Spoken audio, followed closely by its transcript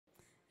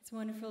It's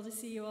wonderful to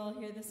see you all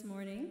here this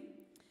morning.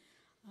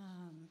 We're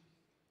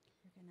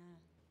going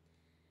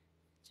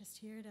to just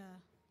here to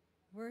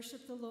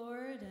worship the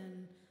Lord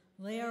and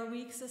lay our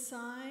weeks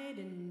aside,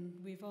 and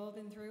we've all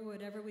been through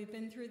whatever we've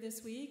been through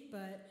this week,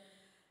 but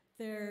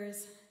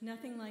there's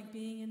nothing like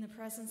being in the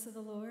presence of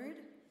the Lord.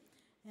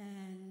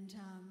 And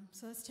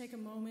so let's take a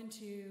moment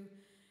to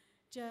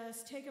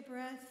just take a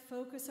breath,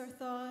 focus our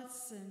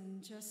thoughts,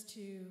 and just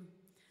to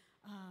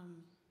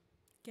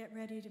get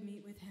ready to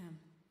meet with Him.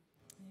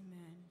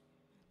 Amen.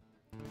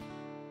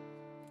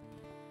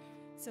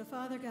 So,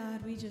 Father God,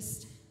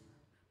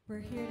 we're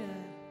here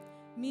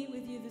to meet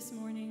with you this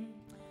morning.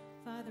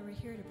 Father, we're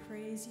here to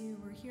praise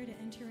you. We're here to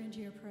enter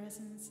into your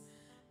presence.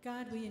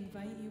 God, we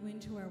invite you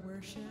into our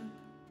worship,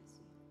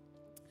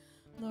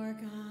 Lord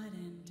God,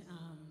 and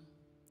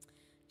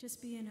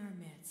just be in our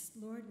midst.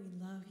 Lord, we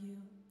love you,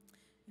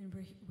 and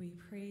we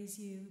praise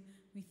you.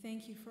 We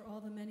thank you for all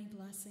the many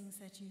blessings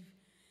that you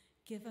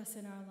give us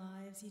in our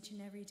lives each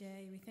and every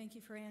day. We thank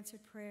you for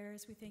answered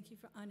prayers. We thank you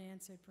for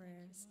unanswered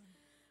prayers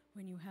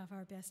when you have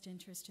our best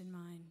interest in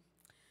mind.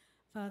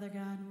 Father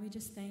God, we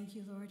just thank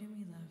you, Lord, and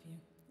we love you.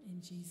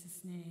 In Jesus'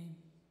 name,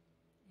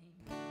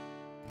 amen.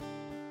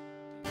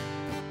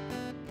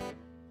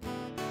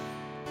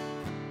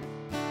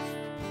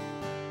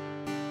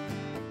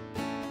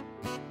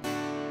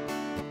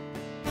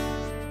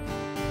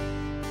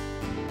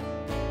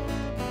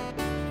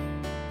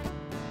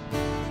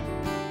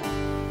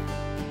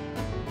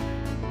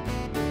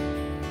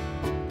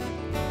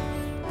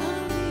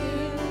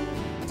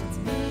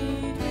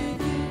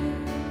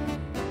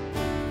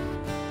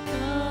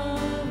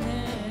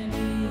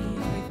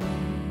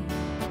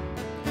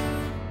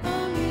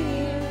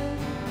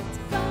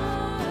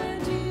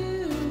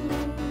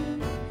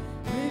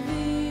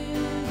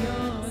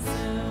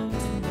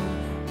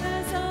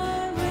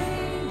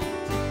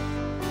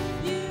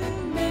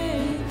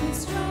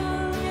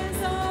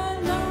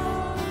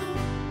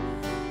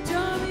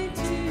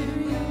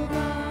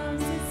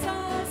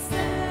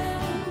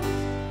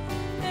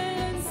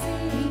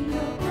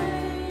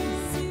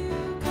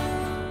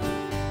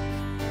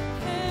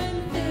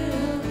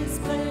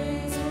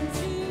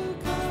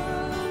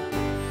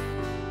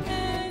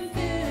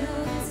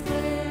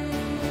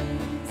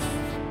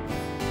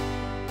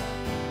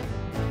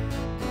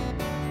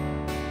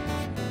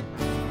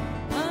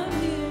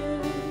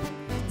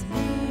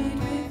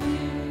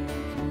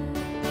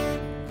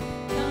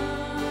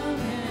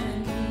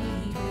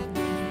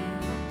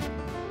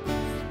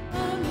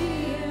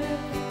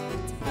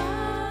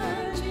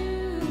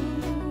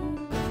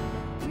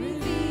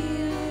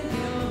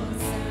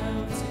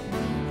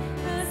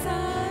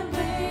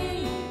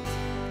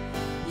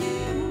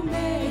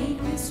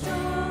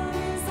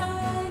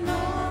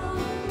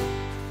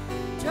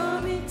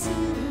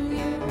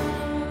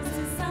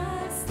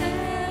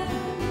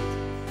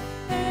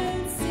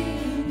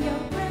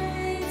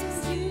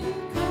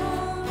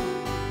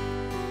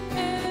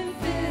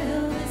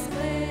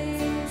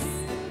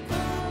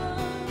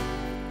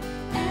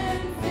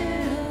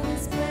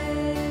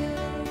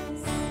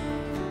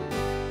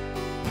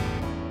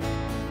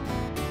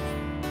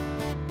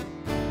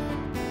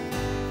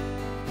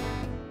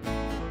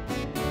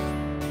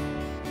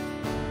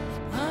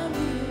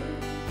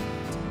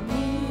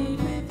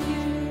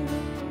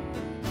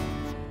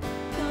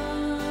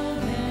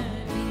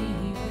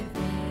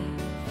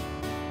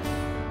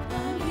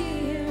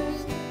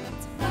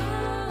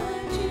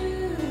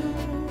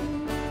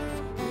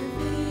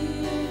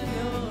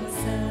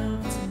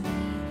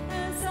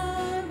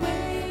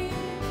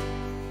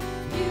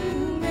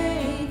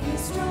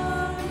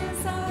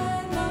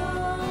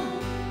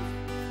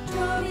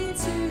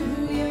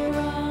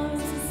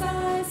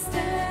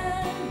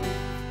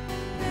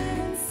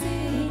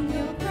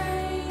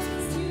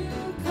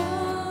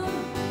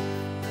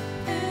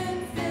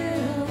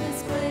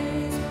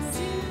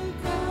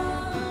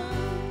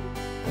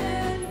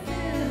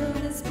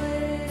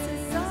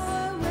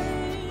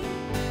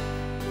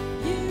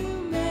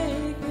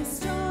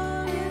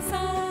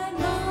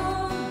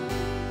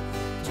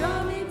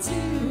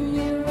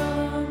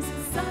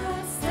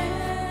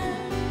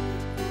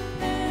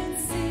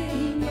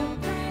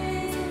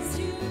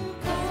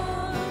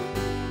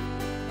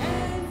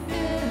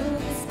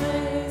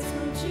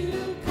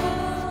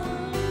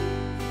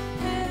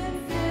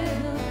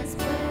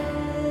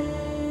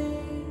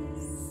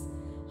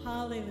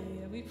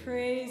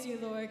 Praise you,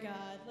 Lord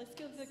God. Let's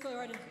give the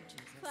Lord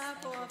a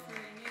clap offering.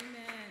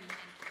 Amen.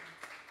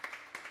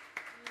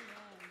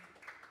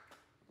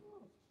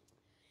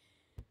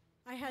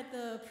 I had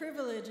the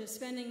privilege of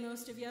spending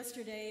most of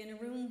yesterday in a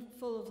room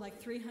full of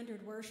like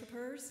 300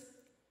 worshipers,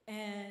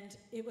 and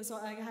it was,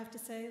 I have to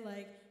say,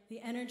 like the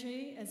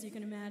energy, as you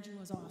can imagine,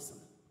 was awesome.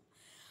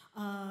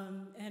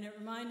 And it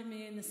reminded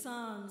me in the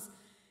Psalms,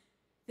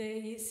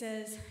 it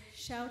says,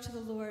 shout to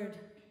the Lord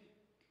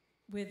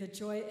with a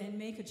joy and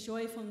make a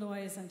joyful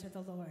noise unto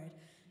the Lord.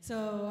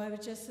 So I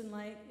would just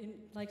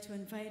like to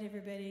invite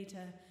everybody to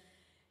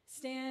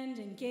stand,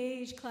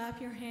 engage, clap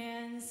your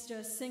hands,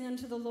 just sing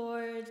unto the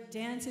Lord,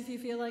 dance if you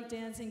feel like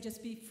dancing,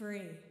 just be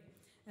free.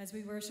 as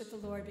we worship the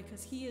Lord,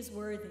 because He is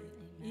worthy.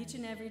 Amen. Each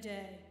and every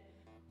day,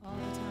 all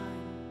the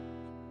time.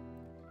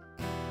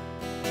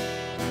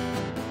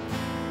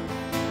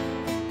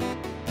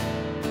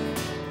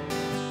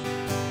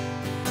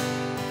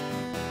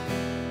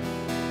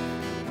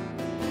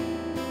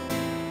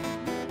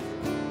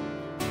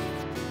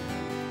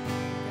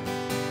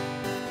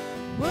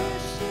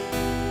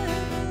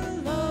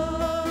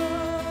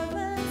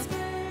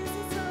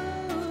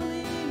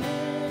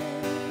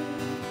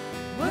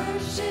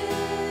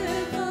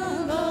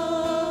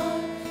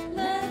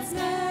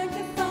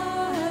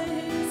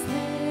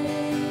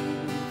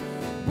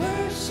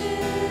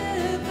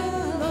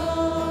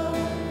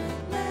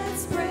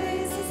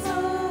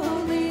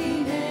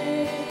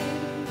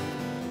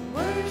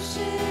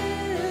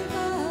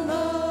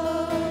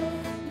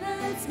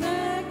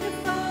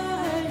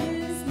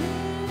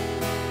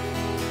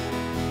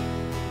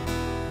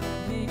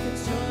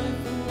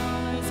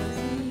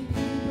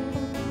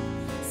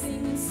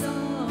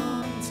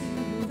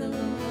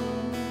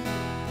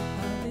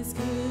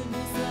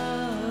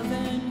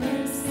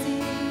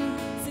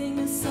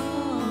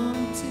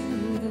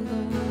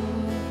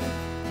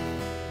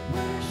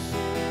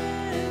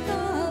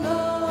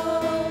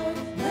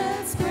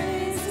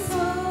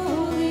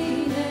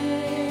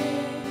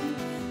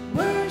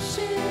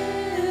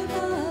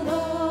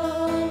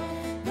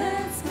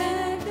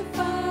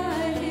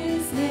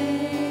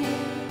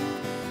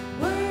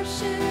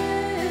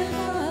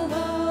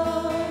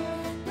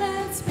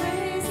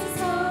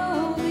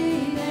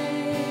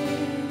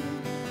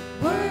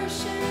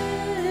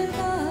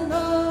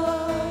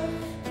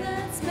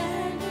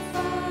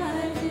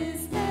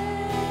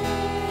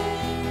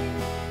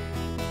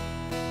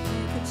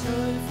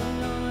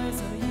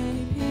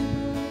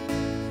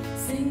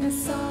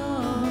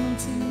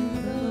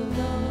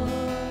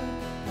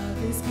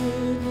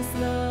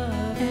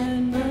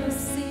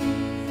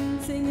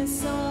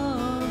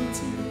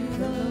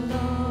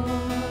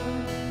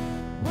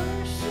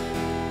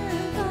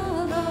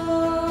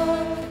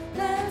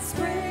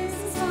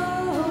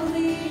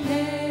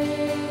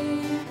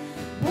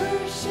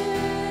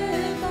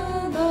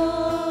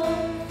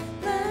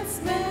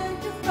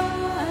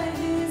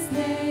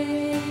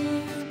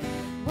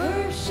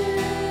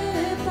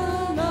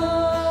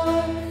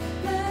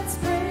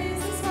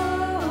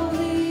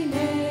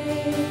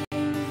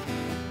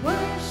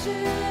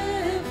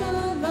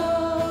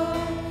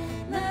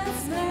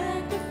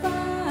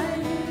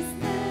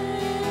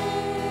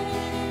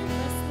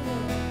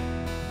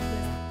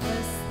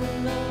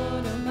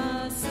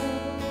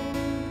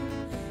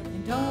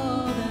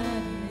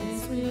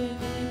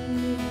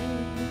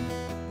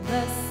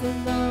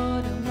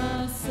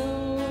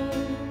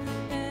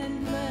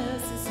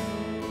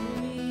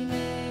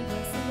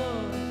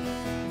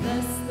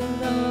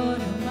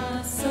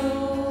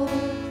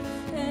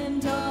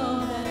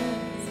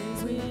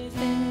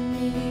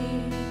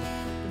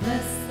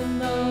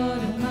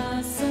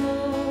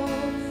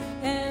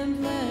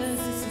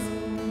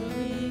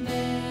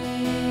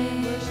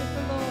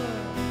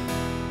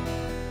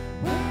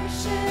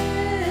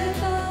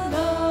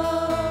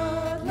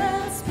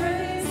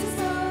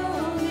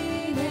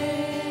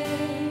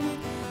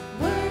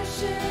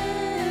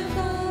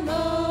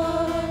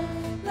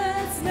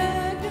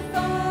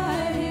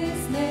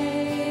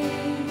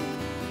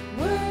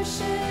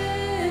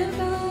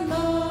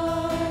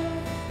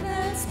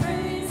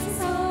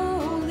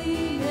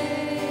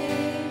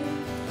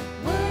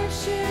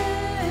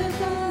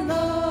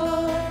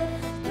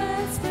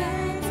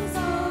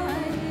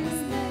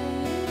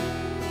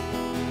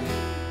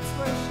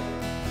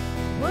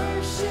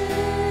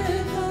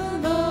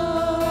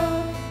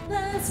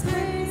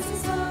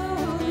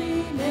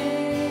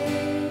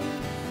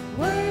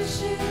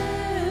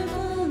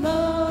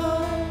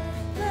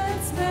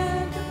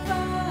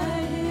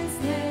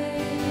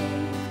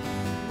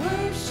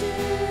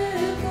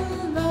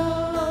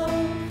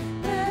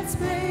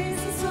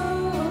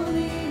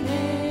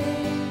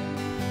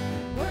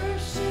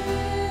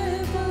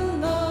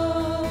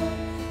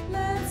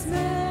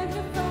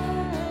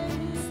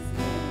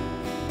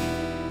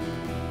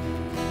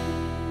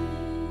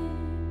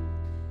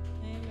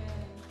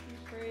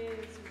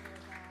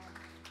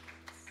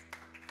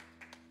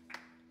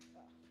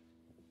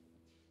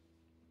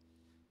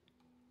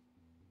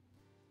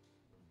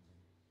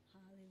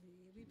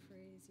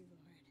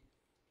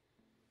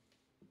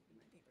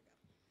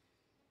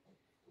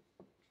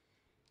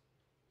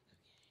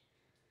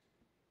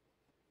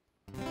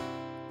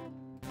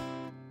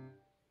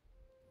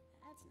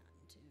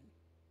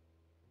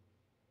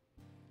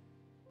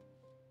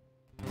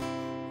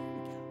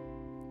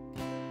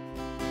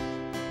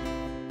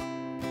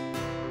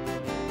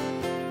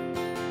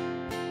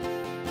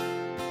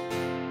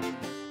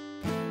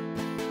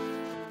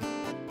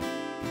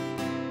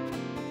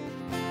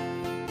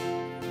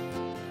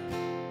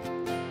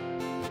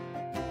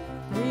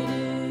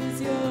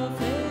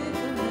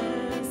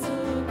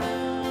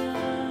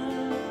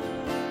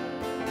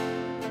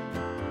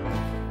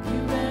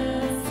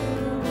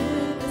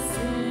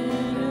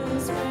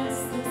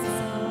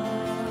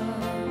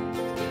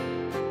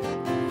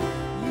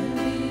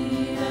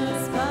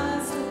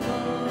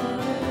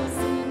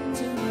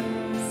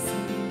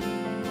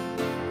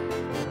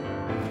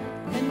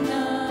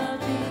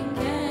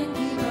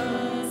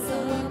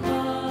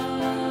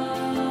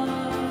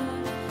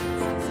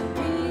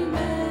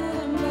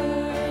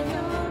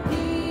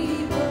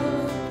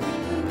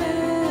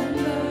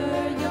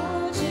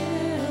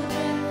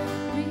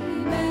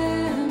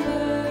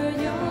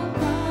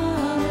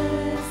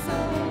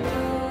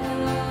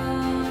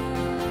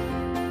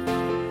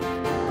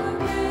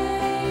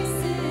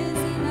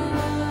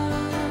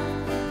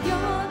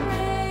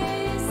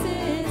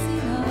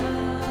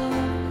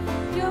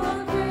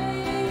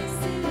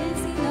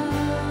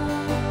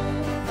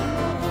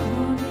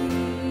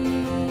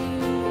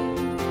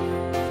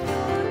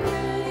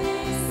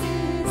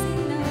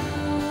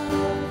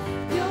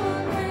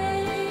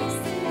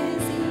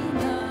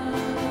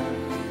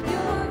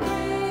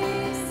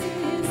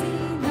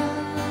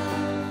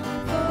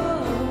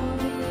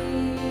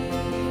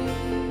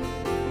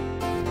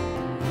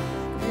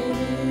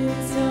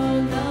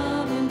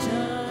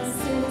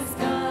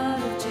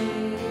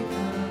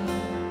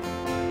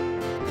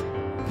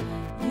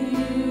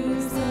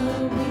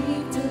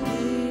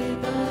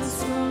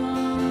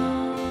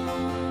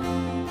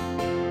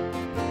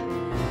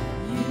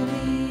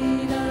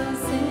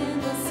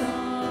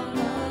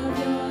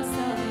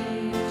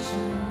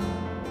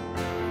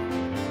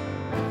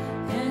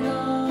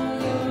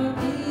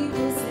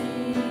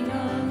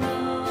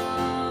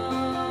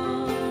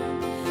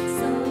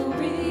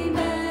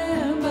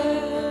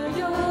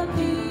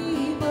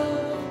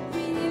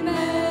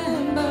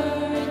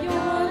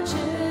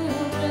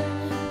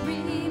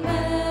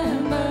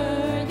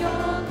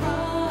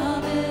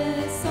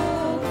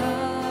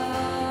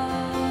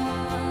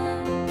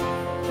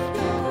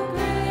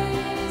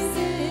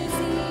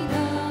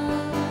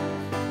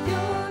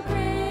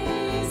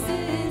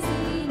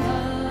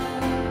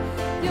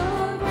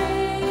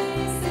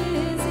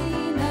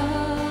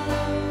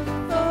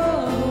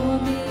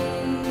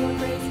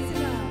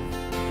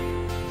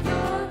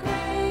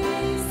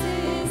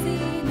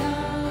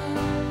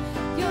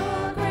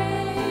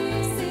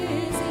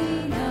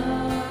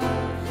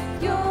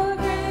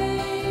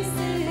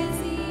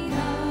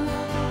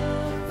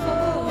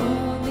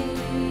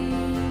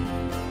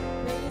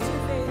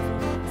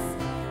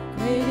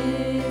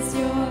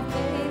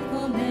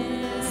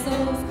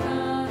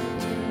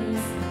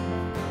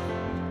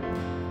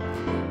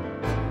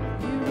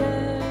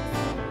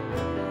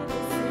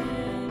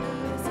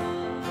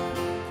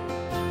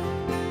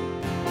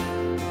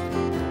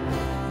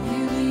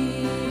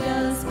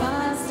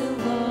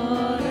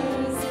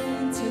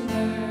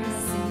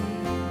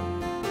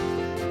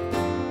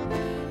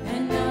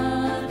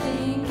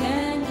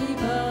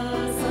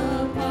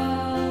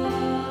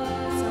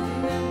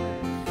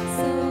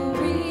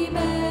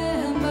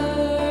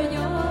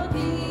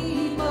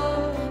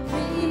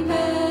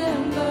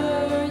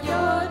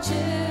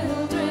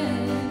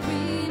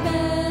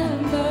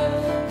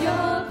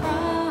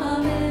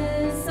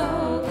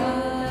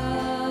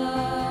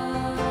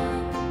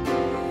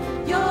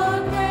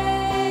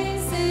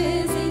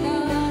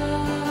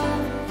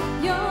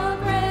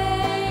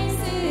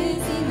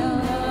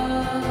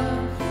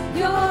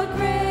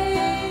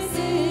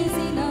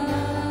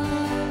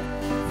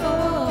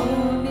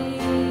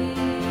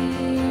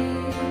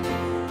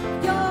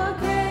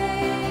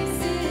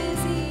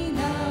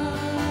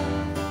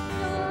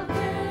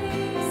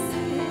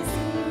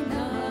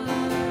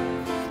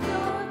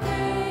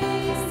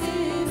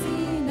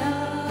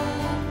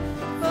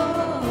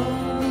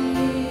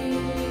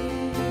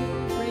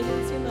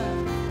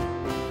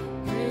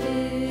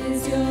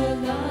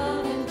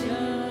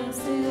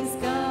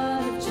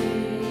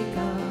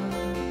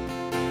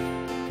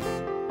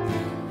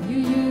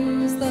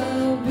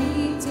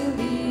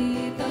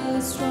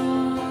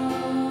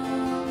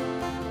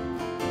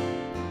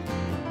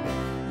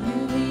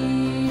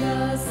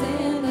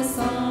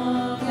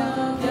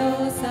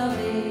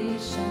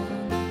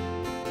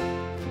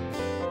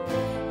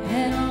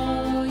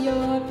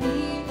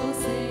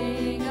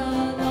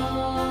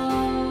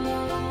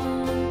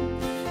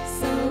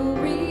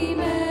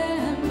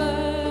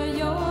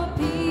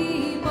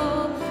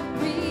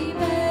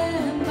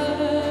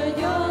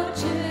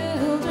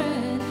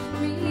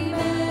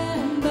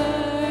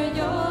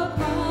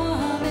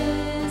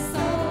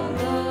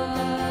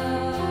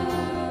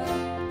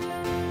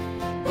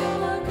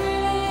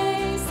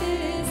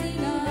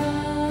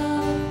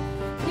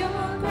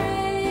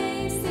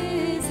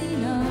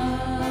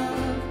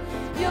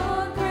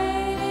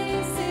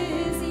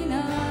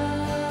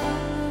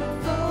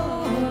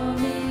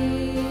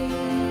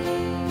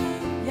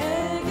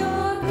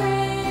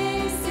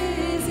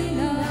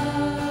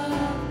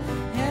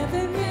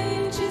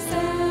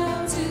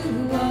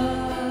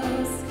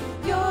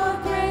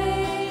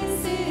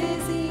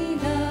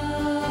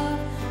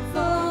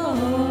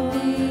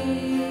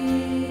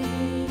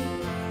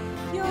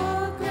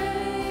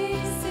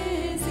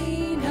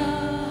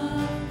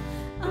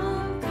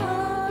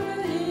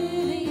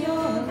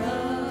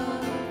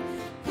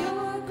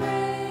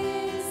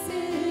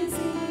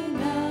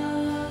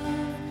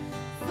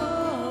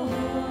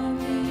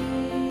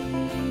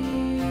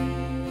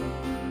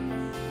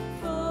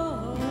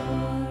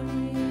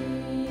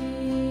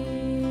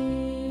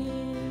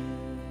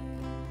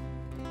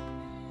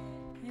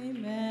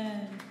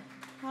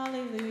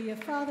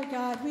 Father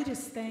God, we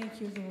just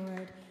thank you,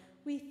 Lord.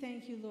 We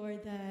thank you,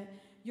 Lord, that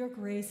your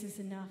grace is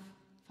enough,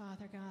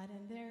 Father God,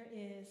 and there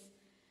is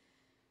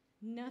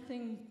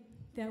nothing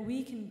that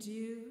we can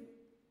do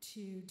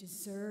to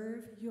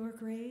deserve your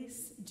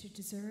grace and to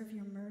deserve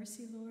your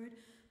mercy, Lord,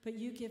 but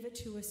you give it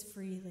to us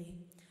freely,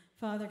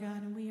 Father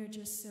God, and we are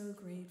just so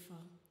grateful.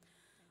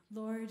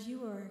 Lord,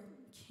 you are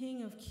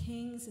King of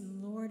kings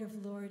and Lord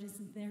of lords,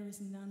 and there is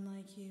none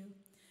like you.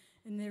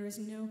 And there is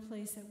no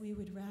place that we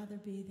would rather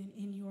be than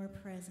in your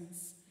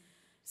presence.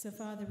 So,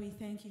 Father, we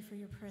thank you for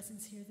your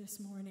presence here this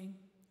morning.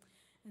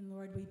 And,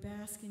 Lord, we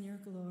bask in your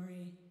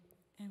glory.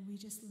 And we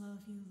just love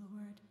you,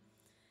 Lord.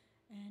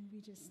 And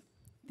we just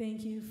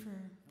thank you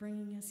for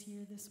bringing us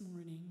here this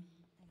morning.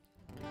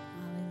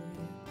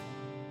 Hallelujah.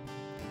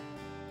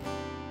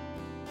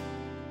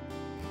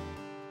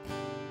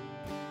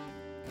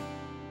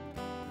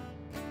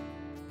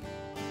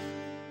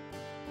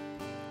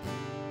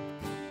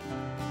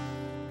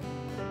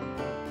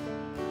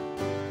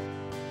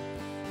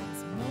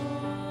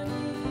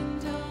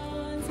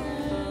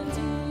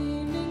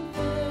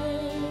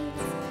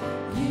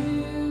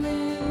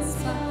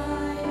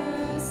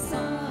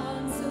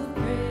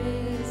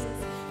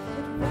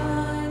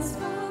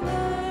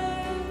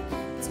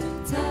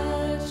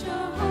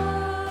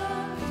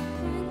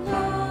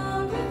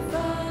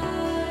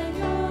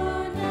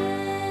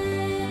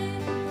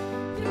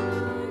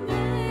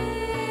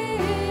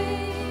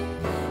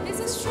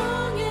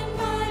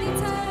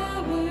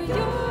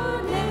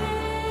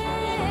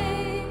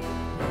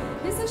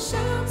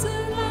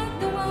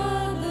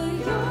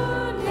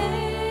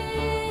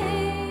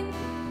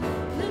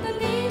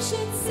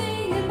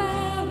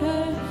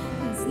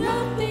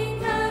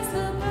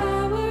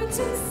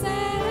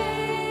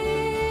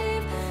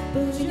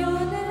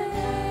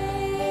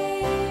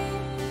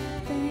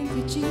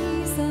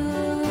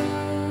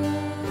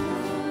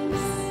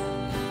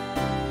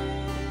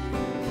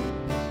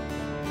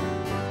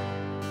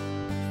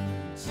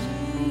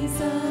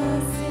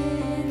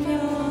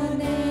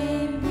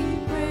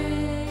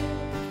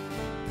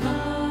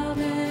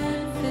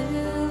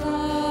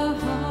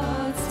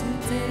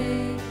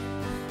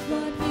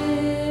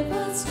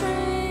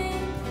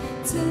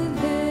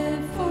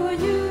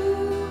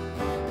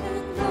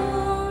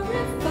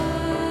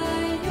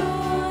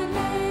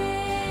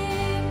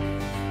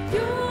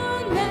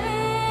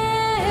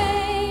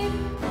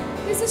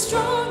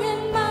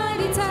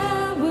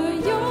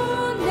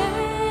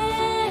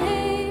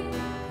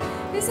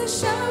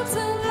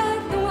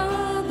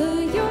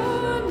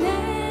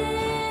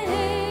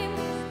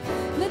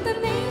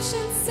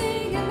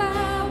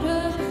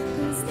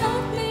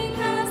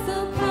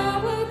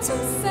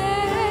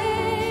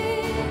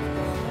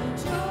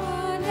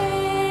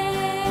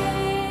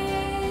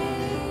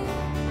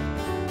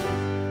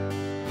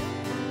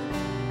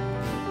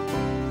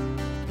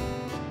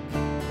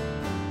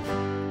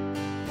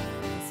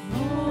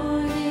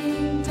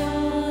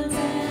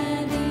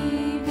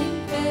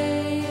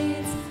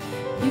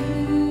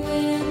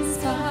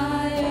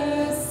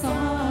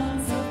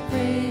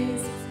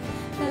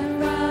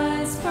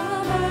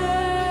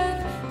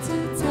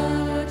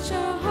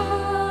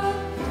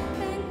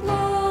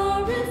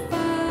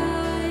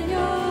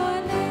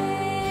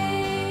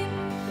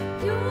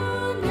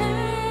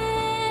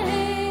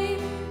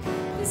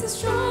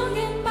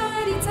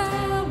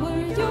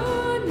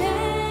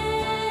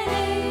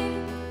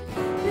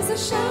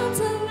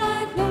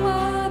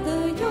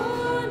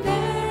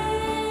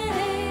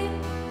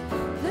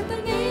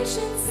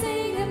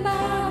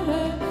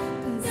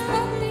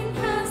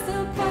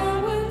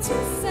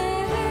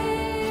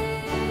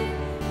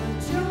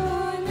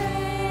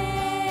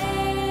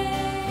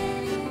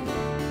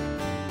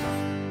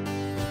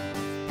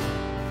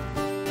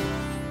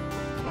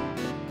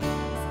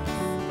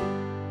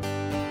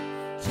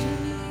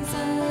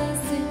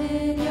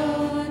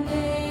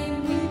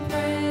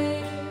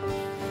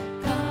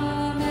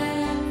 Come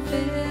and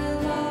fill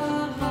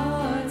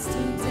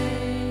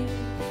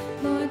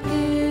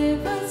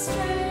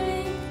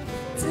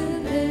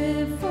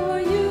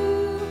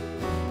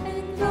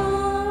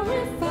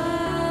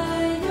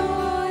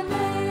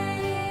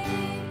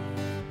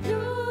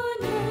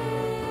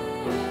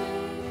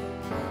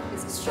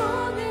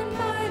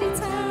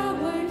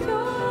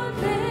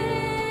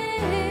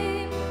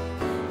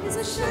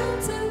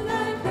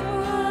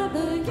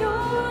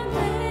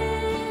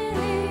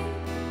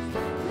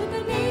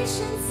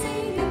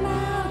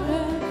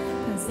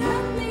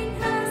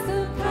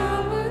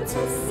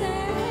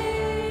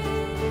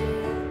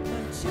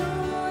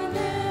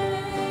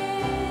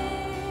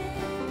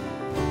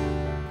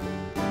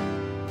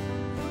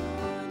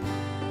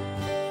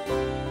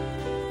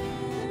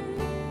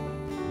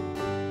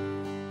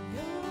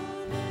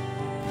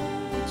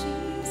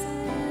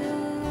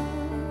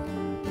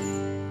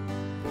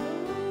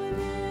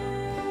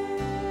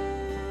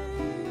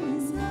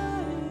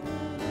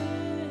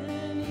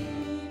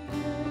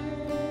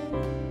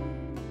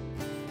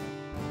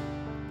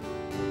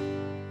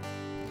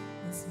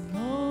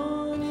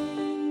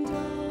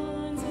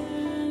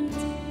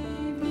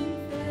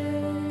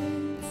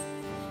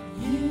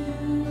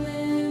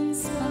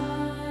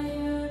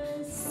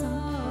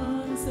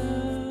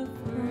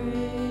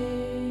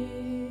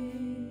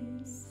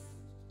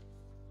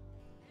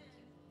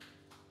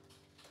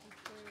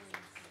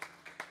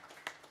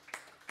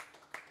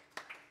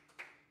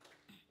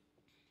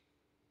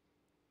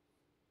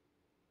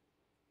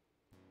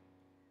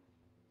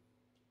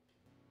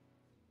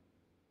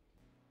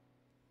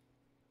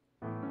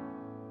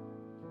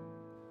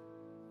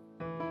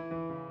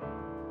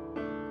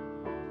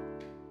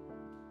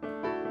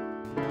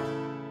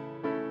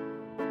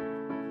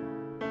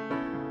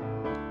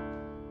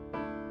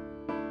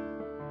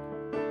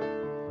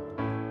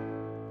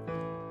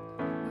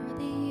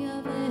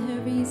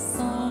every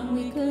song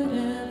we could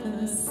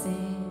ever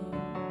sing.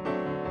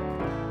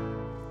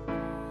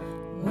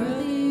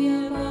 Worthy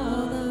of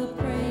all the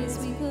praise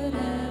we could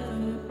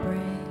ever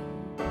bring.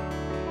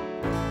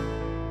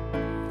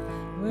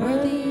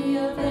 Worthy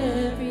of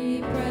every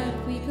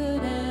breath we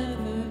could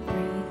ever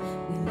breathe.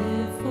 We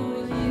live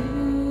for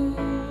you.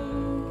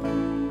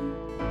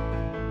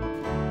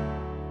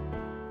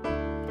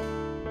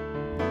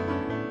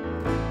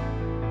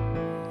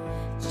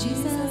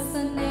 Jesus,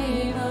 the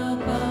name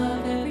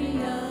above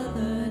every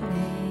other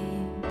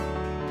name.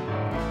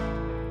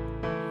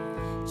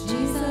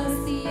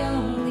 Jesus, the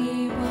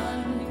only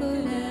one who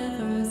could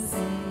ever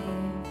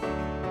save.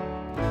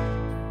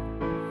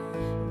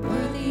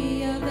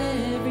 Worthy of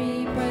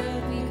every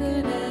breath we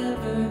could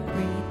ever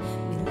breathe.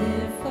 We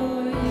live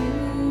for you.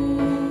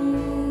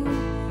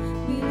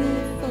 We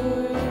live for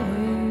you.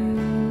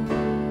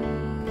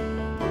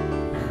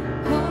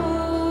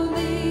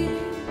 Holy,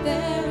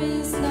 there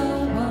is no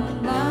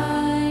one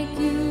like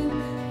you.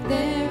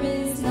 There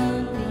is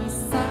none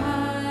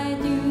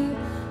beside you.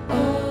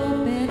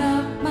 Open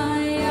up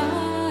my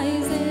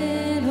eyes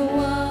in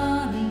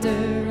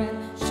wonder and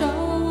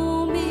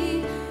show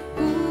me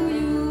who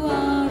you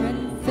are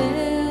and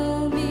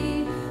fill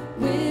me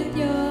with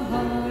your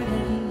heart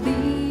and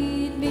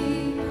lead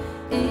me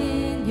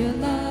in your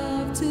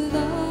love to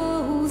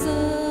those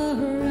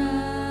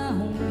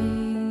around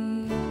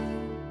me.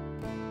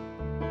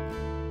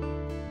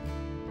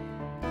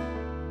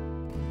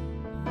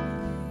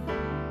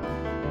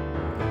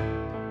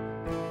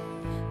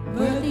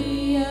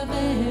 Worthy of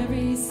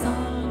every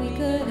song we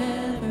could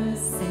ever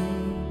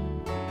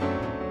sing.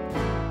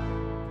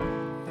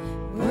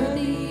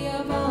 Worthy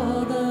of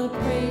all the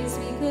praise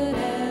we could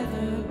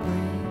ever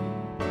bring.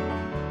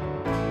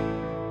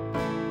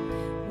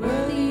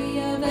 Worthy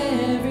of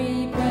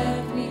every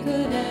breath we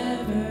could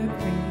ever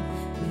breathe.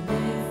 We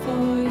live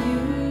for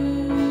you.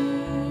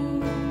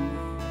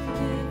 We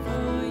live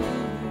for you.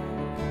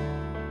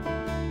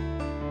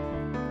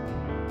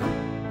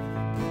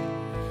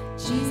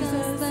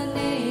 Jesus, the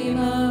name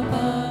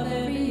above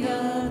every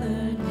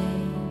other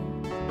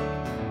name.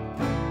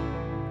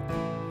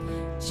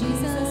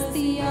 Jesus,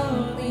 the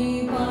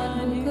only one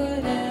who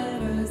could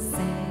ever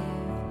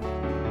save.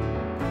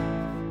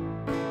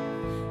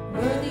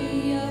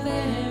 Worthy of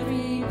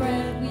every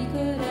breath we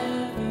could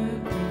ever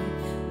breathe.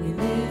 We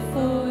live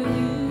for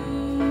you.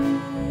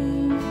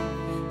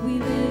 We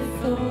live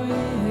for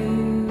you.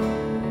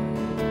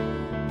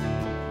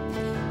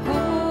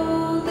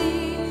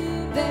 Holy,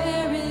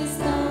 there is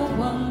no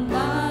one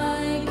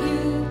like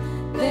you.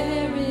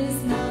 There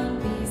is none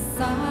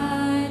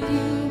beside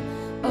you.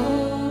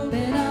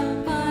 Open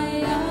up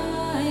my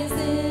eyes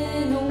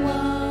in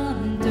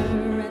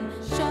wonder and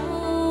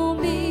show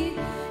me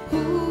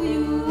who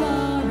you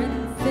are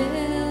and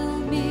fill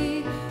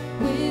me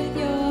with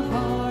your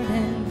heart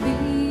and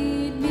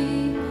lead me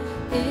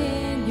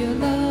in your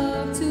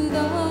love to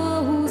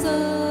those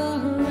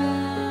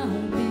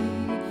around me.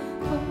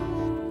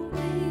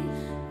 Holy,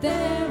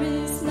 there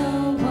is no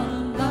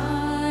one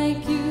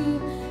like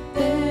you.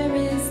 There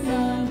is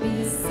none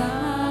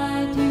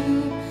beside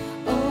you.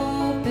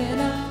 Open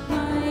up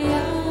my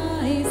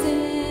eyes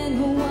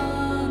in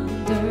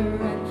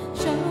wonder and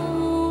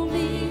show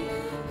me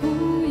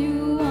who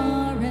you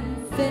are and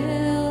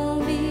fill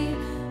me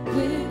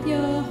with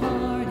your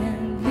heart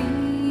and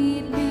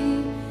lead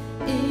me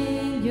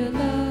in your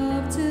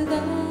love to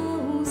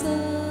those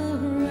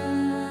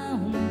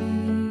around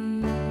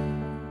me.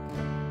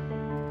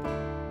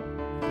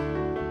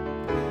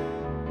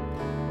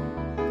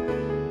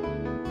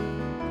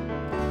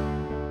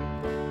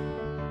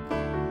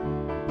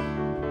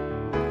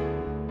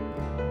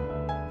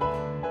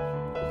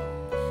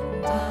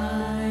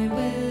 I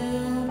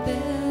will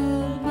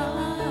build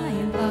my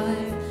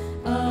life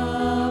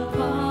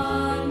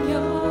upon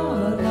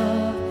your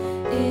love.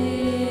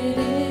 It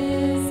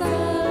is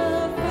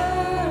a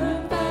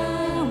firm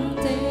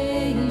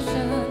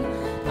foundation.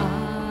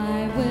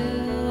 I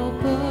will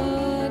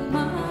put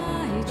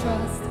my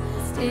trust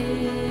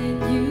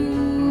in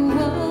you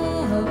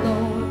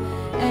alone,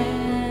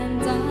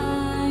 and I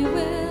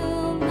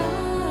will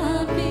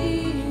not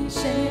be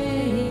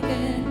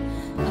shaken.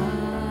 I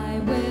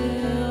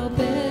will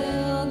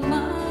build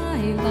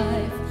my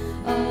life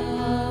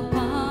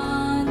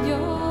upon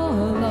your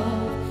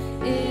love.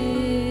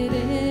 It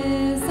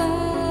is a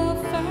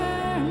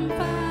firm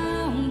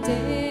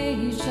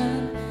foundation.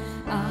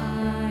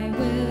 I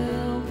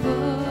will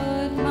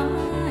put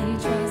my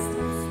trust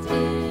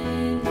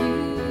in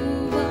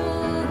you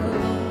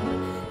alone,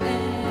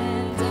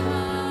 and I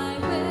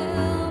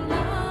will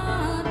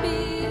not be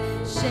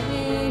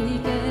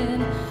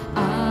shaken.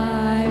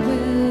 I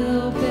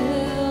will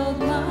build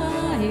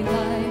my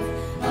life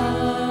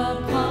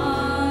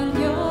upon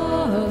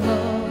your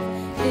love.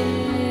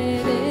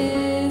 It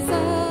is a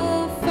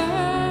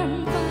firm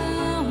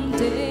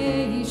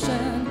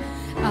foundation.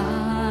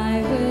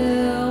 I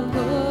will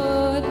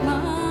put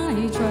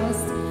my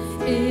trust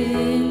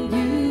in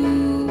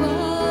you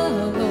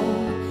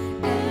alone,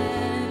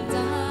 and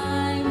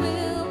I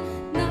will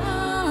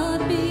not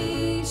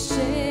be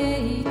shaken.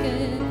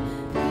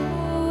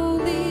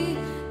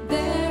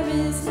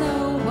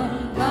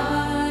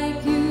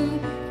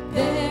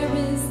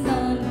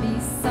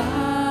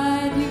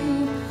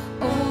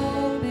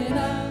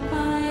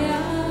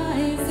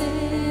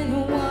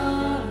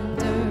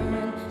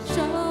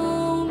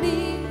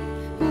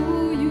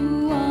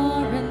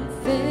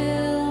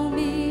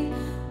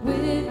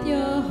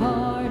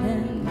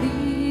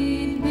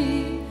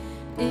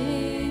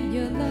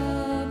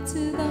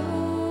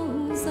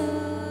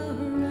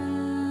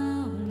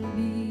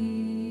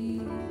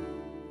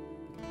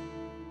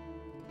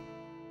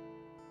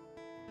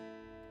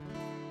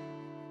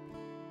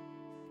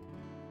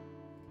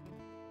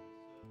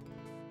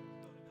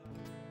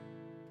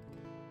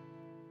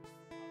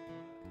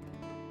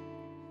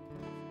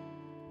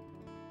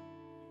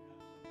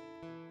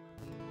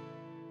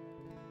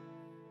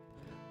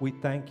 we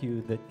thank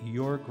you that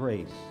your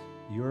grace,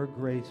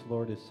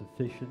 Lord, is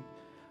sufficient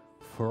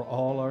for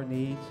all our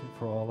needs and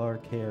for all our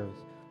cares.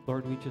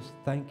 Lord, we just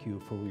thank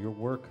you for your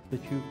work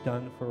that you've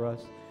done for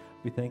us.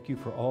 We thank you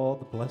for all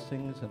the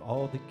blessings and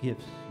all the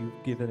gifts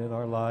you've given in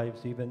our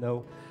lives, even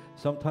though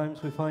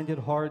sometimes we find it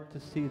hard to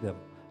see them.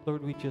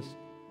 Lord, we just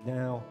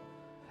now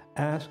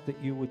ask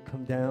that you would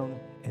come down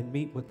and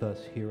meet with us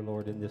here,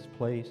 Lord, in this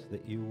place,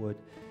 that you would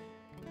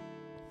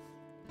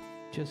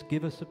just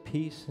give us a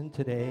peace in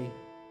today.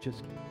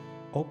 Just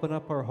open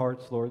up our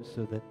hearts, Lord,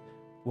 so that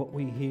what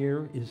we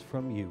hear is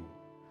from you.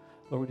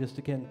 Lord, just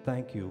again,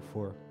 thank you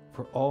for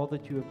all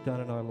that you have done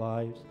in our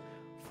lives,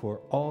 for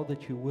all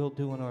that you will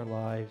do in our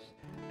lives,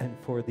 and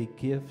for the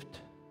gift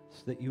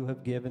that you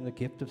have given, the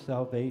gift of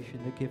salvation,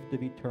 the gift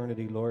of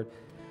eternity, Lord,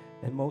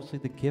 and mostly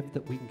the gift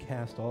that we can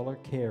cast all our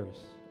cares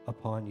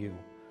upon you.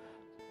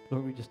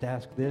 Lord, we just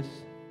ask this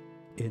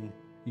in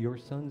your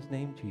Son's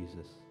name,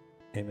 Jesus.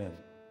 Amen.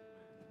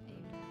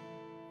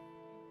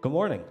 Good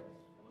morning.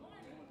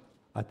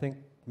 I think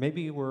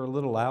maybe we're a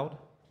little loud.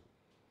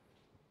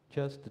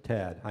 Just a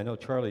tad. I know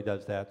Charlie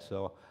does that,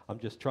 so I'm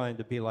just trying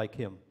to be like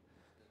him.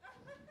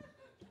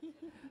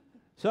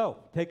 So,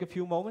 take a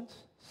few moments,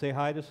 say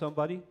hi to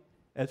somebody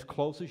as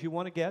close as you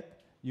want to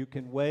get. You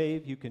can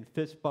wave, you can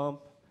fist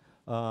bump.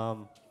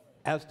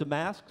 As to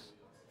masks,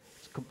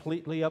 it's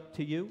completely up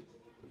to you.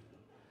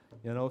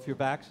 You know, if you're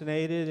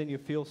vaccinated and you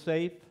feel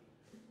safe,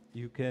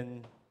 you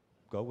can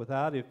go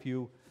without. If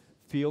you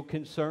feel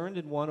concerned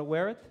and want to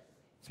wear it,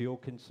 feel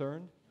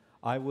concerned.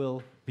 I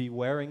will be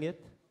wearing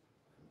it.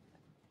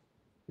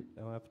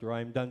 Now, after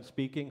I'm done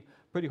speaking,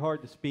 pretty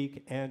hard to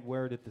speak and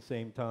wear it at the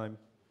same time.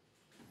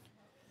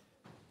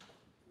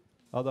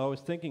 Although I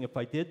was thinking if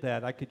I did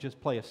that, I could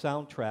just play a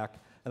soundtrack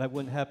and I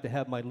wouldn't have to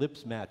have my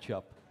lips match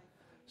up.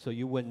 So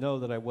you wouldn't know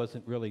that I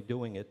wasn't really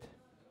doing it.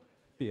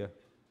 Be a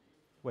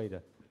way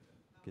to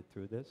get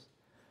through this.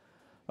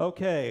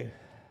 Okay,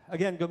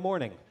 again, good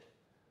morning.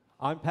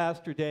 I'm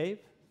Pastor Dave.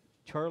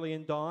 Charlie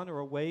and Dawn are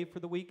away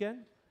for the weekend,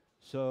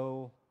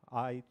 so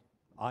I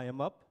am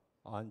up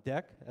on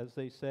deck, as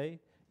they say,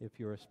 if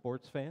you're a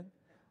sports fan.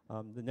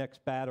 The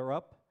next batter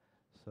up,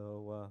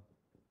 so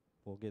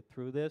we'll get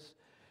through this.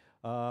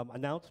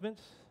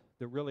 Announcements,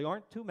 there really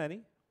aren't too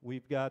many.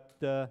 We've got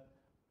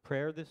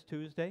prayer this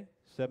Tuesday,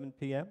 7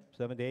 p.m.,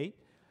 7 to 8,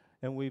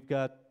 and we've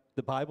got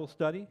the Bible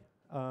study,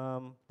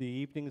 the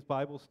evening's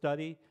Bible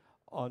study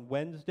on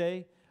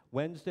Wednesday.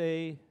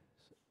 Wednesday,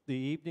 the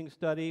evening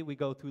study, we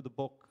go through the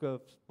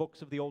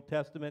books of the Old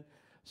Testament,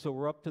 so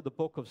we're up to the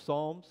book of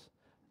Psalms,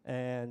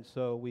 and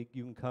so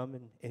you can come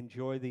and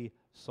enjoy the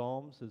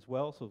Psalms as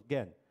well. So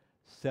again,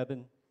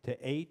 7 to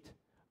 8,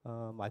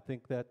 I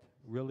think that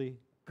really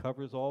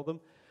covers all of them.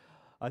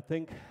 I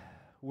think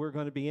we're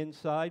going to be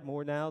inside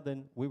more now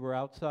than we were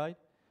outside.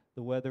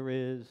 The weather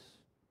is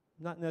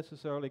not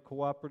necessarily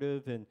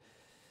cooperative, and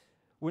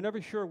we're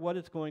never sure what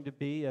it's going to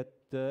be at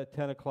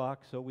 10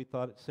 o'clock, so we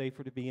thought it's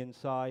safer to be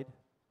inside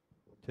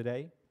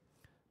today.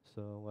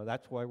 So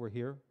that's why we're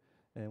here,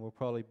 and we'll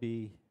probably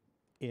be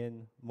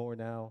in more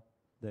now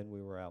than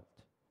we were out.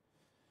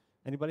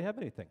 Anybody have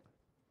anything?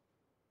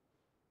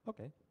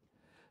 Okay.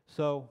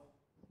 So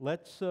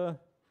let's go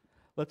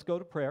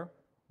to prayer.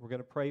 We're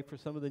going to pray for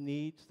some of the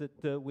needs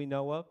that we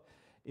know of.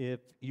 If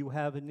you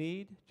have a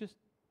need, just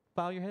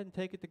bow your head and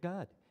take it to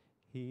God.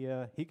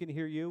 He can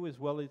hear you as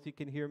well as he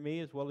can hear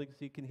me, as well as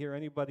he can hear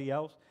anybody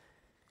else.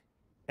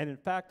 And in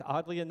fact,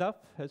 oddly enough,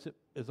 as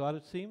odd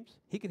as it seems,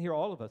 he can hear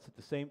all of us at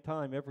the same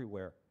time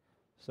everywhere.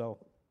 So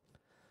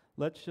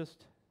let's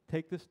just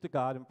take this to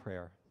God in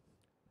prayer.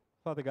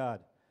 Father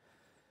God,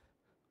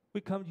 we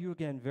come to you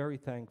again very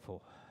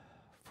thankful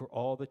for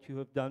all that you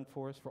have done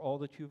for us, for all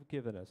that you've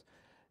given us.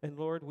 And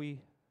Lord, we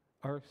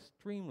are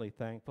extremely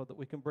thankful that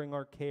we can bring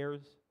our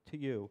cares to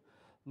you.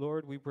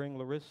 Lord, we bring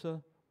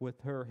Larissa with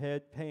her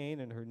head pain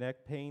and her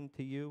neck pain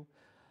to you.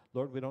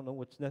 Lord, we don't know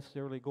what's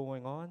necessarily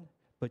going on,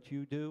 but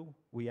you do.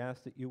 We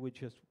ask that you would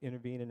just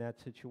intervene in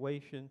that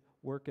situation,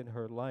 work in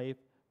her life,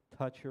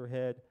 touch her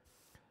head.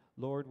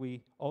 Lord,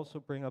 we also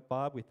bring up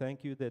Bob. We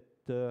thank you that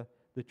the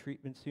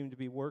treatments seem to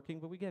be working,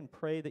 but we again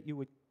pray that you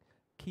would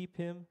keep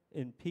him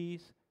in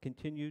peace,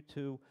 continue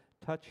to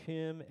touch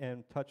him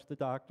and touch the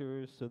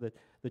doctors so that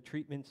the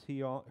treatments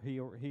he's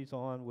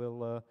on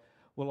will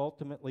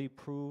ultimately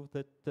prove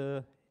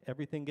that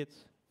everything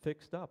gets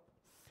fixed up.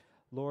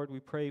 Lord, we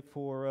pray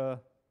for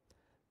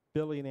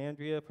Billy and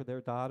Andrea, for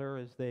their daughter,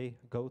 as they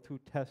go through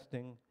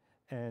testing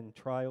and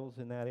trials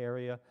in that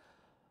area.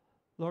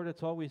 Lord,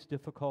 it's always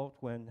difficult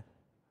when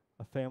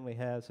a family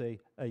has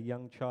a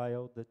young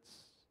child that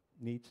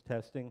needs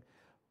testing.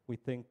 We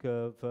think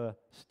of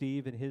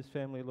Steve and his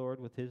family, Lord,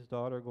 with his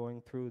daughter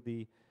going through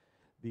the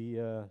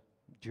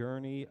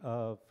journey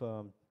of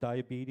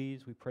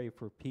diabetes. We pray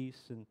for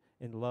peace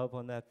and love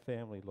on that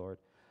family, Lord.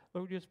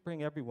 Lord, just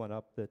bring everyone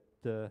up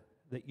that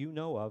you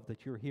know of,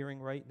 that you're hearing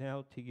right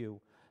now to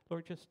you.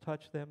 Lord, just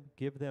touch them,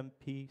 give them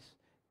peace,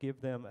 give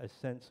them a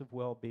sense of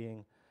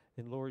well-being.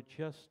 And Lord,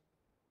 just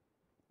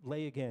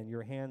lay again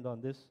your hand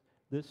on this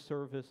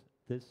service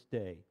this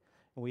day.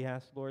 And we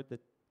ask, Lord,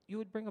 that you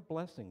would bring a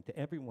blessing to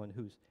everyone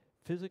who's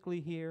physically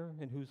here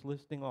and who's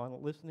listening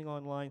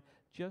online,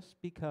 just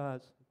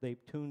because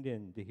they've tuned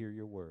in to hear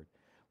your word.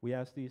 We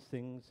ask these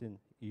things in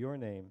your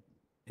name.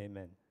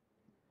 Amen.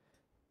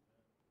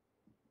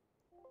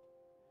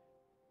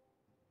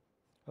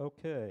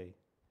 Okay.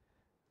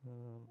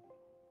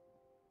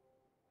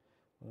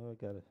 I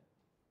got it.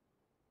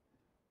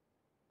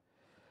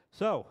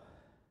 So,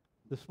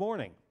 this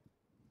morning,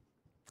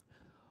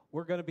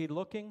 we're going to be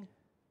looking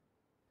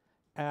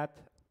at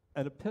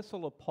an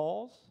epistle of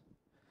Paul's.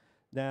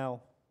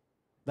 Now,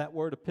 that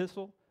word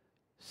epistle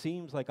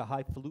seems like a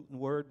highfalutin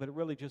word, but it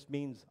really just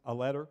means a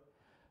letter.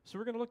 So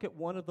we're going to look at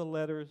one of the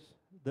letters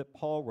that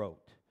Paul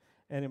wrote.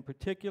 And in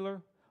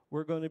particular,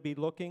 we're going to be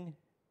looking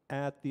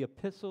at the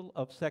epistle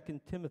of 2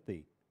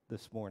 Timothy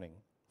this morning.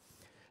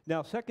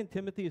 Now, 2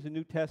 Timothy is a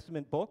New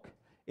Testament book.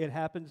 It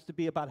happens to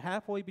be about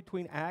halfway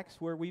between Acts,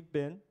 where we've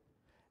been,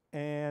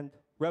 and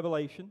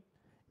Revelation.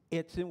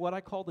 It's in what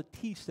I call the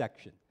T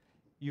section.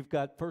 You've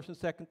got 1st and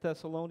 2nd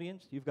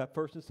Thessalonians, you've got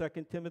 1st and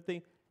 2nd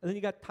Timothy, and then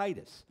you got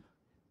Titus.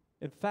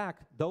 In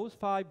fact, those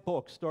 5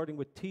 books, starting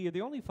with T, are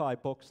the only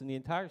 5 books in the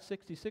entire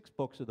 66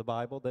 books of the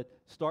Bible that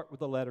start with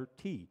the letter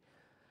T.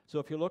 So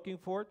if you're looking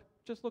for it,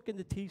 just look in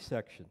the T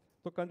section.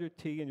 Look under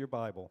T in your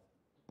Bible.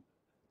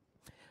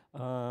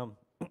 Now,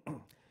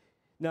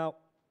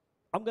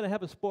 I'm going to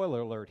have a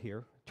spoiler alert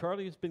here.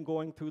 Charlie has been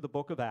going through the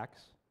book of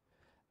Acts,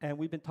 and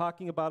we've been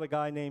talking about a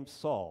guy named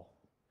Saul.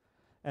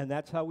 And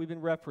that's how we've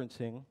been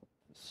referencing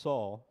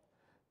Saul.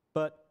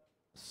 But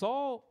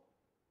Saul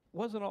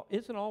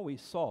isn't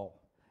always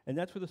Saul, and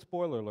that's where the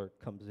spoiler alert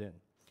comes in.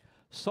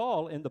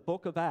 Saul in the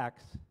book of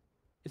Acts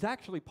is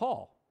actually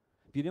Paul.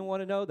 If you didn't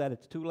want to know that,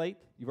 it's too late.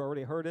 You've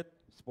already heard it.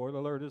 Spoiler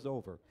alert is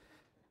over.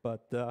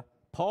 But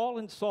Paul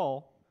and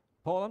Saul,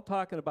 Paul I'm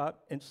talking about,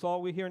 and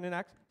Saul we hear in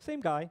Acts,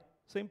 same guy,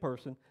 same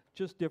person,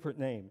 just different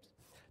names.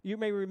 You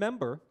may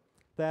remember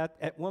that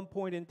at one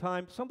point in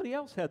time, somebody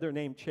else had their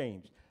name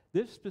changed.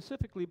 This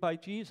specifically by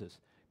Jesus.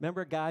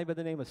 Remember a guy by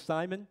the name of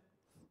Simon?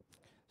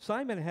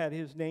 Simon had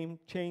his name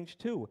changed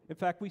too. In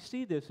fact, we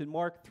see this in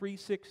Mark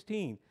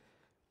 3:16,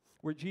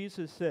 where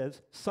Jesus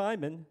says,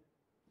 Simon,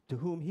 to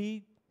whom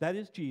he, that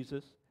is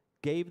Jesus,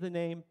 gave the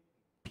name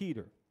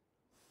Peter.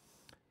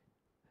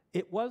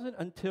 It wasn't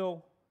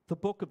until the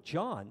book of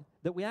John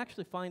that we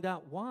actually find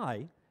out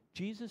why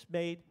Jesus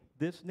made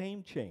this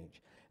name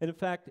change. And in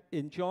fact,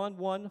 in John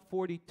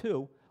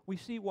 1:42, we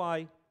see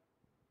why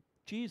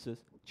Jesus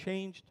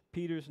changed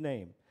Peter's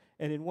name.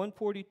 And in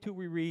 1:42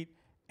 we read,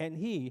 and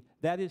he,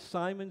 that is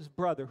Simon's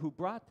brother, who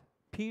brought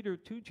Peter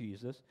to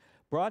Jesus,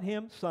 brought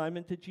him,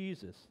 Simon, to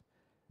Jesus.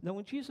 Now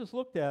when Jesus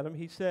looked at him,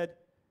 he said,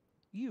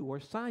 you are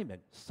Simon,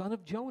 son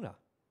of Jonah,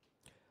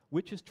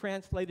 which is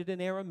translated in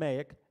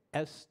Aramaic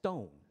as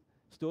stone.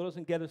 Still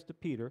doesn't get us to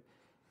Peter,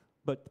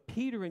 but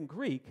Peter in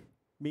Greek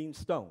means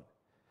stone.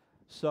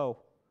 So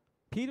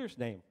Peter's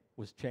name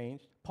was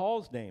changed.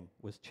 Paul's name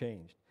was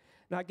changed.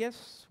 Now, I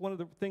guess one of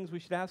the things we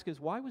should ask is,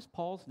 why was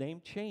Paul's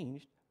name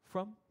changed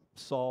from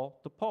Saul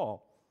to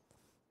Paul?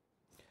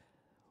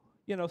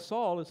 You know,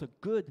 Saul is a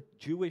good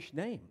Jewish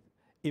name.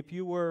 If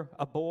you were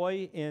a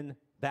boy in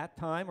that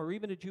time, or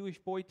even a Jewish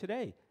boy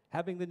today,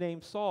 having the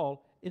name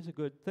Saul is a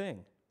good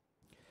thing.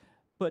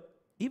 But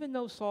even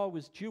though Saul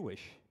was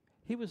Jewish,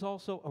 he was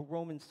also a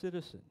Roman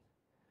citizen.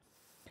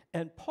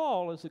 And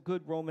Paul is a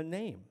good Roman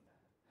name.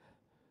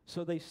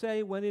 So they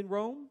say, when in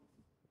Rome,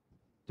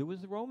 do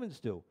as the Romans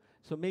do.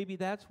 So maybe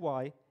that's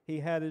why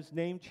he had his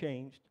name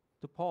changed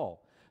to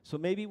Paul. So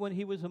maybe when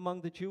he was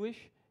among the Jewish,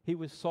 he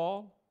was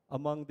Saul.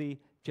 Among the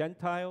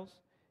Gentiles,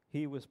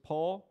 he was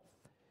Paul.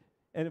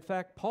 And in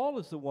fact, Paul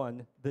is the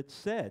one that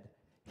said,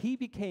 he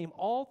became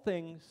all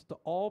things to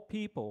all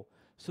people,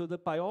 so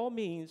that by all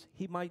means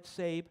he might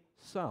save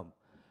some.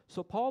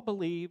 So Paul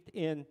believed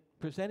in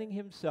presenting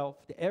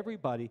himself to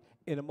everybody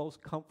in a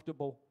most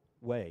comfortable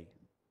way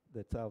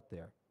that's out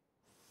there.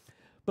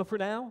 But for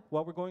now,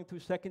 while we're going through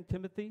 2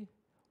 Timothy,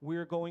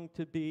 we're going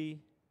to be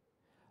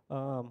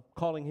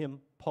calling him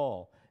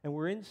Paul. And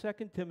we're in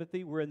 2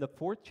 Timothy. We're in the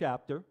 4th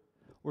chapter.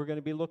 We're going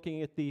to be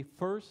looking at the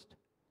first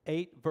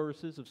 8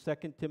 verses of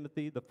 2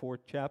 Timothy, the 4th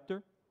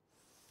chapter.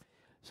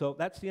 So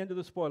that's the end of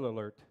the spoiler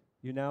alert.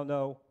 You now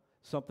know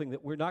something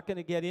that we're not going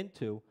to get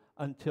into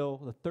until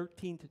the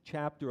 13th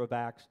chapter of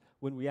Acts,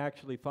 when we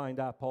actually find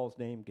out Paul's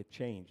name get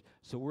changed.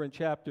 So we're in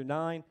chapter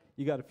 9.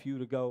 You got a few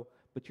to go,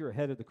 but you're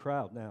ahead of the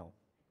crowd now.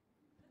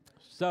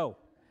 So,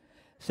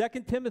 2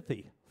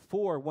 Timothy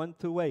 4, 1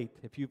 through 8.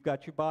 If you've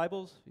got your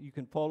Bibles, you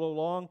can follow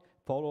along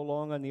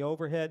on the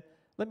overhead.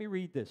 Let me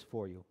read this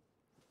for you.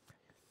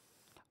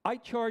 I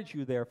charge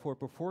you, therefore,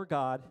 before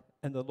God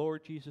and the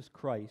Lord Jesus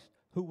Christ,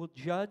 who will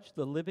judge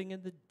the living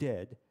and the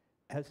dead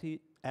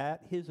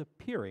at his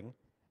appearing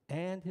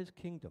and his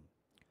kingdom.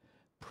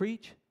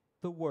 Preach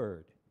the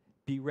word.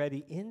 Be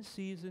ready in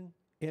season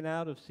and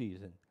out of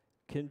season.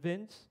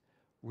 Convince,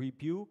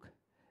 rebuke,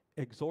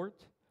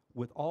 exhort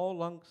with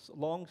all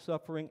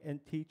long-suffering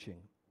and teaching.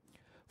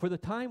 For the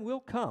time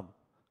will come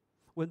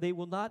when they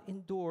will not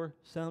endure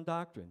sound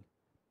doctrine,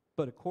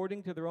 but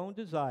according to their own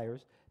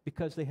desires,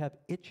 because they have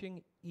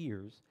itching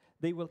ears,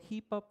 they will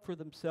heap up for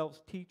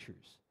themselves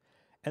teachers,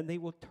 and they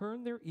will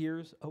turn their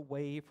ears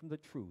away from the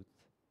truth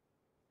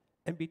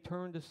and be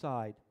turned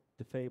aside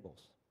to fables.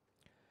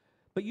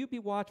 But you be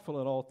watchful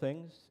in all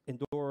things,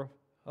 endure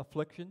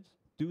afflictions,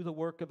 do the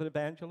work of an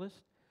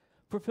evangelist,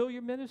 fulfill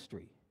your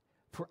ministry.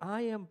 For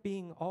I am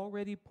being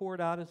already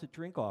poured out as a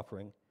drink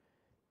offering,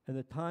 and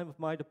the time of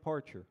my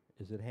departure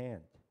is at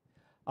hand.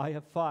 I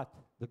have fought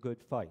the good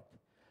fight.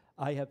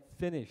 I have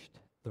finished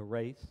the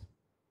race.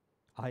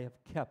 I have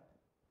kept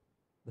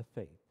the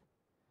faith.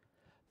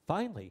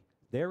 Finally,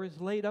 there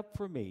is laid up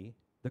for me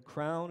the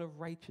crown of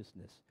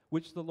righteousness,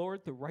 which the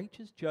Lord, the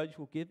righteous judge,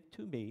 will give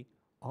to me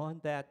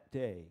on that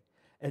day.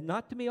 And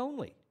not to me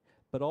only,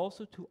 but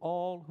also to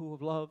all who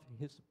have loved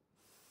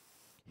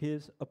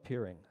his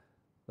appearing.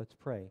 Let's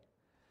pray.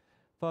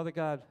 Father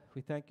God,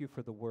 we thank you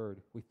for the word.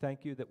 We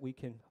thank you that we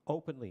can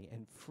openly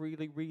and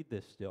freely read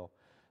this still,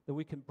 that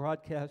we can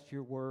broadcast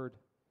your word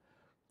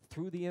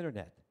through the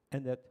internet,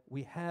 and that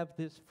we have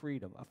this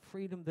freedom, a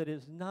freedom that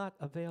is not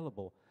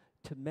available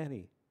to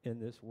many in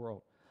this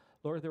world.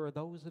 Lord, there are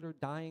those that are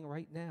dying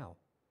right now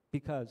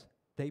because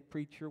they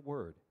preach your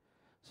word.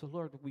 So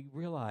Lord, we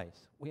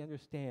realize, we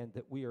understand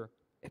that we are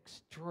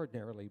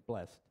extraordinarily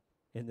blessed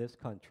in this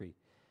country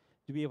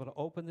to be able to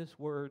open this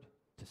word,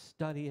 to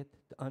study it,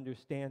 to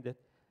understand it,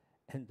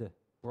 and to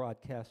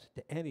broadcast it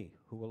to any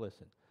who will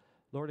listen.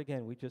 Lord,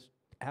 again, we just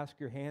ask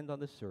your hand on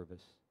this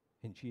service.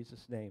 In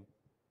Jesus' name,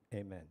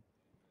 amen.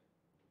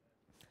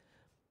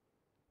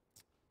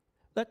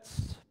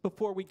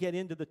 Before we get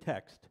into the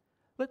text,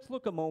 let's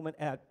look a moment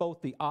at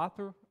both the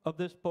author of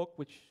this book,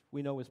 which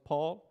we know is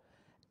Paul,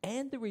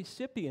 and the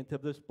recipient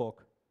of this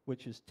book,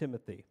 which is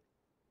Timothy.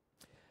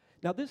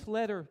 Now, this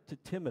letter to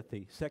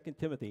Timothy, 2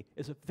 Timothy,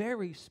 is a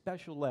very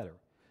special letter.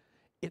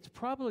 It's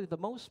probably the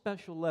most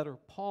special letter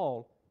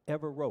Paul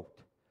ever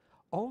wrote,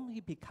 only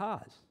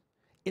because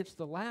it's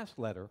the last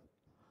letter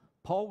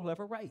Paul will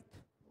ever write.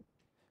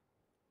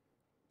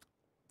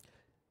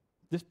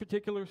 This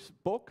particular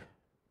book,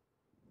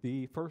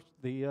 the first,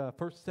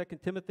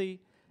 2nd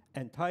Timothy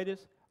and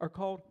Titus, are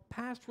called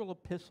pastoral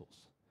epistles.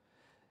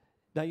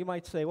 Now you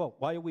might say, well,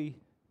 why are we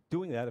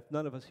doing that if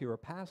none of us here are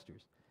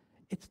pastors?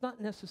 It's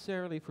not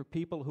necessarily for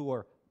people who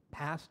are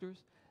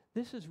pastors.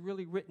 This is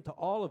really written to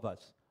all of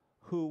us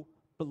who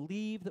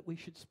believe that we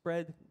should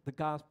spread the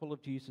gospel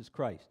of Jesus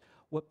Christ.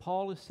 What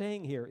Paul is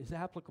saying here is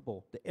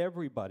applicable to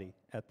everybody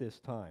at this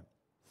time.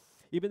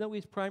 Even though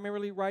he's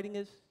primarily writing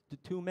this to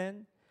two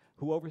men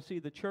who oversee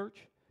the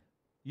church,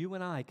 you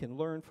and I can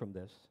learn from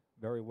this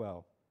very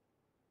well.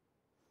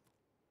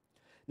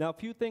 Now, a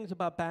few things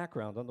about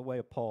background on the way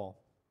of Paul.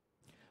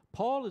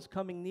 Paul is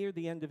coming near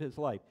the end of his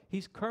life.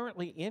 He's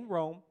currently in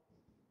Rome,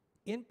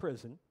 in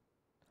prison,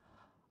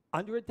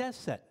 under a death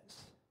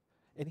sentence.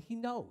 And he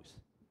knows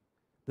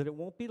that it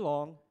won't be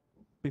long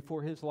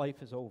before his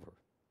life is over.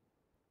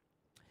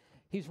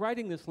 He's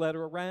writing this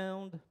letter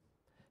around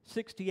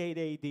 68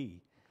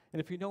 AD.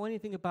 And if you know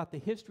anything about the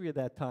history of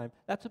that time,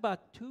 that's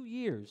about 2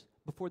 years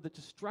before the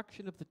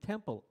destruction of the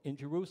temple in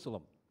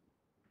Jerusalem.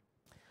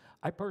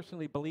 I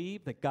personally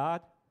believe that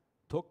God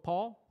took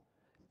Paul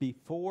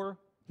before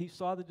he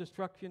saw the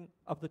destruction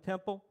of the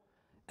temple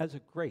as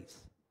a grace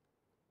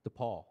to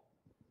Paul.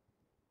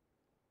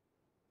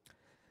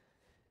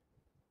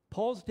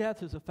 Paul's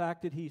death is a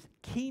fact that he's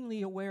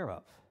keenly aware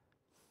of.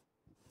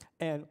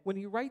 And when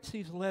he writes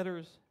these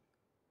letters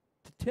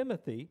to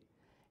Timothy,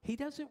 he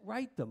doesn't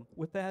write them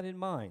with that in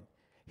mind.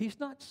 He's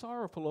not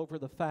sorrowful over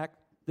the fact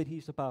that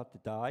he's about to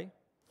die,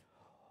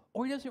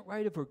 or he doesn't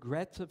write of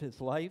regrets of his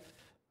life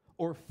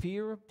or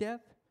fear of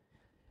death,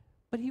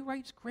 but he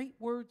writes great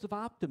words of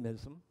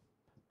optimism,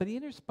 but he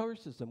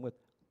intersperses them with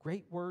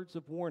great words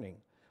of warning,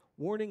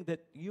 warning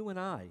that you and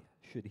I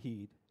should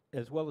heed,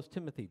 as well as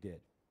Timothy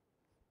did.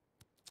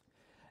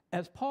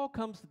 As Paul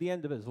comes to the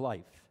end of his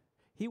life,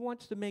 he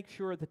wants to make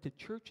sure that the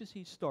churches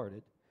he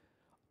started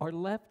are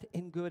left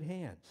in good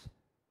hands,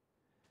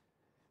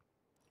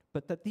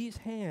 but that these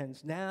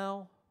hands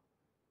now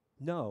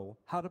know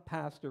how to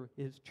pastor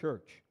his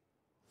church.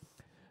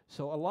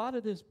 So a lot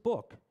of this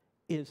book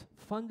is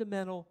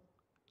fundamental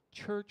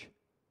church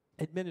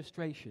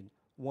administration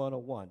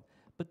 101.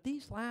 But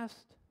these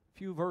last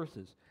few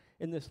verses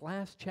in this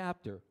last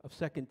chapter of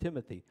 2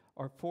 Timothy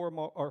are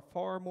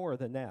far more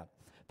than that.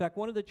 In fact,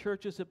 one of the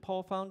churches that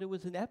Paul founded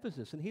was in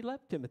Ephesus, and he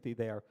left Timothy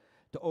there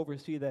to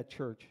oversee that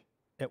church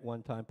at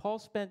one time. Paul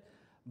spent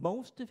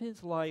most of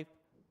his life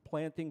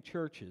planting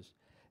churches,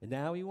 and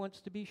now he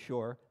wants to be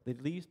sure that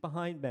he leaves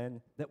behind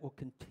men that will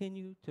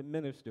continue to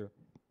minister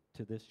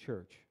to this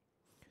church.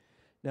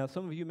 Now,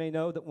 some of you may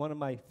know that one of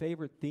my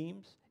favorite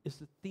themes is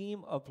the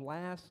theme of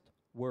last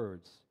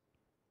words.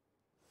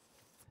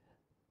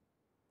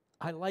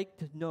 I like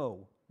to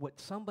know what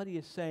somebody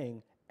is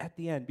saying at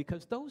the end,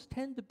 because those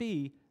tend to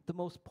be the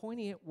most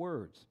poignant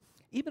words.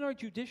 Even our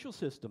judicial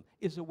system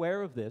is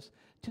aware of this,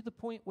 to the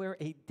point where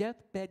a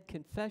deathbed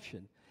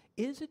confession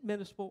is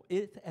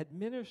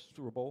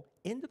administrable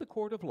into the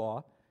court of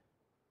law,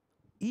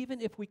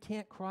 even if we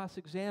can't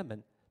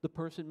cross-examine the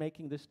person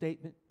making the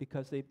statement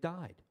because they've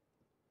died.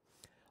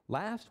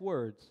 Last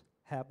words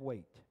have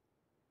weight.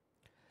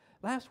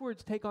 Last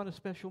words take on a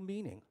special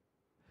meaning,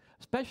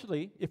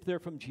 especially if they're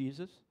from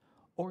Jesus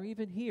or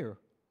even here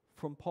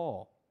from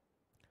Paul.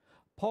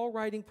 Paul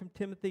writing to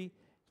Timothy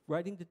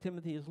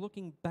is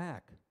looking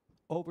back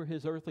over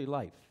his earthly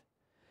life,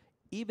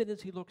 even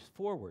as he looks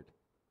forward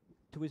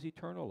to his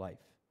eternal life.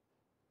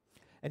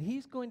 And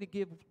he's going to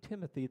give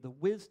Timothy the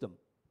wisdom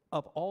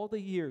of all the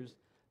years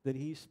that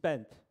he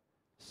spent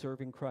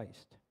serving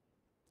Christ.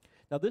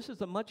 Now, this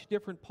is a much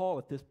different Paul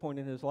at this point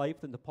in his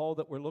life than the Paul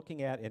that we're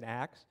looking at in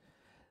Acts.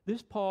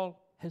 This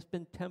Paul has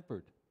been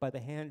tempered by the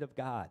hand of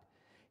God.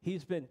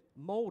 He's been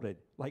molded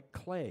like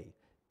clay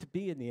to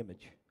be in the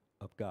image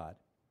of God.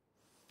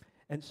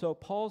 And so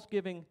Paul's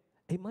giving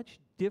a much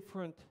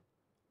different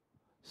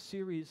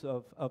series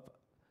of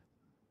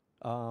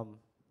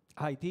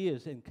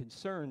ideas and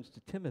concerns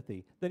to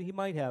Timothy than he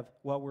might have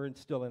while we're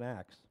still in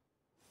Acts.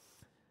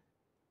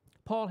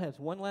 Paul has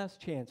one last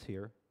chance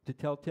here to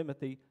tell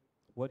Timothy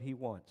what he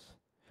wants,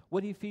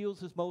 what he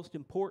feels is most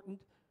important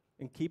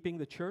in keeping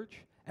the church,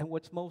 and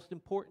what's most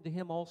important to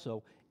him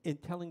also in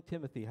telling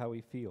Timothy how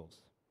he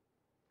feels.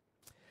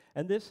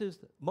 And this is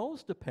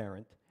most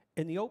apparent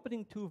in the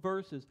opening 2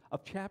 verses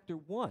of chapter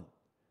 1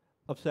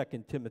 of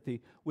 2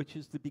 Timothy, which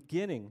is the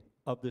beginning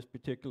of this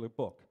particular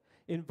book.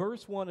 In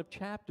verse 1 of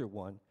chapter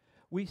 1,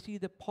 we see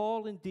that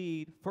Paul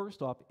indeed,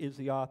 first off, is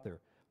the author.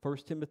 1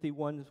 Timothy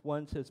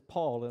 1:1 says,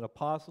 Paul, an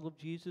apostle of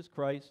Jesus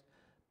Christ,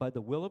 by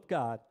the will of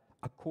God,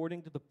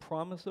 according to the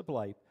promise of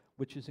life,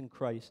 which is in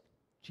Christ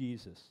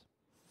Jesus.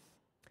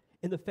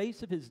 In the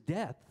face of his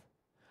death,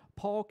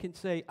 Paul can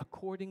say,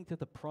 according to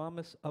the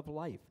promise of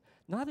life.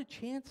 Not a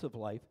chance of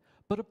life,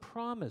 but a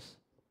promise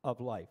of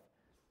life.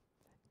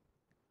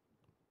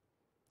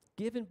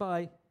 Given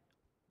by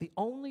the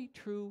only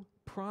true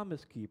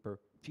promise keeper,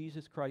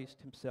 Jesus Christ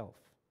himself.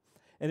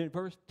 And in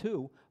verse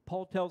 2,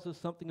 Paul tells us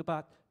something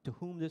about to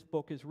whom this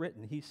book is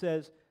written. He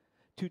says,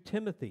 to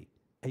Timothy,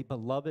 a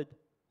beloved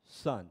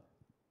son.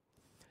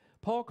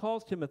 Paul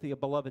calls Timothy a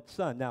beloved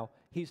son. Now,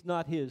 he's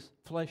not his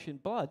flesh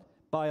and blood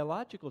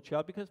biological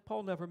child because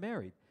Paul never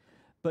married.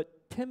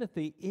 But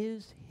Timothy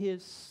is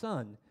his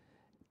son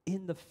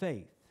in the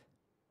faith.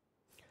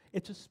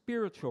 It's a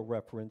spiritual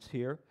reference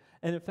here.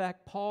 And in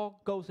fact,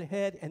 Paul goes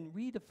ahead and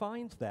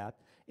redefines that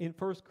in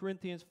 1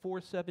 Corinthians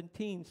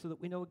 4:17 so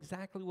that we know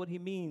exactly what he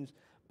means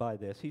by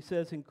this. He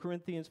says in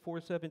Corinthians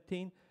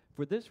 4:17,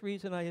 for this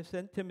reason I have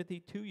sent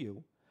Timothy to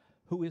you,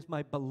 who is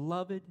my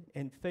beloved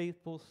and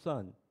faithful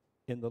son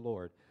in the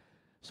Lord.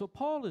 So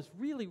Paul is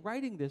really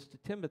writing this to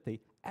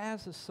Timothy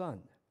as a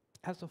son,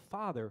 as a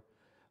father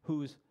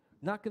who's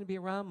not going to be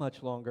around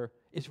much longer,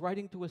 is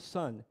writing to a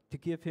son to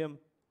give him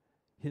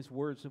his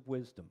words of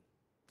wisdom.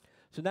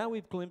 So now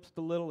we've glimpsed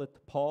a little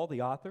at Paul,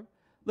 the author.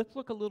 Let's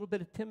look a little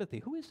bit at Timothy.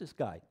 Who is this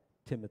guy,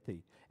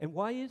 Timothy? And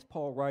why is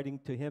Paul writing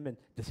to him, and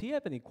does he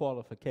have any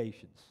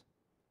qualifications?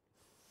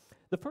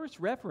 The first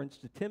reference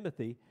to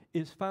Timothy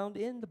is found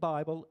in the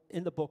Bible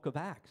in the book of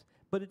Acts,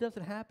 but it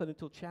doesn't happen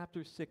until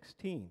chapter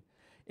 16.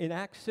 In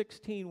Acts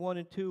 16, 1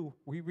 and 2,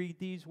 we read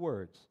these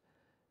words.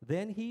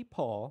 Then he,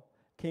 Paul,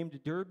 came to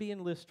Derbe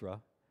and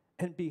Lystra,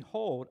 and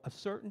behold, a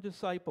certain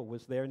disciple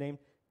was there named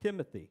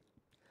Timothy,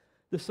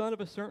 the son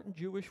of a certain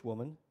Jewish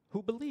woman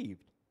who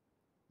believed,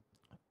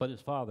 but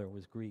his father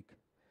was Greek.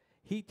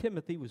 He,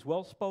 Timothy, was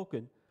well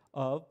spoken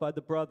of by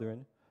the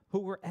brethren who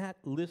were at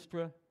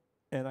Lystra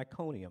and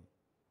Iconium.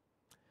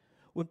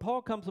 When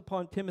Paul comes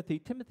upon Timothy,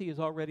 Timothy is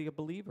already a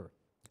believer,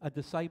 a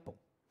disciple.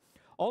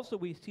 Also,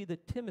 we see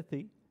that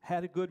Timothy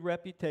had a good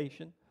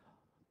reputation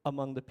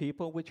among the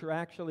people, which are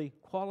actually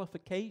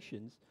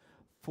qualifications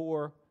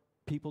for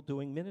people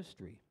doing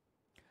ministry.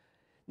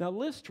 Now,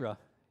 Lystra,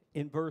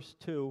 in verse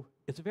 2,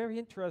 is a very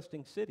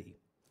interesting city.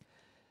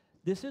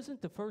 This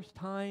isn't the first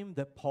time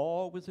that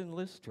Paul was in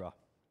Lystra.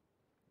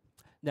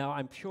 Now,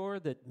 I'm sure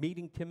that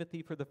meeting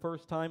Timothy for the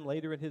first time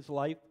later in his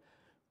life,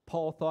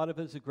 Paul thought of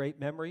it as a great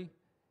memory,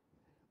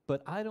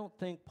 but I don't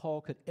think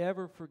Paul could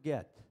ever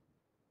forget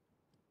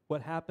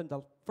what happened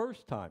the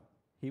first time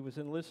he was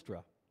in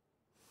Lystra.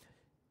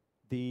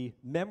 The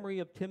memory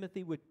of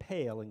Timothy would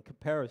pale in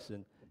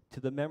comparison to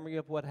the memory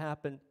of what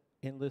happened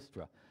in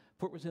Lystra.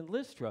 For it was in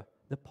Lystra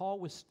that Paul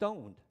was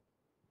stoned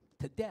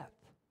to death.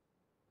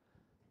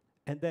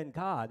 And then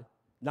God,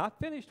 not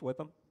finished with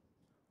him,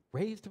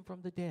 raised him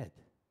from the dead.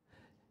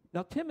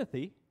 Now,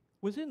 Timothy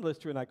was in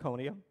Lystra and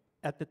Iconium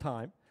at the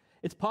time.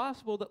 It's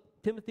possible that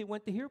Timothy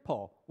went to hear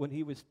Paul when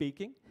he was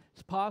speaking.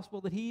 It's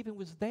possible that he even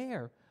was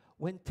there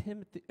when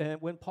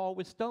Paul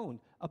was stoned,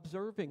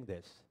 observing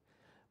this.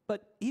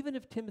 But even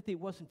if Timothy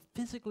wasn't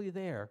physically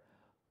there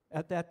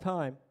at that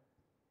time,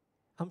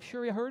 I'm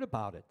sure he heard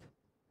about it.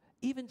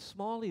 Even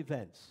small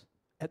events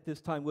at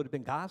this time would have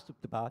been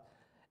gossiped about,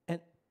 and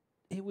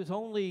it was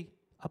only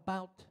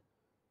about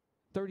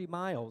 30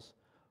 miles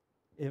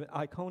in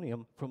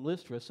Iconium from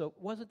Lystra, so it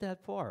wasn't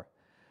that far.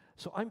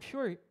 So I'm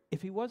sure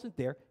if he wasn't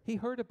there, he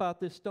heard about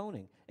this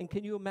stoning. And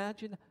can you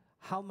imagine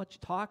how much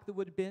talk there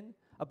would have been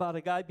about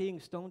a guy being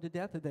stoned to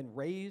death and then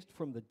raised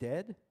from the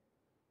dead?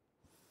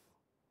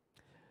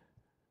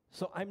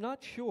 So I'm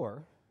not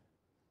sure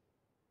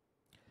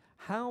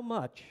how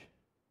much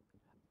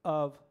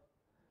of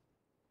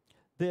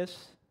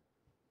this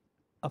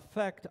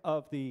effect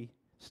of the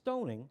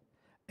stoning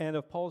and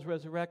of Paul's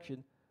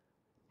resurrection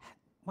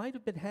might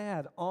have been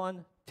had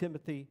on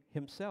Timothy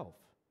himself.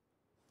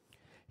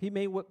 He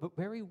may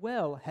very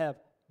well have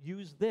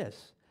used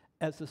this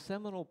as the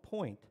seminal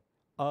point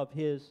of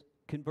his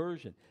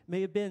conversion. It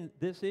may have been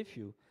this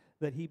issue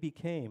that he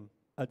became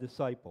a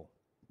disciple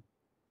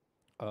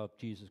of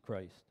Jesus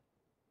Christ.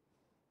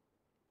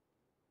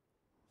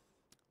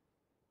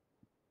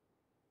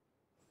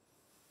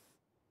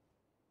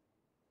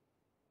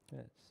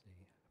 Let's see,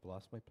 I've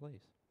lost my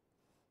place.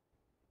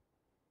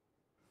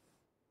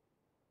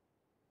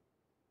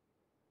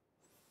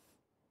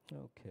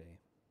 Okay.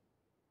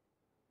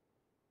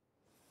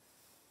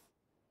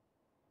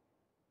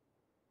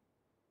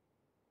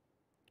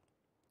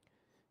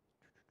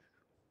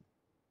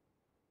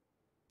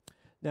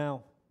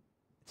 Now,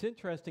 it's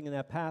interesting in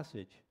that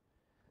passage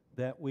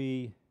that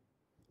we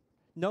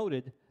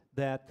noted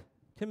that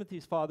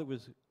Timothy's father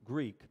was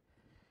Greek.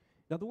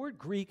 Now, the word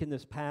Greek in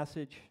this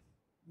passage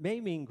may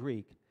mean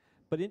Greek,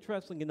 but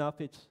interestingly enough,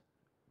 it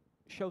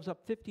shows up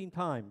 15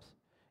 times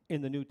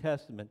in the New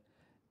Testament,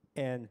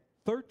 and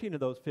 13 of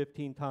those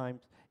 15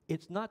 times,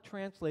 it's not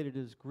translated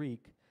as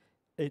Greek,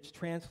 it's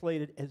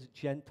translated as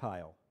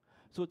Gentile.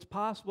 So it's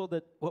possible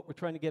that what we're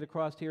trying to get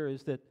across here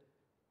is that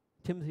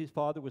Timothy's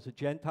father was a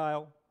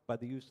Gentile by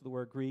the use of the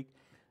word Greek,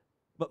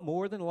 but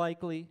more than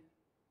likely,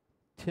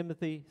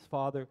 Timothy's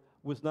father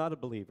was not a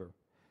believer.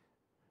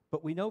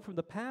 But we know from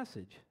the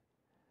passage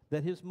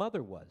that his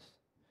mother was.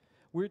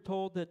 We're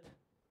told that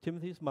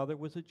Timothy's mother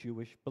was a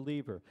Jewish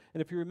believer.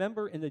 And if you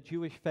remember in the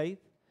Jewish faith,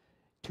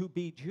 to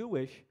be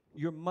Jewish,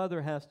 your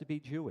mother has to be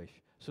Jewish.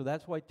 So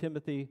that's why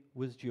Timothy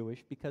was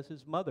Jewish, because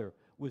his mother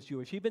was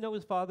Jewish. Even though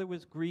his father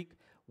was Greek,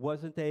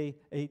 wasn't a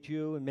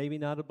Jew, and maybe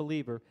not a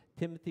believer,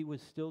 Timothy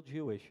was still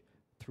Jewish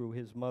through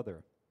his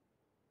mother.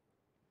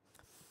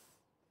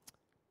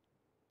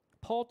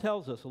 Paul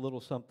tells us a little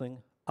something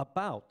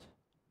about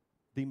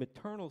the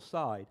maternal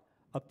side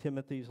of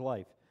Timothy's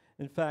life.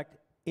 In fact,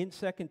 in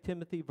 2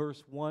 Timothy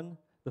verse 1,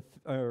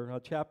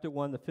 chapter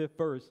 1, the 5th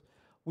verse,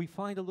 we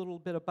find a little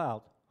bit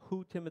about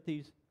who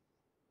Timothy's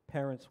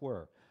parents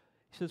were.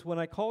 He says, when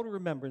I call to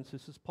remembrance,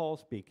 this is Paul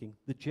speaking,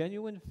 the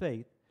genuine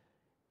faith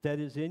that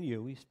is in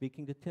you, he's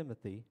speaking to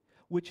Timothy,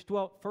 which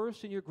dwelt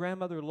first in your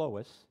grandmother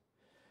Lois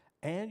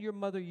and your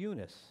mother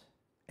Eunice,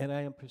 and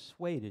I am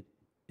persuaded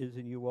is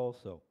in you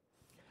also.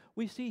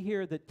 We see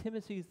here that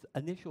Timothy's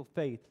initial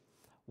faith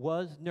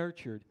was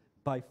nurtured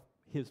by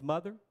his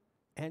mother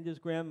and his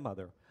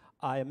grandmother.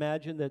 I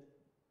imagine that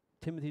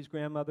Timothy's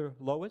grandmother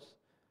Lois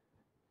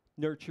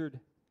nurtured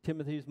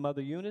Timothy's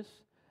mother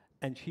Eunice,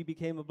 and she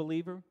became a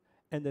believer,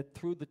 and that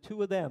through the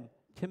two of them,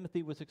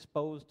 Timothy was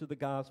exposed to the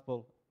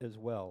gospel as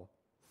well.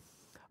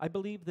 I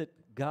believe that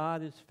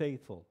God is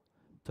faithful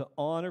to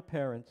honor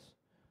parents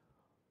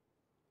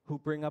who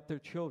bring up their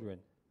children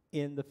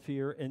in the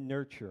fear and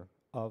nurture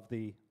of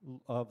the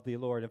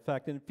Lord. In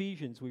fact, in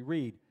Ephesians we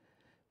read,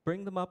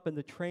 bring them up in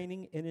the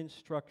training and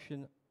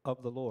instruction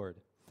of the Lord.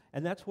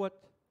 And that's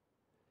what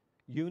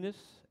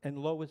Eunice and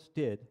Lois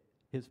did,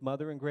 his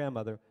mother and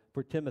grandmother,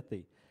 for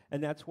Timothy.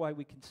 And that's why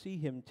we can see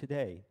him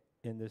today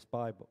in this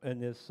Bible, in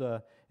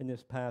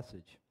this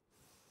passage.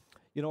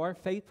 You know, our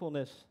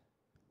faithfulness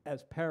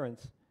as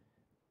parents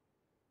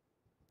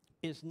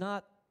is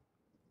not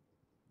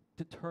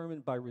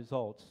determined by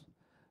results,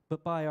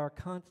 but by our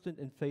constant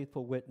and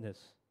faithful witness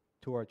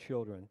to our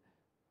children.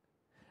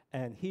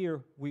 And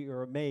here we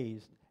are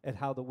amazed at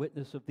how the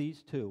witness of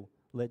these two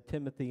led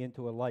Timothy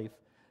into a life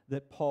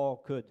that Paul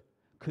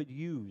could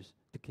use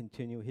to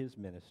continue his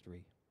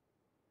ministry.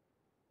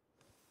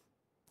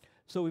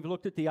 So we've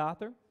looked at the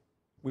author,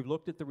 we've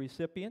looked at the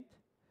recipient.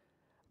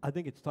 I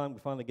think it's time we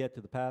finally get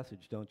to the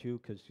passage, don't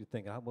you? Because you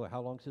think, oh, boy,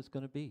 how long is this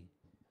going to be?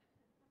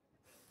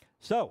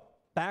 So,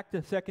 back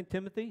to 2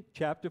 Timothy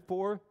chapter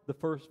 4, the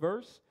first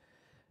verse.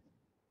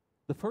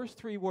 The first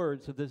three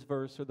words of this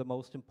verse are the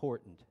most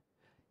important.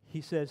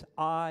 He says,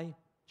 I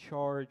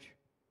charge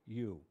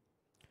you.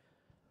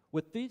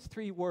 With these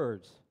three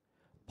words,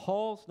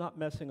 Paul's not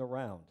messing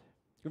around.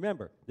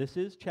 Remember, this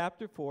is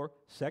chapter 4,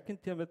 2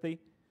 Timothy.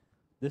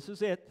 This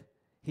is it.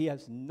 He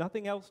has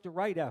nothing else to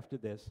write after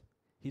this.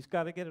 He's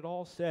got to get it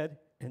all said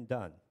and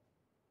done.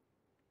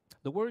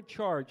 The word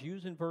charge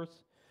used in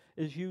verse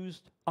is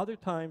used other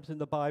times in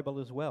the Bible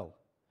as well.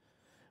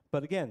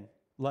 But again,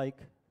 like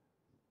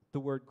the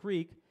word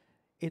Greek,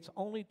 it's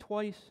only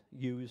twice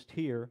used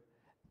here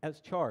as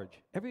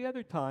charge. Every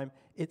other time,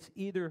 it's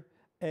either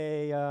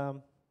as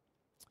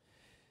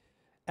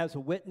a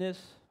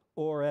witness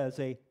or as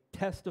a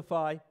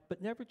testify,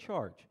 but never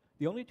charge.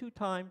 The only two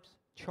times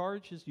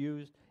charge is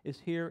used is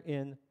here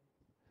in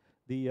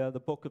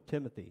the book of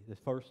Timothy, the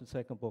first and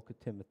second book of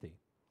Timothy.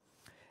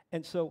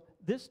 And so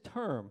this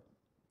term,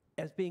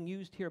 as being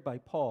used here by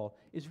Paul,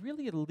 is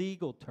really a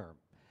legal term.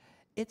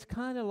 It's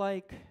kind of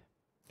like,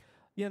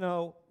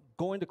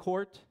 going to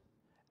court,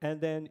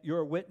 and then you're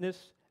a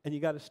witness, and you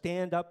got to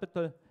stand up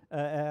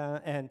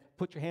and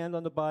put your hand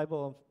on the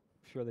Bible.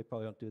 I'm sure they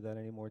probably don't do that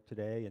anymore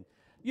today. And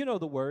you know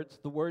the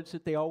words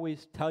that they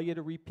always tell you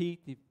to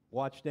repeat. You've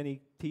watched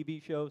any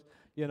TV shows,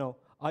 you know,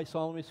 I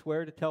solemnly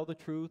swear to tell the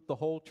truth, the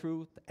whole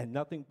truth, and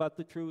nothing but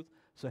the truth,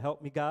 so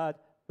help me God,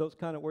 those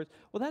kind of words.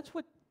 Well, that's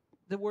what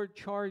the word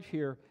charge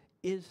here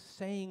is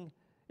saying,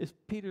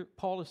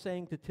 Paul is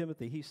saying to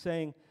Timothy. He's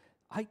saying,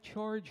 I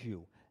charge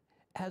you,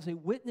 as a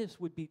witness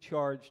would be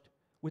charged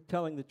with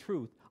telling the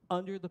truth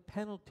under the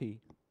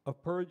penalty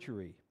of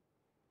perjury.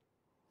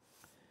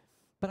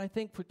 But I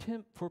think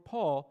for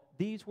Paul,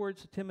 these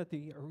words to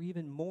Timothy are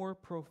even more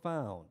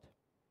profound.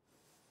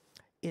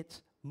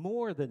 It's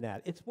more than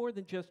that. It's more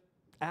than just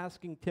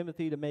asking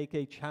Timothy to make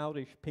a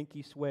childish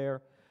pinky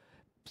swear,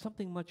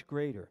 something much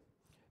greater.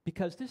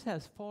 Because this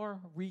has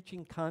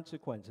far-reaching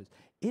consequences.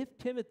 If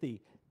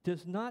Timothy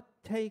does not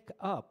take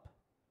up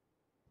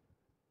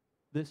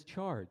this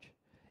charge,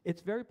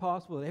 it's very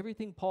possible that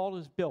everything Paul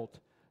has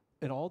built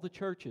in all the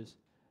churches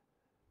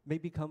may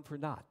become for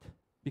naught,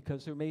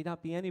 because there may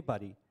not be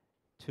anybody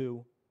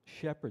to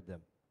shepherd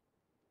them.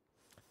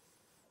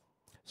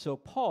 So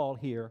Paul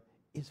here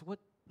is what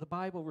the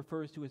Bible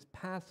refers to as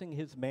passing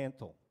his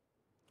mantle.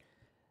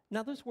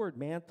 Now, this word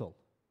mantle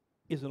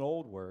is an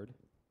old word,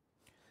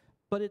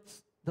 but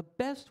it's the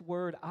best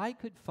word I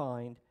could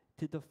find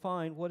to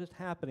define what is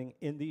happening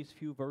in these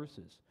few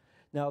verses.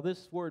 Now,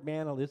 this word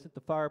mantle isn't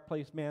the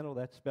fireplace mantle.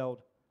 That's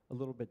spelled a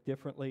little bit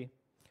differently.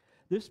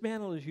 This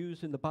mantle is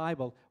used in the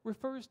Bible,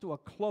 refers to a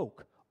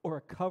cloak or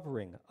a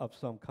covering of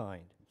some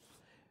kind.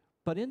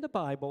 But in the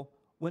Bible,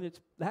 when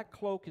that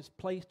cloak is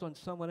placed on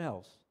someone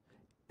else,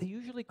 they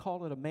usually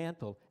call it a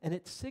mantle, and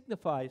it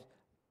signifies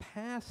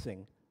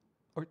passing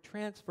or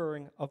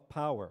transferring of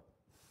power.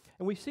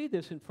 And we see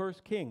this in 1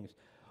 Kings,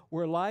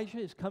 where Elijah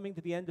is coming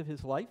to the end of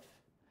his life,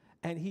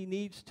 and he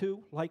needs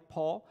to, like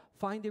Paul,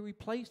 find a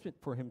replacement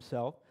for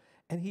himself,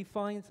 and he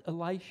finds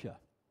Elisha.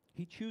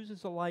 He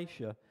chooses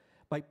Elisha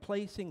by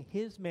placing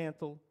his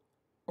mantle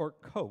or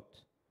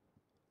coat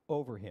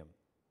over him.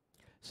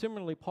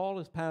 Similarly, Paul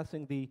is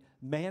passing the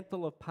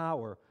mantle of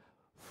power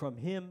from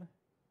him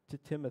to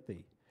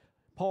Timothy.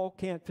 Paul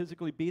can't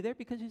physically be there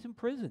because he's in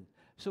prison,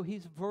 so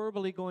he's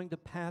verbally going to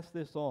pass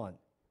this on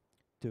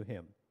to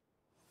him.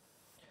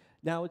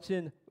 Now, it's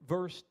in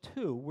verse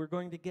 2, we're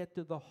going to get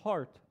to the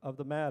heart of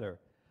the matter.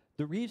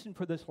 The reason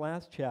for this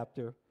last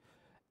chapter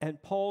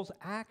and Paul's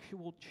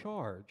actual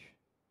charge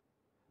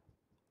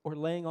or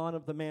laying on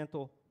of the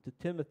mantle to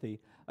Timothy,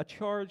 a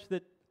charge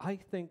that I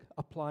think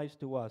applies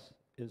to us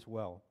as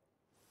well.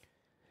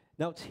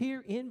 Now, it's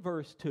here in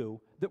verse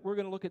 2 that we're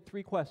going to look at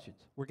 3 questions.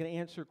 We're going to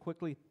answer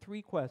quickly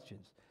 3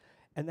 questions,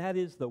 and that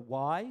is the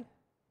why,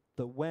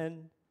 the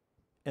when,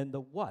 and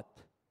the what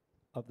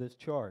of this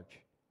charge.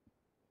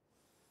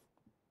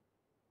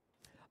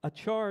 A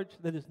charge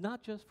that is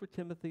not just for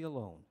Timothy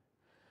alone.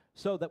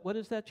 So that, what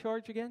is that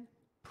charge again?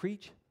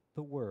 Preach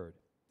the word.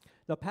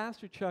 Now,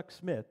 Pastor Chuck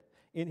Smith,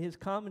 in his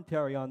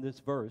commentary on this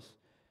verse,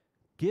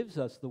 gives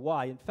us the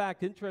why. In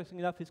fact, interesting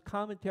enough, his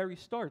commentary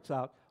starts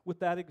out with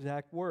that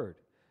exact word.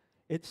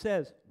 It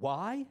says,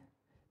 why?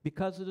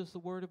 Because it is the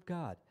word of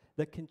God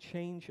that can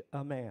change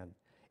a man.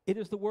 It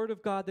is the word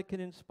of God that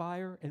can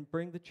inspire and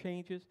bring the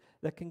changes,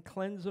 that can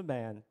cleanse a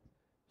man.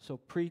 So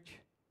preach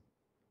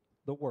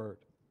the word.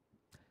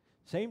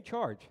 Same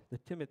charge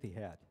that Timothy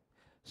had.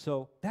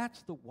 So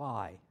that's the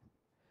why.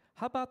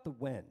 How about the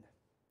when?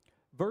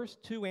 Verse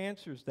 2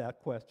 answers that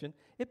question.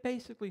 It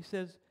basically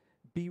says,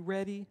 be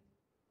ready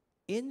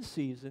in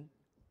season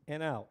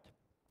and out.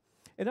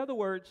 In other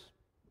words,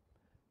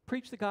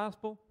 preach the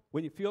gospel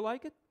when you feel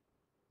like it.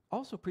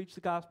 Also preach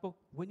the gospel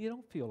when you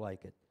don't feel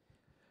like it.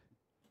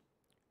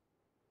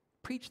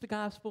 Preach the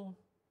gospel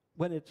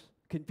when it's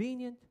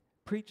convenient.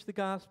 Preach the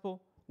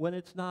gospel when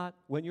it's not,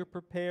 when you're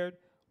prepared,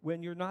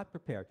 when you're not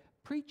prepared.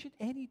 Preach it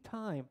any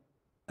time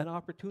an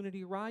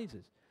opportunity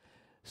arises.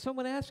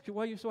 Someone asks you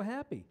why you're so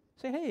happy.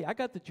 Say, hey, I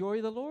got the joy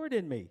of the Lord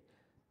in me.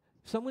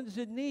 Someone's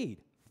in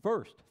need.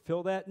 First,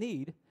 fill that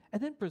need,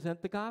 and then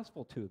present the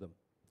gospel to them.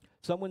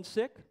 Someone's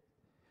sick,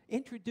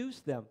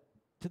 introduce them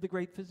to the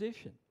great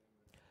physician.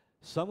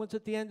 Someone's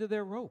at the end of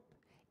their rope,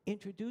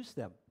 introduce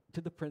them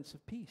to the Prince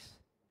of Peace.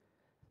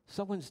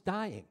 Someone's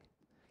dying,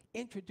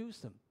 introduce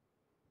them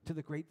to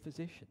the great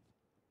physician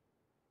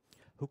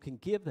who can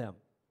give them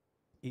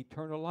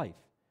eternal life,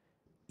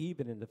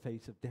 even in the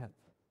face of death.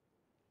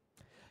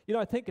 You know,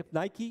 I think if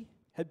Nike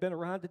had been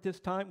around at this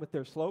time with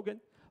their slogan,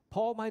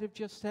 Paul might have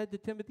just said to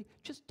Timothy,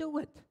 just do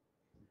it.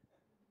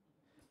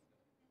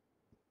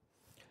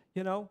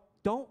 You know,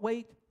 don't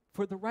wait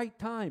for the right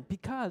time,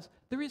 because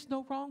there is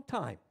no wrong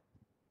time.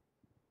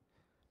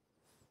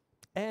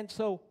 And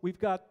so we've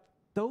got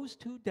those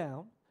 2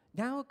 down.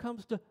 Now it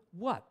comes to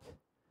what?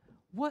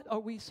 What are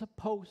we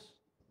supposed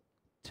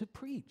to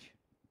preach?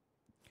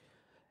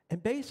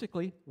 And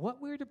basically,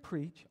 what we're to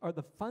preach are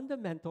the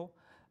fundamental,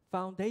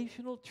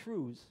 foundational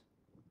truths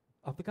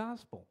of the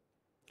gospel.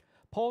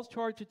 Paul's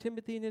charge to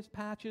Timothy in this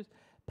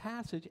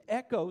passage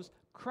echoes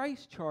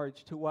Christ's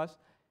charge to us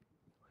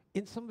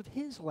in some of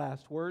his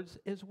last words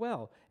as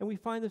well. And we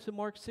find this in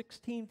Mark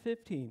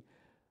 16:15,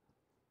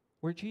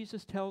 where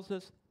Jesus tells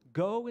us,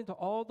 go into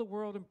all the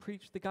world and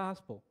preach the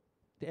gospel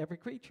to every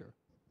creature.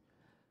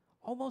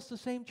 Almost the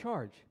same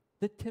charge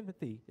that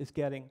Timothy is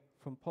getting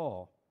from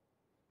Paul.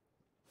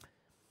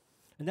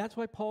 And that's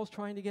why Paul's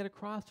trying to get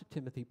across to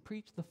Timothy,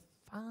 preach the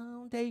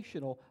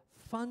foundational,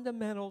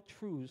 fundamental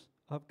truths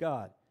of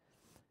God.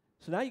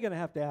 So now you're going to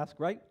have to ask,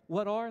 right,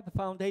 what are the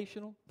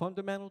foundational,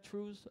 fundamental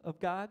truths of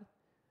God?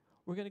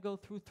 We're going to go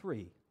through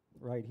 3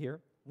 right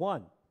here.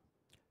 1,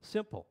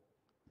 simple.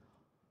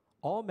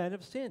 All men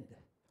have sinned.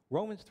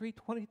 Romans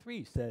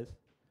 3:23 says,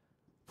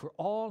 for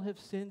all have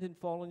sinned and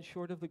fallen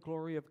short of the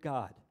glory of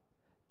God.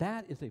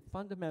 That is a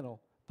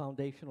fundamental,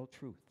 foundational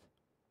truth.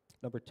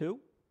 Number 2,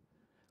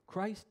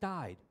 Christ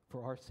died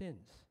for our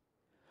sins.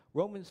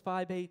 Romans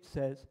 5:8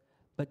 says,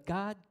 but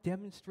God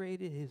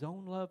demonstrated his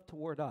own love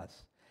toward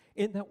us,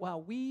 in that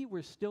while we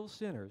were still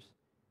sinners,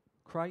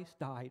 Christ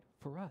died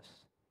for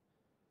us.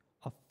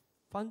 A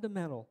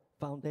fundamental,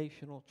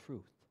 foundational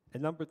truth.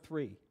 And number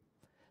 3,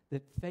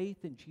 that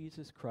faith in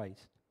Jesus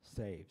Christ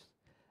saves.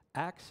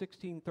 Acts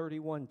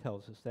 16:31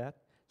 tells us that.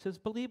 It says,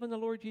 believe in the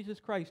Lord Jesus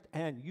Christ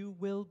and you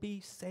will be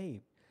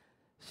saved.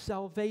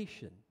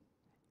 Salvation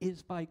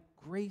is by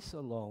grace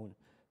alone,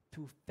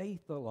 through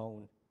faith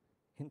alone,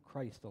 in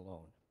Christ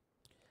alone.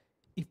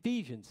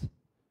 Ephesians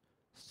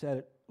said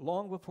it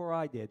long before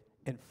I did,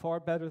 and far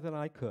better than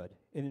I could.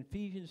 In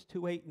Ephesians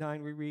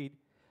 2:8-9 we read,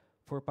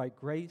 for by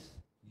grace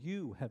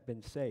you have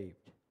been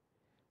saved,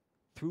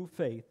 through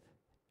faith,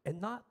 and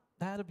not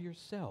that of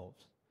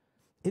yourselves.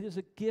 It is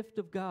a gift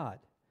of God,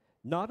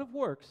 not of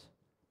works,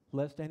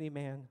 lest any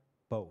man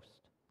boast.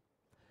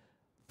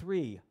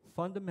 3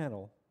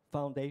 fundamental,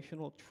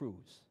 foundational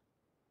truths.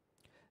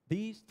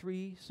 These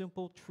 3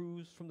 simple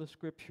truths from the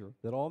Scripture,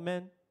 that all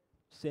men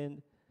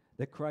sinned,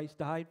 that Christ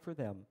died for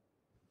them,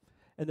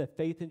 and that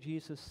faith in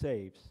Jesus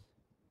saves,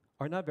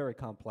 are not very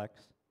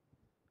complex.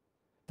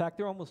 In fact,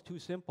 they're almost too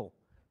simple.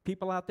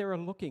 People out there are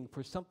looking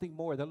for something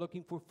more. They're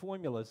looking for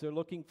formulas. They're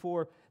looking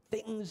for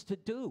things to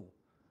do.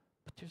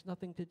 But there's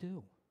nothing to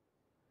do.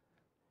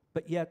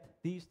 But yet,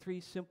 these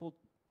 3 simple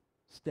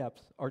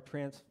steps are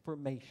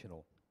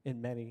transformational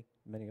in many,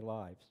 many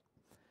lives.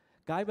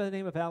 A guy by the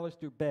name of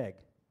Alistair Begg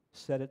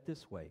said it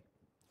this way.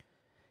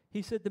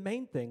 He said, the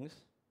main things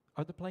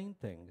are the plain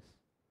things,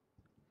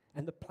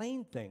 and the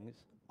plain things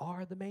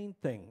are the main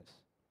things.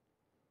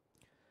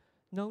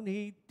 No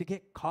need to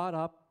get caught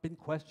up in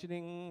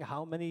questioning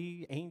how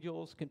many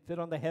angels can fit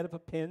on the head of a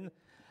pin.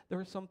 There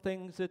are some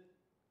things that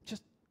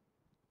just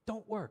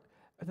don't work,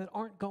 or that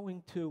aren't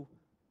going to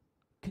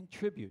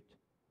contribute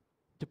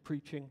to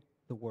preaching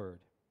the word.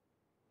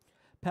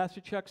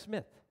 Pastor Chuck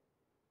Smith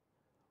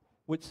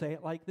would say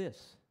it like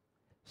this: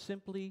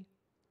 simply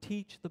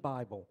teach the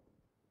Bible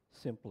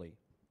simply.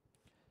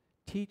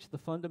 Teach the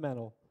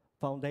fundamental,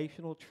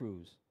 foundational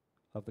truths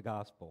of the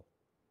gospel.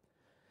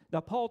 Now,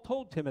 Paul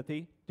told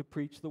Timothy to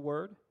preach the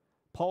word.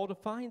 Paul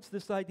defines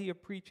this idea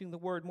of preaching the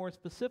word more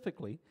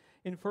specifically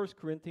in 1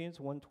 Corinthians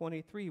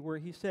 1:23, where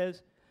he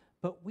says,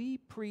 but we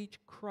preach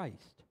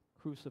Christ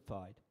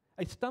crucified,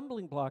 a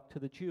stumbling block to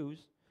the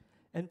Jews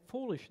and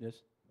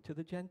foolishness to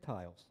the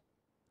Gentiles.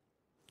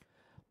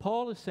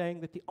 Paul is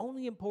saying that the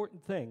only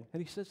important thing,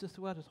 and he says this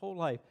throughout his whole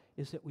life,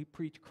 is that we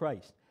preach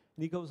Christ.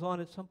 And he goes on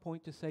at some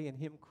point to say, in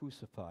him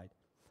crucified.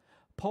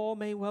 Paul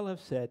may well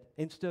have said,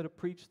 instead of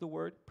preach the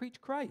word,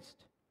 preach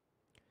Christ.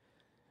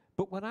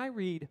 But when I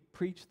read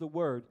preach the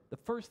word, the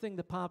first thing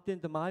that popped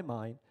into my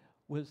mind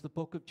was the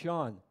book of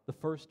John, the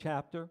 1st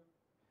chapter,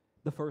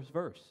 the 1st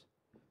verse,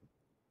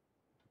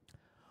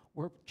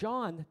 where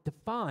John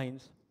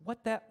defines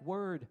what that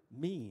word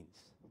means.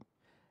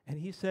 And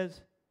he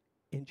says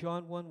in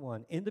John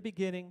 1:1, in the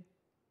beginning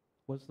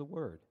was the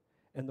Word,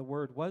 and the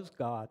Word was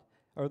God,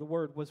 or the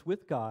Word was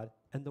with God,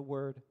 and the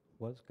Word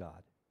was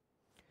God.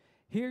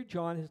 Here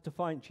John has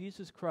defined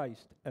Jesus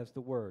Christ as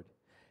the Word.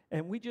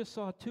 And we just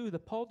saw, too,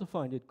 that Paul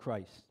defined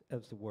Christ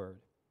as the Word.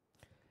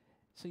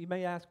 So you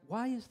may ask,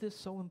 why is this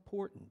so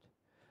important?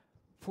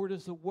 For it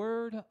is the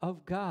Word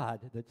of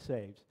God that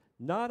saves,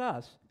 not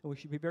us, and we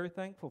should be very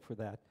thankful for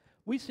that.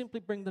 We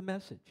simply bring the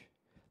message.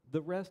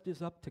 The rest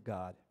is up to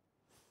God.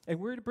 And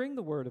we're to bring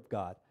the Word of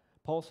God.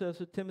 Paul says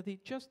to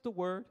Timothy, just the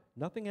Word,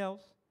 nothing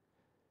else.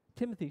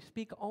 Timothy,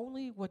 speak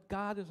only what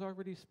God has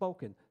already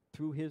spoken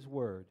through His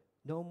Word,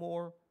 no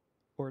more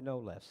or no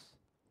less.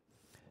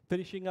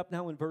 Finishing up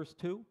now in verse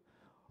 2,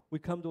 we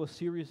come to a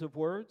series of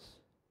words: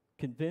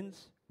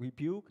 convince,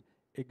 rebuke,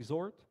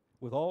 exhort,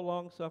 with all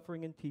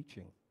long-suffering and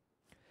teaching.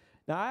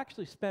 Now, I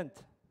actually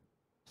spent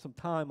some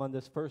time on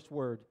this first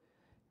word,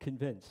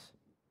 convince.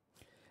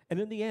 And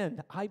in the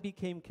end, I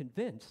became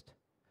convinced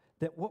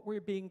that what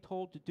we're being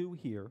told to do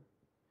here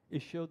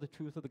is show the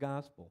truth of the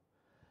gospel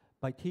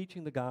by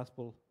teaching the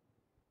gospel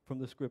from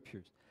the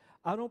Scriptures.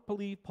 I don't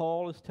believe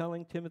Paul is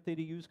telling Timothy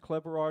to use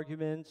clever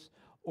arguments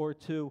or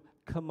to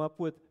come up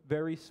with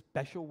very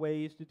special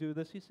ways to do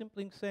this. He's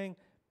simply saying,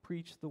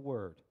 preach the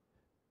word.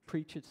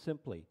 Preach it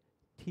simply.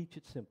 Teach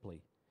it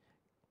simply.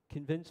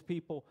 Convince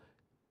people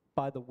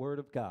by the word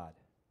of God.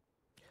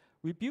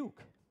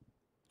 Rebuke.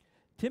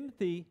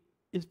 Timothy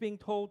is being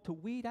told to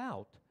weed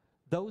out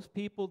those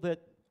people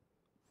that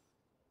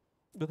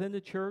within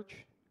the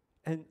church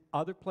and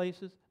other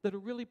places that are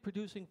really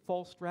producing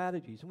false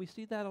strategies. And we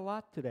see that a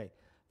lot today.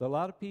 There are a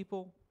lot of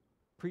people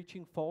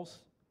preaching false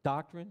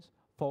doctrines,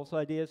 false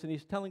ideas, and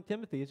he's telling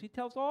Timothy, as he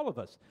tells all of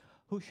us,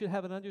 who should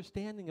have an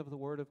understanding of the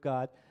Word of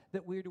God,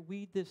 that we're to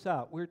weed this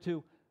out. We're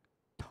to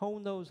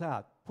tone those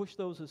out, push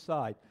those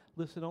aside,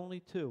 listen only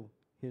to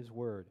his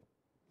Word.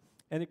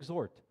 And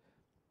exhort.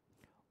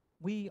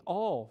 We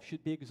all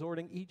should be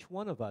exhorting each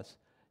one of us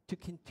to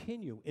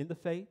continue in the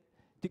faith,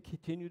 to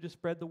continue to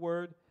spread the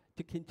Word,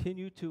 to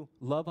continue to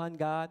love on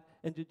God,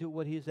 and to do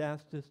what he's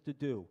asked us to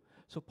do.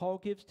 So Paul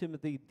gives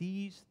Timothy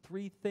these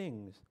three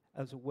things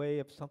as a way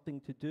of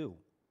something to do.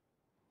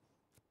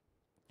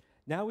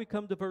 Now we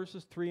come to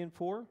verses 3 and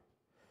 4.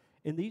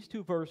 In these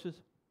two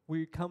verses,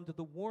 we come to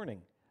the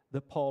warning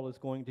that Paul is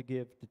going to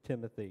give to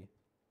Timothy.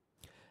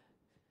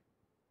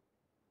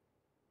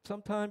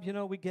 Sometimes,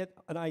 we get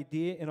an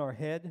idea in our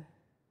head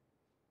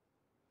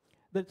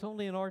that it's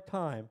only in our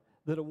time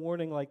that a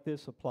warning like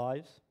this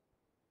applies.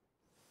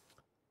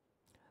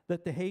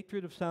 That the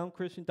hatred of sound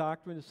Christian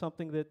doctrine is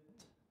something that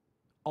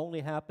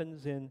only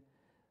happens in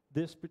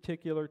this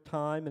particular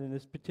time and in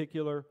this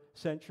particular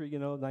century,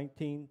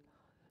 19th,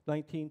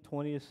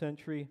 20th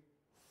century.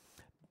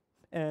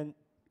 And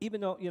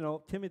even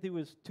though, Timothy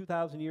was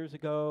 2,000 years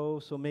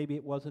ago, so maybe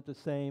it wasn't the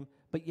same,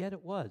 but yet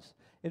it was.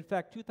 In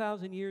fact,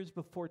 2,000 years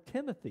before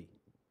Timothy,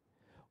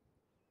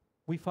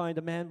 we find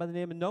a man by the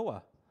name of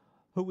Noah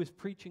who was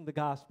preaching the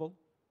gospel,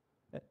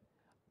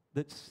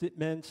 that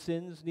men's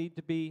sins need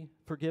to be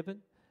forgiven.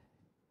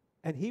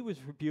 And he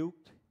was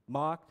rebuked,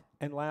 mocked,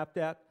 and laughed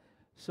at.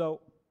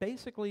 So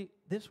basically,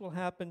 this will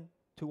happen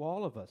to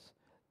all of us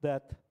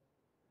that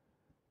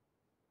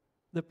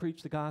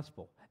preach the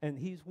gospel. And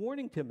he's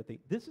warning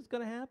Timothy, this is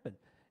going to happen.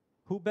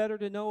 Who better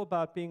to know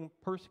about being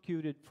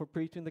persecuted for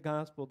preaching the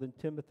gospel than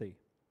Timothy?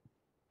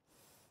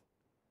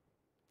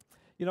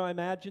 I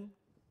imagine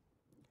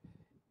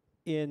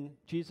in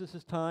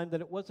Jesus' time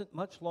that it wasn't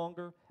much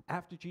longer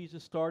after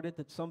Jesus started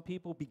that some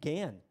people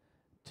began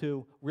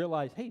to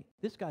realize, hey,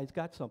 this guy's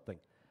got something.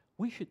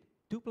 We should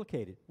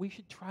duplicate it. We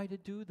should try to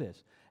do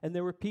this. And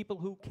there were people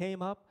who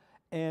came up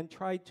and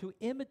tried to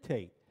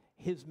imitate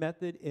his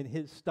method and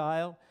his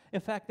style. In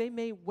fact, they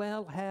may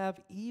well have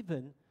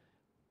even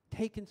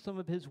taken some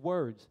of his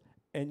words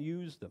and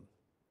used them.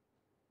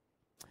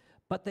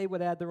 But they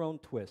would add their own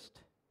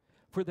twist.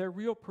 For their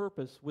real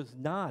purpose was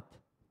not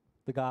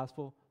the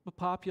gospel, but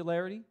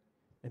popularity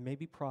and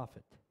maybe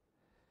profit.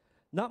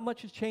 Not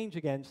much has changed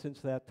again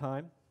since that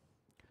time.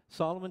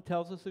 Solomon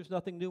tells us there's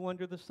nothing new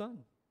under the sun.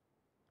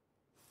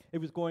 It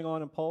was going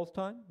on in Paul's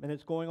time, and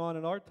it's going on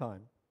in our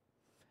time.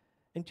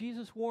 And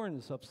Jesus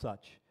warns of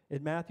such.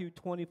 In Matthew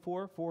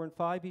 24, 4 and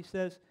 5, he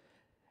says,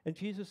 and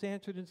Jesus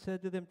answered and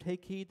said to them,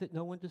 take heed that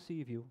no one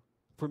deceive you.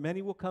 For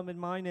many will come in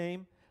my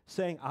name,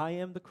 saying, I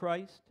am the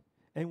Christ,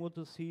 and will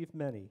deceive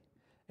many.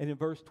 And in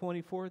verse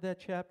 24 of that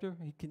chapter,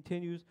 he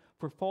continues,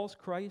 for false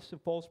Christs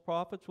and false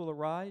prophets will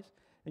arise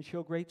and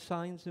show great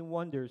signs and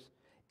wonders,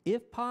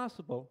 if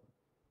possible,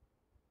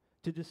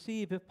 to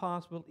deceive, if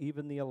possible,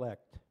 even the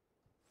elect.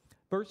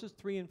 Verses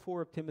 3 and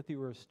 4 of Timothy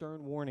were a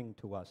stern warning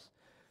to us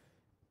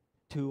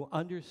to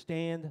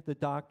understand the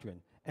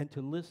doctrine and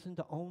to listen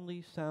to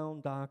only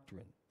sound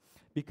doctrine,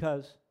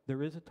 because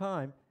there is a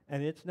time,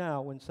 and it's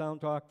now, when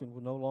sound doctrine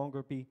will no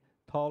longer be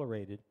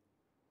tolerated.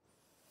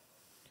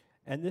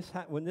 And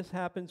when this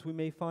happens, we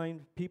may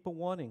find people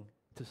wanting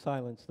to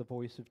silence the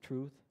voice of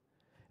truth.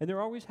 And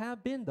there always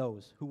have been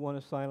those who want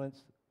to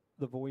silence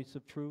the voice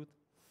of truth.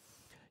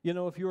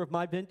 If you're of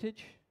my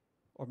vintage,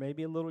 or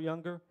maybe a little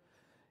younger,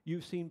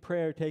 you've seen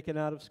prayer taken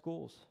out of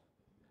schools,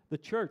 the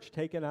church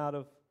taken out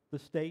of the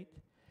state,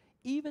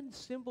 even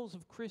symbols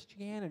of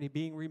Christianity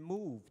being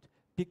removed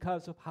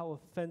because of how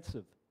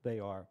offensive they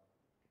are.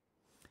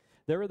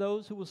 There are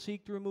those who will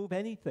seek to remove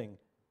anything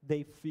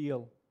they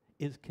feel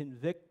is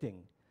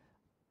convicting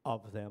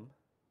of them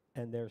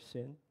and their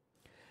sin.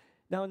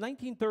 Now, in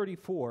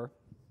 1934,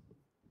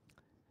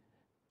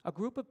 a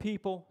group of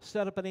people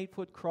set up an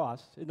 8-foot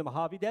cross in the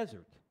Mojave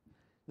Desert.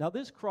 Now,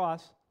 this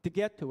cross, to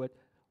get to it,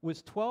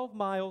 was 12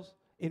 miles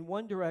in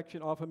one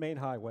direction off a main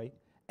highway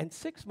and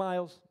 6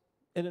 miles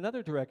in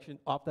another direction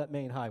off that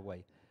main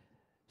highway.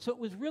 So it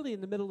was really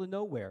in the middle of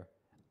nowhere.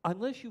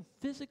 Unless you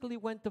physically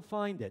went to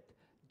find it,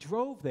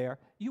 drove there,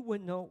 you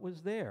wouldn't know it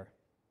was there.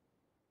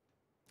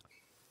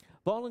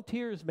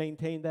 Volunteers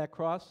maintained that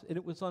cross, and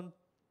it was on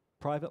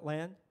private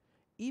land.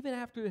 Even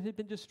after it had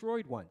been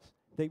destroyed once,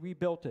 they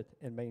rebuilt it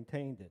and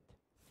maintained it.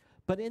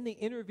 But in the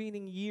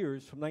intervening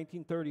years from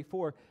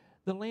 1934,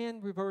 the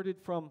land reverted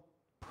from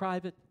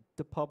private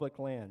to public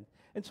land.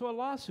 And so a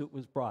lawsuit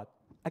was brought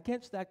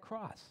against that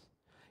cross.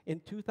 In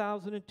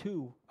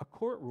 2002, a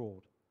court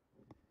ruled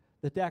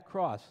that that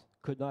cross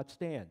could not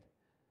stand.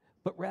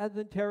 But rather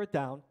than tear it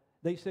down,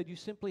 they said you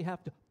simply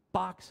have to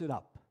box it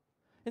up.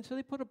 And so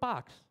they put a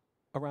box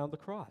around the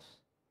cross.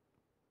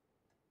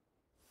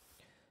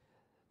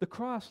 The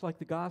cross, like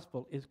the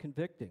gospel, is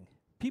convicting.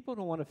 People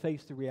don't want to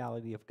face the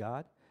reality of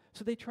God,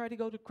 so they try to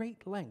go to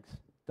great lengths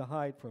to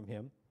hide from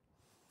him,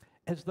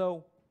 as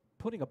though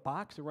putting a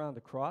box around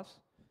the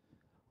cross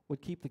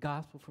would keep the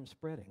gospel from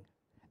spreading.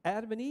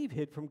 Adam and Eve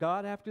hid from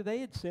God after they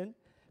had sinned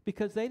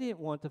because they didn't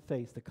want to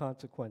face the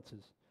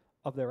consequences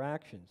of their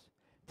actions.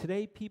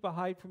 Today, people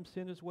hide from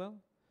sin as well.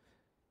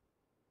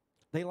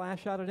 They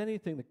lash out at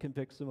anything that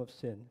convicts them of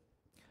sin.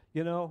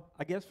 You know,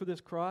 I guess for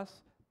this cross,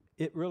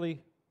 it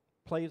really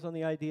plays on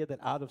the idea that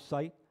out of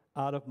sight,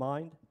 out of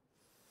mind.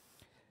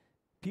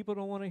 People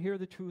don't want to hear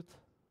the truth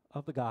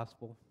of the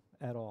gospel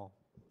at all.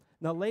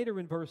 Now, later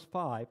in verse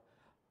 5,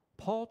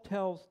 Paul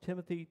tells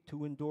Timothy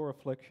to endure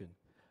affliction.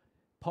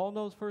 Paul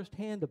knows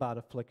firsthand about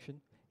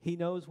affliction. He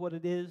knows what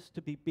it is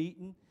to be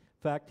beaten.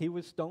 In fact, he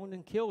was stoned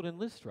and killed in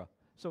Lystra,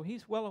 so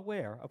he's well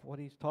aware of what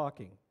he's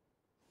talking.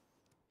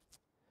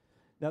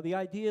 Now, the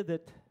idea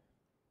that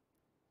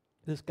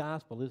this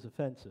gospel is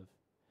offensive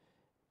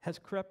has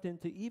crept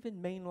into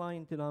even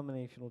mainline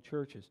denominational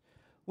churches.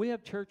 We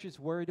have churches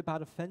worried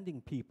about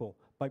offending people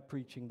by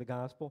preaching the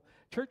gospel.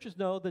 Churches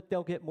know that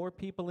they'll get more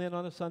people in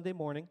on a Sunday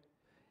morning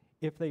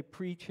if they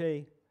preach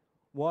a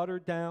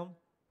watered-down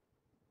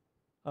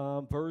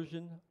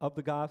version of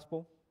the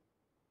gospel.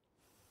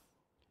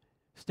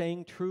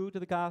 Staying true to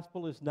the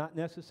gospel is not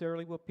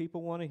necessarily what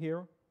people want to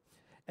hear.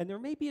 And there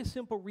may be a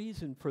simple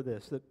reason for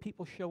this, that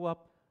people show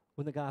up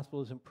when the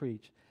gospel isn't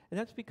preached. And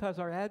that's because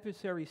our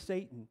adversary,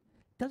 Satan,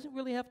 doesn't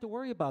really have to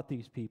worry about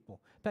these people.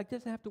 In fact,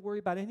 doesn't have to worry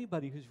about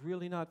anybody who's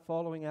really not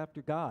following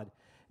after God.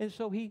 And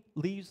so he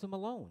leaves them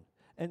alone.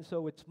 And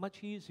so it's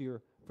much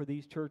easier for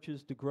these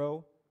churches to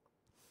grow.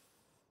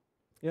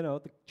 You know,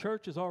 the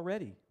church is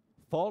already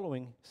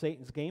following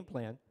Satan's game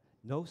plan.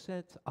 No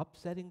sense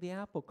upsetting the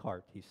apple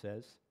cart, he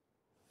says.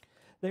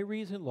 They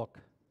reason, look,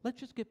 let's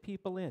just get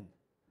people in.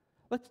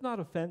 Let's not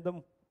offend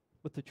them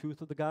with the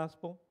truth of the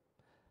gospel.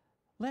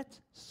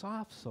 Let's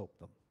soft soap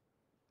them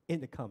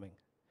into coming.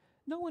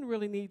 No one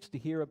really needs to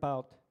hear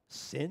about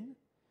sin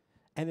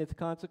and its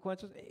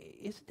consequences.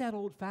 Isn't that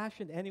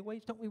old-fashioned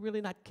anyways? Don't we really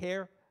not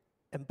care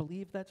and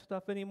believe that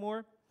stuff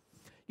anymore?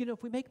 You know,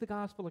 if we make the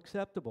gospel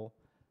acceptable,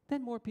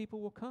 then more people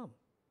will come.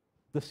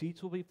 The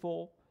seats will be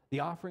full,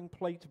 the offering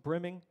plates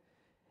brimming,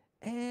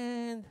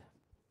 and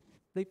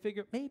they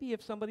figure maybe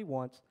if somebody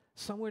wants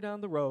somewhere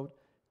down the road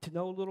to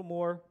know a little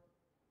more,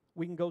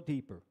 we can go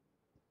deeper.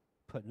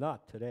 But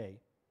not today.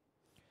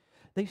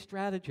 They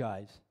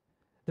strategize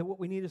that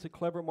what we need is a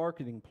clever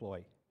marketing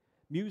ploy,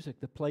 music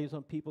that plays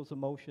on people's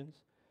emotions,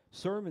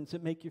 sermons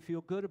that make you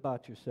feel good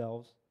about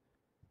yourselves,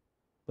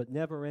 but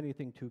never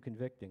anything too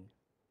convicting.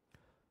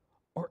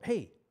 Or,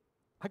 hey,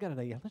 I got an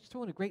idea. Let's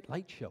throw in a great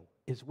light show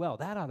as well.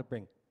 That ought to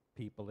bring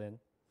people in.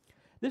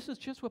 This is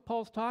just what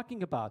Paul's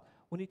talking about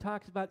when he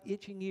talks about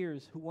itching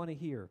ears who want to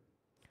hear.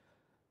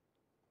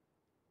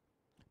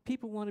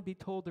 People want to be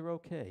told they're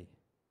okay.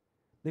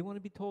 They want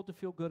to be told to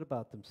feel good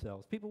about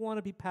themselves. People want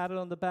to be patted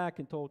on the back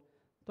and told,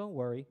 don't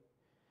worry,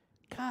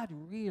 God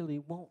really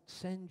won't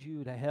send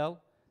you to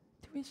hell.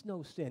 There is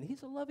no sin.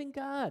 He's a loving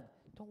God.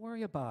 Don't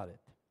worry about it.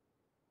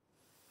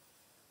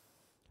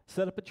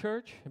 Set up a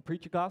church and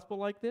preach a gospel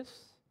like this,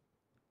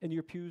 and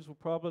your pews will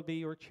probably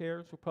be, or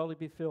chairs will probably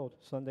be filled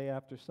Sunday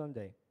after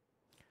Sunday.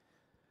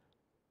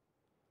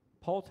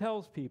 Paul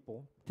tells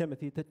people,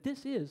 Timothy, that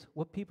this is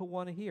what people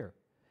want to hear,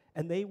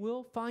 and they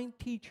will find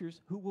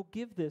teachers who will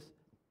give this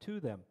to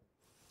them.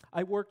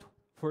 I worked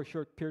for a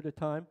short period of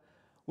time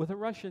with a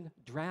Russian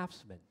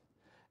draftsman,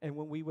 and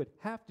when we would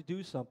have to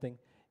do something,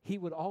 he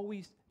would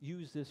always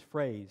use this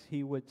phrase.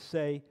 He would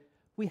say,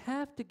 we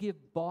have to give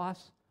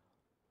boss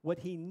what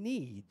he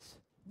needs,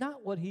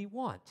 not what he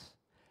wants.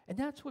 And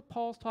that's what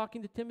Paul's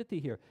talking to Timothy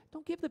here.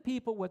 Don't give the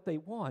people what they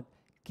want.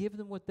 Give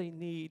them what they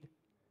need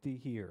to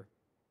hear.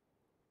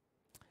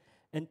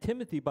 And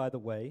Timothy, by the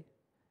way,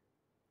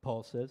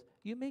 Paul says,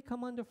 you may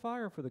come under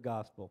fire for the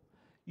gospel.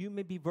 You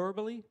may be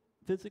verbally,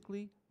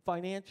 physically,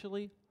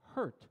 financially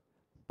hurt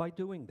by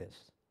doing this.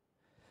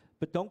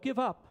 But don't give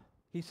up.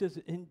 He says,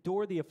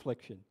 endure the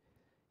affliction.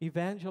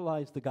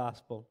 Evangelize the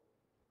gospel.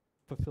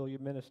 Fulfill your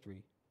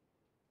ministry.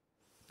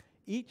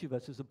 Each of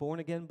us is a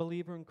born-again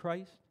believer in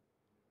Christ,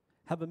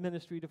 have a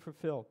ministry to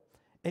fulfill.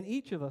 And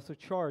each of us are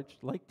charged,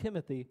 like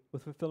Timothy,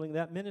 with fulfilling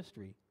that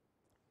ministry.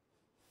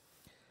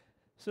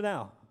 So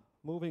now,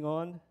 moving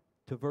on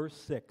to verse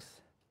 6.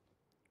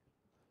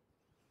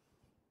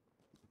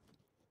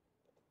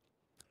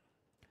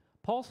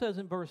 Paul says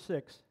in verse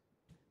 6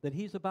 that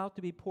he's about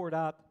to be poured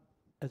out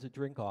as a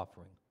drink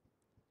offering.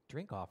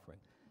 Drink offering.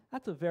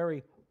 That's a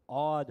very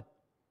odd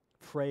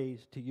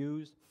phrase to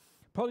use.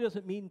 Probably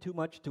doesn't mean too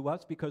much to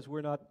us because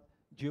we're not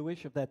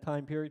Jewish of that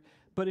time period.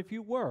 But if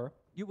you were,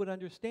 you would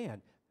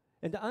understand.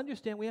 And to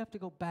understand, we have to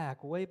go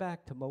back, way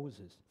back to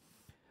Moses.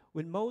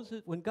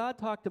 When God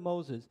talked to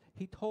Moses,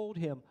 he told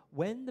him,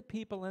 when the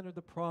people enter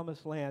the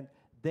promised land,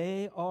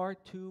 they are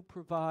to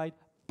provide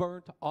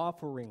burnt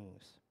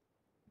offerings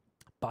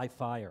by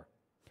fire.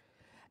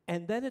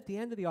 And then at the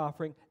end of the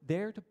offering,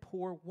 they're to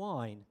pour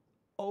wine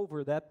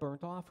over that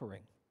burnt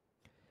offering.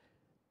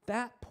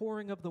 That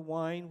pouring of the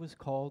wine was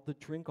called the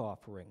drink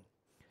offering.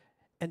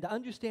 And to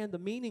understand the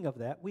meaning of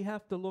that, we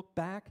have to look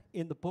back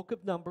in the book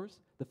of Numbers,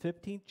 the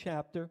 15th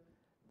chapter,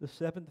 the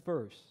 7th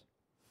verse.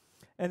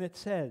 And it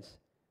says,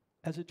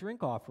 as a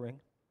drink offering,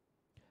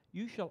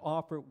 you shall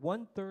offer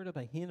 1/3 of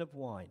a hin of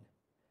wine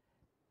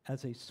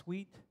as a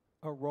sweet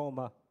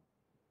aroma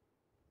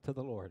to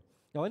the Lord.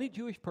 Now, any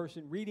Jewish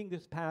person reading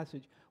this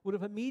passage would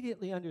have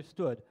immediately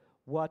understood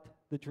what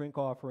the drink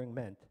offering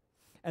meant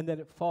and that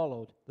it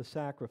followed the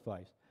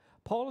sacrifice.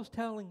 Paul is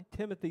telling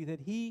Timothy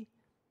that he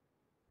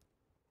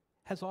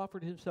has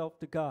offered himself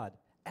to God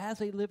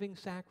as a living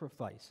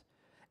sacrifice.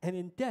 And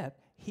in death,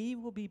 he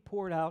will be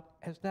poured out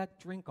as that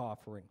drink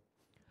offering,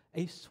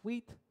 a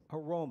sweet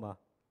aroma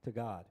to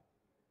God.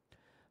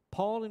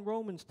 Paul in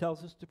Romans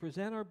tells us to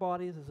present our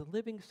bodies as a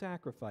living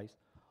sacrifice,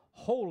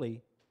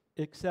 holy,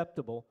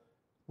 acceptable,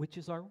 which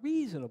is our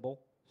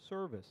reasonable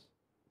service.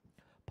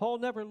 Paul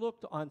never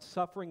looked on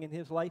suffering in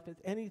his life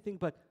as anything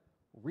but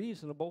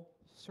reasonable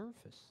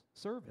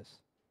service.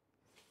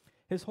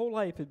 His whole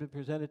life had been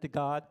presented to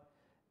God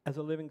as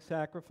a living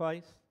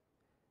sacrifice.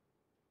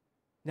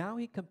 Now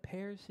he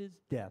compares his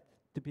death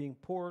to being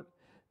poured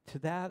to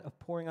that of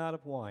pouring out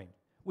of wine,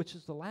 which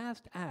is the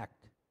last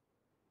act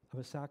of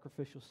a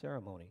sacrificial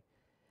ceremony.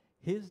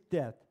 His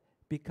death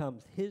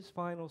becomes his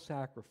final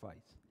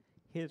sacrifice,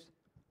 his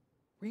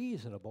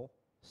reasonable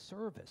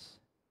service.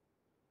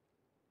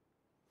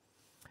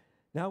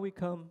 Now we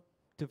come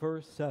to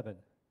verse 7,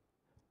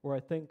 where I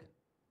think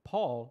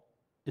Paul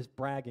is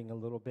bragging a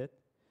little bit.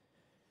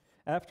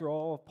 After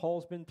all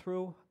Paul's been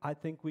through, I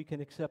think we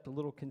can accept a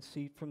little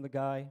conceit from the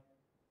guy.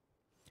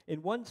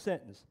 In one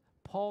sentence,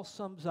 Paul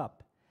sums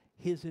up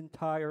his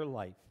entire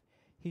life.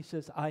 He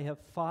says, I have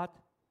fought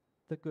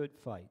the good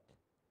fight.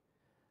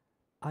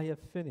 I have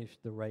finished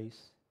the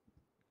race.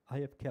 I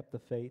have kept the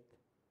faith.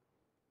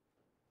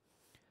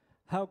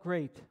 How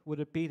great would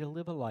it be to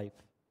live a life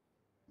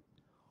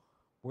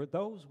where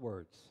those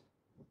words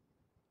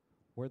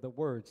were the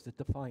words that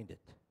defined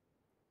it?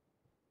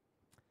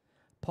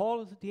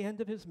 Paul is at the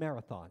end of his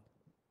marathon.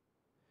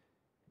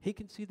 He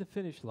can see the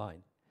finish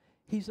line.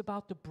 He's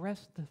about to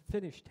breast the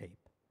finish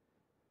tape.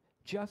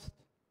 Just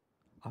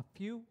a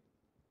few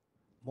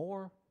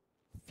more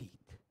feet.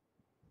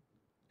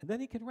 And then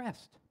he can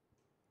rest.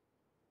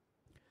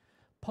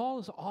 Paul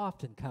is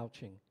often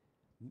couching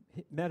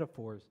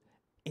metaphors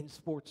in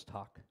sports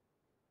talk.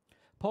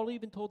 Paul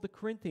even told the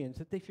Corinthians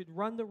that they should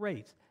run the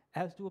race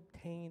as to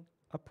obtain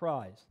a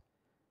prize.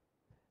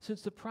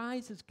 Since the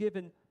prize is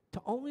given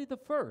to only the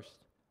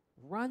first,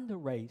 run the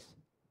race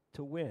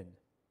to win.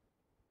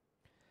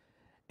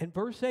 And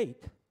verse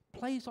 8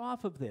 plays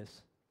off of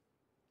this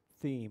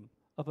theme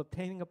of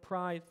obtaining a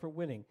prize for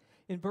winning.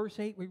 In verse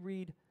 8 we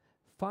read,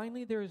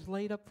 finally there is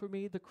laid up for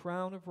me the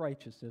crown of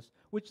righteousness,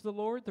 which the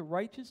Lord, the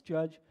righteous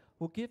judge,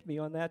 will give me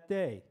on that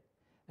day.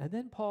 And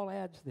then Paul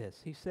adds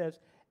this. He says,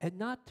 and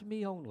not to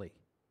me only,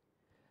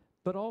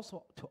 but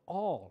also to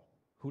all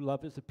who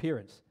love his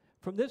appearance.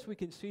 From this we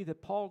can see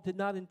that Paul did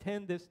not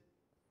intend this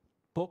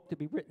book to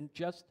be written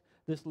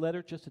this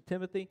letter just to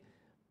Timothy,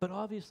 but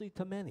obviously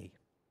to many.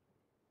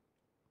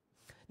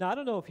 Now, I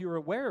don't know if you're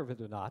aware of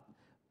it or not,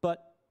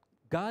 but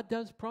God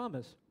does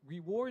promise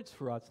rewards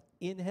for us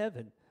in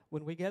heaven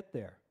when we get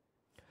there.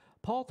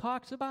 Paul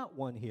talks about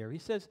one here. He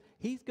says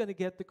he's going to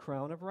get the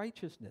crown of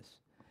righteousness.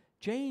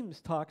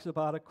 James talks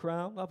about a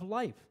crown of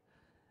life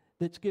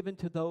that's given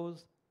to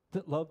those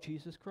that love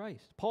Jesus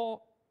Christ.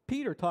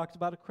 Peter talks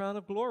about a crown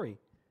of glory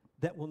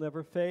that will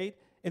never fade.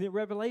 And in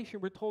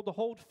Revelation, we're told to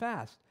hold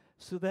fast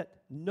so that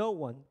no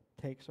one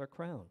takes our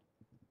crown.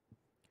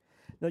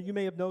 Now, you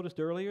may have noticed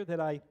earlier that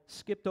I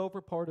skipped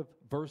over part of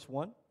verse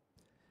 1.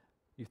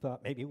 You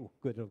thought maybe,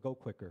 good, it'll go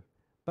quicker.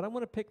 But I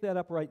want to pick that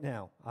up right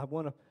now. I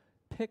want to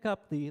pick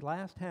up the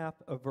last half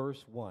of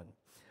verse 1,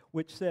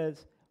 which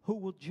says, who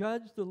will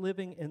judge the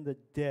living and the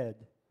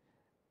dead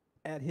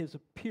at his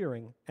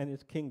appearing and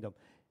his kingdom.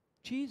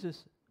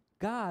 Jesus,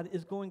 God,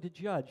 is going to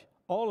judge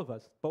all of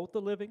us, both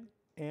the living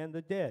and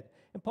the dead.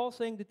 And Paul's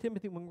saying to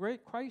Timothy, when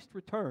Christ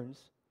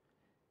returns,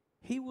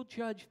 he will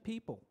judge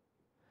people.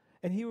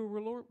 And he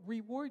will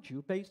reward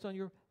you based on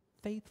your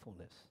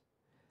faithfulness.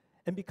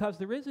 And because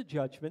there is a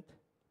judgment,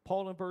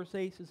 Paul in verse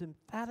 8 is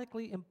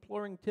emphatically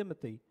imploring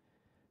Timothy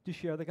to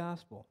share the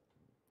gospel.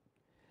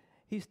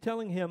 He's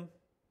telling him,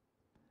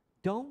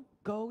 don't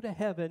go to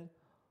heaven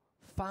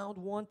found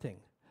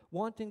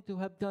wanting to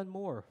have done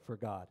more for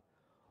God,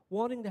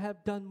 wanting to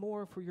have done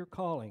more for your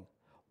calling,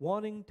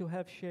 wanting to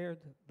have shared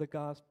the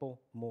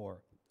gospel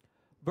more.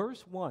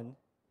 Verse 1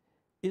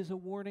 is a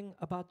warning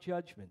about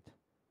judgment.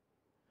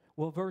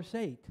 Well, verse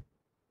 8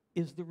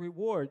 is the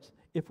rewards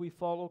if we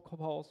follow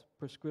Paul's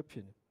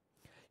prescription.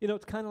 You know,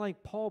 it's kind of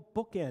like Paul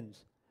bookends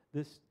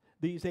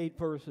these 8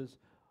 verses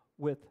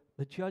with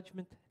the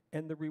judgment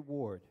and the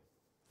reward.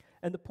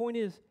 And the point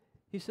is,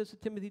 he says to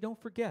Timothy,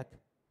 don't forget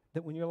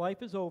that when your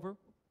life is over,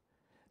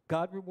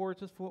 God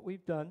rewards us for what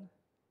we've done.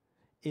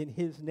 In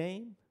his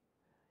name,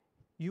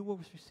 you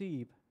will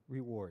receive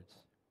rewards.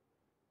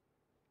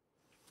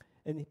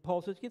 And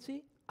Paul says, you can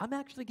see, I'm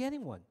actually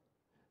getting one.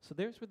 So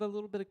there's where the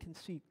little bit of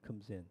conceit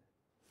comes in.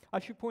 I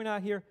should point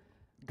out here,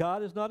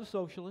 God is not a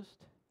socialist.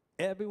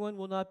 Everyone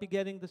will not be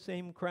getting the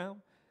same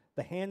crown.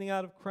 The handing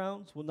out of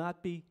crowns will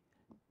not be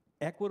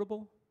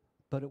equitable,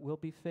 but it will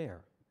be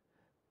fair,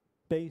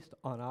 based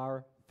on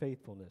our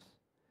faithfulness.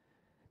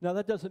 Now,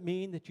 that doesn't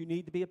mean that you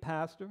need to be a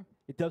pastor.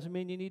 It doesn't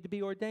mean you need to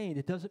be ordained.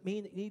 It doesn't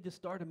mean that you need to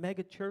start a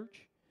mega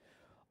church.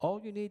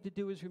 All you need to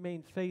do is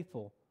remain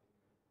faithful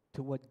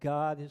to what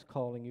God is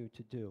calling you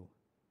to do.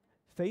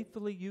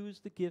 Faithfully use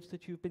the gifts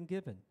that you've been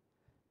given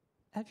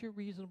as your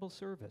reasonable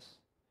service.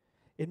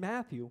 In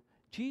Matthew,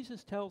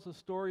 Jesus tells the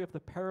story of the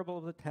parable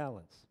of the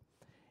talents.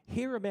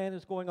 Here a man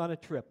is going on a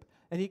trip,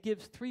 and he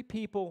gives 3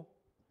 people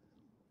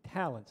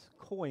talents,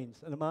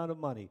 coins, an amount of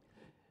money.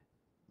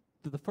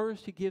 To the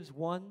first he gives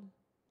 1,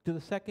 to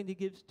the second he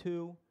gives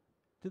 2,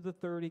 to the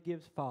third he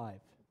gives 5.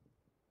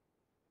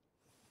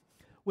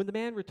 When the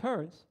man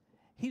returns,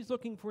 he's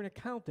looking for an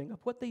accounting of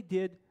what they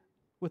did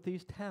with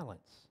these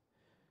talents.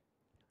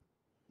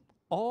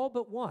 All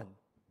but one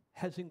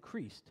has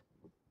increased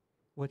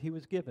what he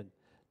was given.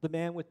 The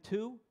man with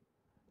 2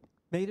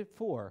 made it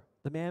 4.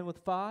 The man with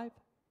 5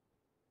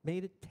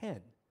 made it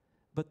 10.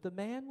 But the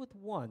man with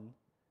 1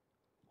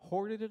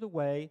 hoarded it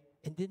away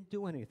and didn't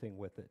do anything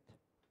with it.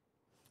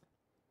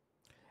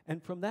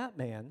 And from that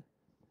man,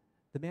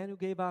 the man who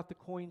gave out the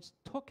coins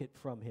took it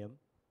from him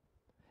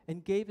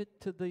and gave it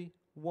to the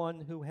one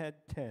who had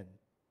 10.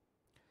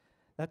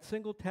 That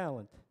single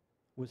talent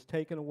was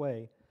taken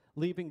away,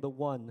 leaving the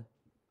one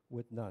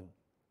with none.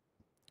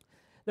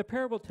 The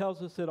parable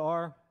tells us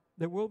that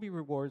there will be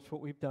rewards for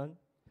what we've done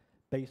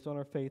based on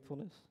our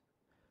faithfulness.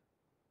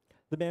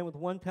 The man with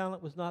 1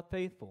 talent was not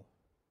faithful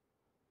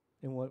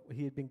in what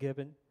he had been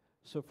given,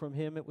 so from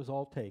him it was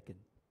all taken.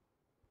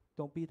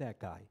 Don't be that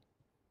guy.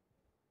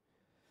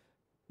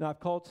 Now, I've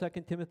called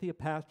 2 Timothy a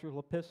pastoral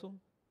epistle,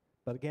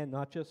 but again,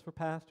 not just for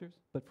pastors,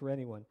 but for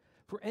anyone.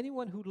 For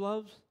anyone who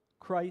loves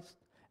Christ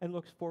and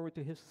looks forward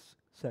to his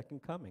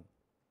second coming.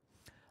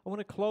 I want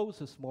to close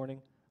this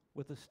morning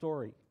with a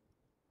story.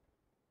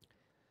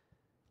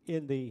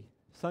 In the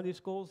Sunday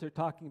schools, they're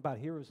talking about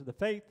heroes of the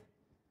faith.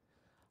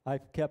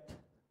 I've kept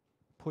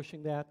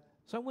pushing that.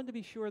 So I wanted to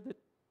be sure that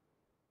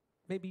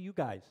maybe you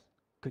guys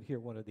could hear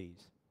one of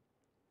these.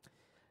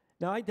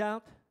 Now, I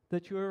doubt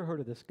that you ever heard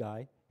of this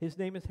guy. His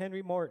name is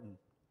Henry Martin.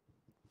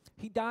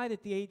 He died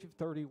at the age of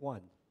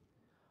 31,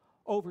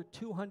 over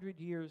 200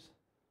 years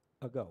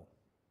ago.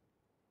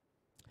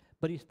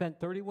 But he spent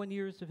 31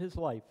 years of his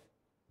life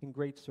in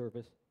great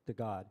service to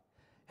God.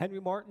 Henry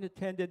Martin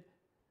attended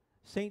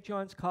St.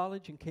 John's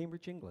College in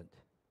Cambridge, England.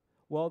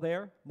 While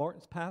there,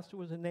 Martin's pastor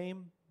was a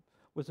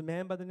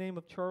man by the name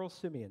of Charles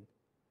Simeon.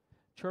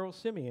 Charles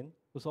Simeon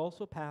was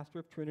also pastor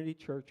of Trinity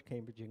Church,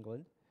 Cambridge,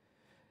 England.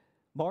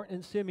 Martin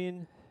and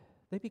Simeon,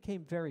 they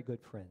became very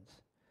good friends.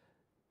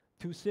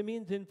 Through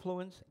Simeon's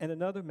influence and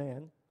another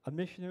man, a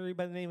missionary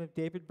by the name of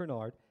David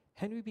Bernard,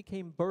 Henry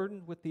became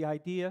burdened with the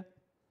idea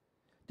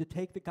to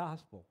take the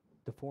gospel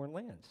to foreign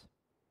lands.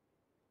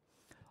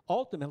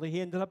 Ultimately,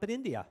 he ended up in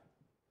India,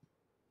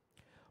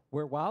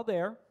 where while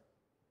there,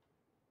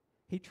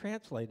 he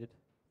translated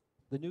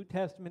the New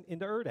Testament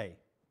into Urdu,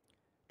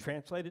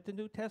 translated the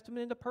New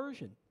Testament into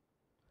Persian,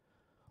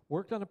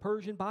 worked on a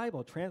Persian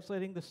Bible,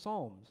 translating the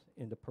Psalms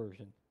into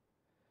Persian,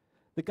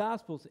 the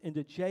Gospels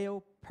into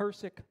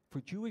Judeo-Persic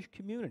for Jewish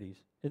communities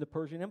in the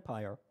Persian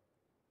Empire,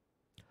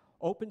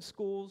 opened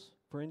schools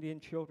for Indian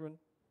children,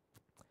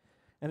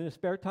 and in his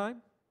spare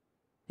time,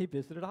 he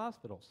visited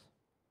hospitals.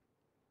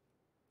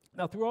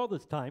 Now, through all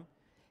this time,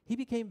 he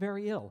became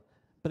very ill,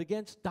 but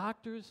against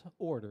doctors'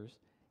 orders,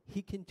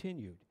 he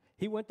continued.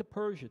 He went to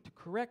Persia to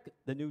correct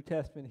the New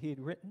Testament he had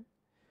written,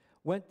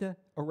 went to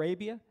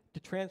Arabia to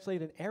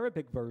translate an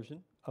Arabic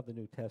version of the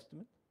New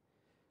Testament,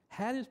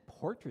 had his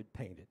portrait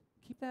painted.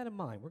 Keep that in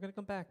mind. We're going to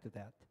come back to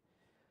that.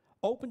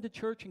 Opened a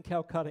church in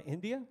Calcutta,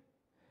 India,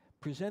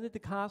 presented the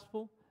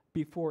gospel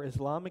before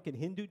Islamic and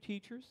Hindu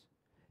teachers,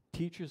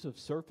 teachers of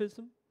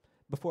Sufism,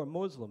 before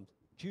Muslims,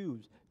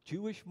 Jews,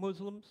 Jewish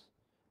Muslims,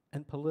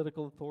 and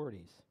political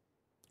authorities.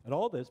 And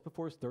all this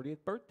before his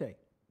 30th birthday.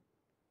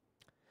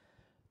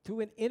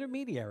 Through an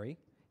intermediary,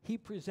 he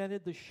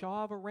presented the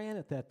Shah of Iran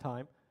at that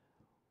time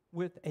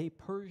with a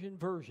Persian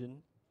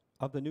version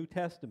of the New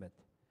Testament.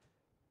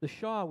 The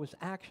Shah was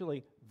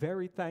actually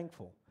very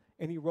thankful,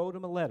 and he wrote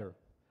him a letter.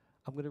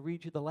 I'm going to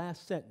read you the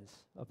last sentence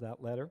of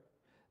that letter.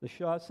 The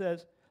Shah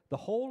says, "The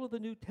whole of the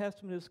New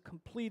Testament is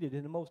completed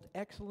in a most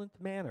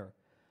excellent manner,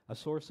 a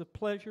source of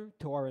pleasure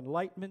to our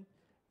enlightenment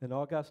and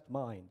august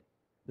mind."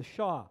 The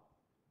Shah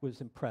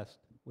was impressed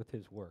with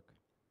his work.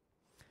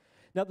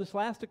 Now, this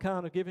last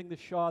account of giving the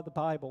Shah the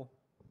Bible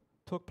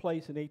took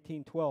place in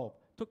 1812,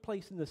 took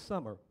place in the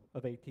summer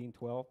of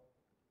 1812.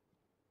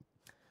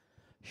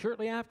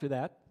 Shortly after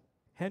that,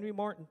 Henry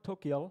Martin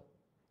took ill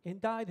and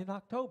died in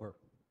October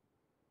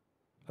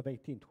of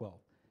 1812,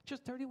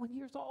 just 31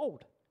 years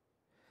old.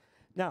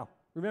 Now,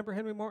 remember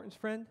Henry Martin's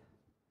friend,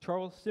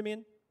 Charles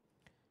Simeon?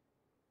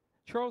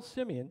 Charles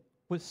Simeon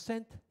was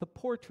sent the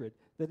portrait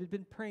that had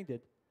been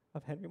painted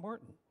of Henry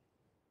Martin.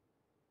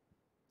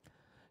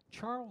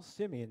 Charles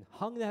Simeon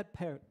hung that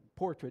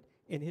portrait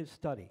in his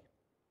study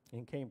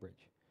in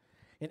Cambridge.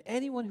 And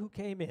anyone who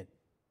came in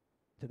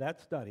to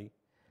that study,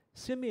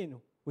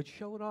 Simeon would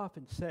show it off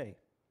and say,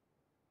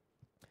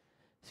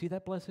 "See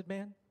that blessed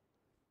man?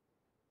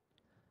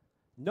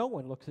 No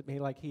one looks at me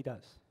like he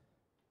does.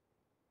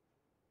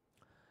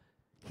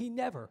 He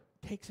never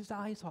takes his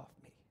eyes off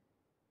me.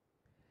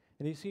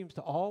 And he seems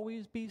to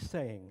always be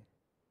saying,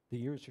 the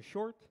years are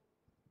short,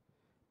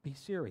 be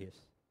serious,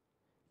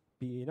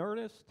 be in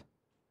earnest,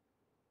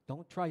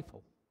 don't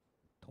trifle,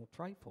 don't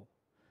trifle."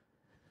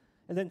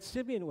 And then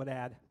Simeon would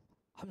add,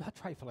 "I'm not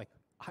trifling,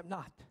 I'm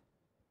not."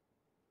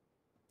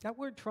 That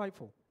word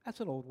trifle,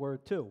 that's an old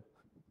word too.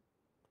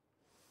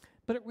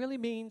 But it really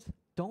means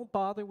don't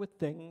bother with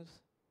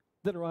things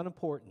that are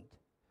unimportant,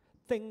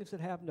 things that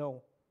have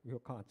no real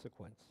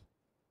consequence.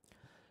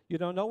 You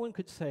know, no one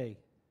could say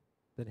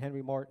that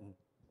Henry Martin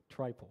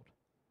trifled.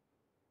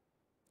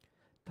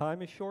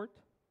 Time is short.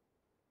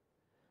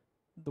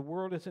 The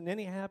world isn't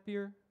any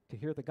happier to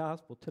hear the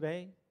gospel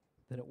today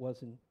than it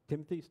was in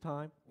Timothy's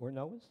time or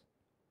Noah's.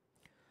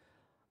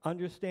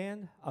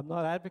 Understand, I'm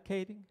not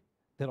advocating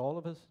that all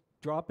of us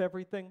drop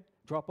everything,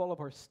 drop all of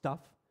our stuff,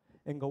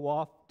 and go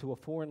off to a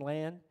foreign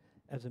land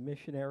as a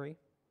missionary.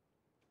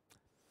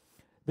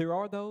 There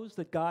are those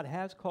that God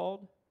has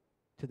called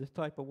to this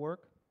type of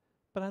work,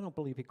 but I don't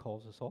believe He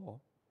calls us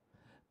all.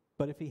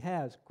 But if He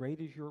has, great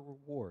is your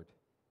reward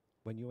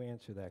when you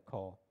answer that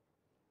call.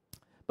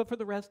 But for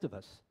the rest of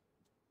us,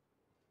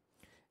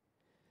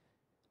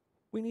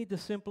 we need to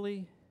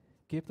simply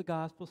give the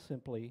gospel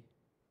simply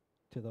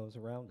to those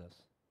around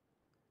us.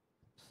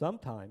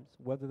 Sometimes,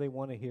 whether they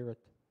want to hear it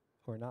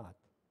or not.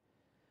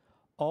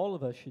 All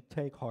of us should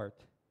take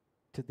heart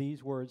to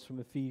these words from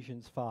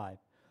Ephesians 5,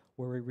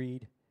 where we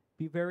read,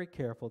 "Be very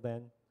careful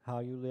then how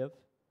you live,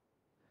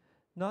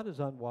 not as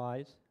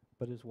unwise,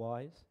 but as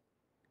wise,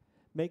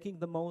 making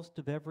the most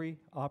of every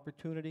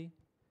opportunity,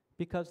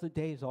 because the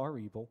days are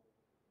evil.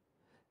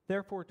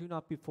 Therefore do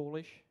not be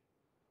foolish,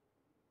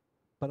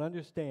 but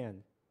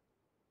understand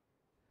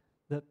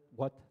that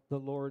what the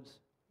Lord's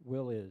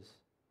will is."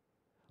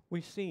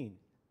 We've seen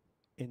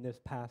in this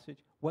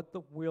passage what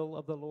the will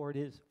of the Lord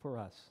is for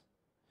us.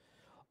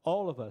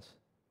 All of us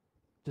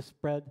to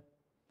spread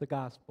the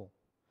gospel,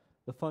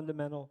 the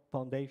fundamental,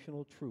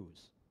 foundational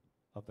truths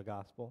of the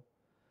gospel.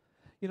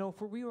 You know,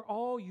 for we are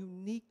all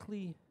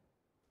uniquely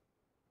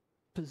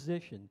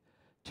positioned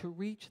to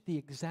reach the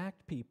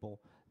exact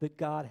people that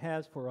God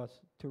has for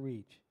us to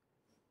reach.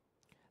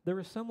 There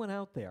is someone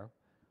out there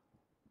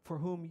for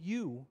whom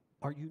you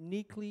are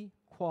uniquely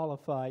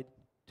qualified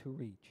to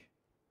reach.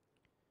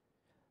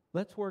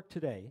 Let's work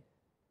today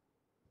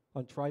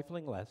on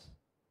trifling less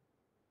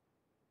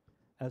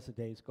as the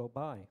days go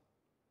by.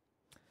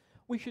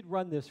 We should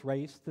run this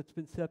race that's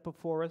been set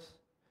before us.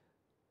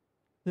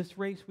 This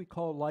race we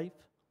call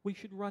life, we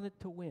should run it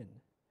to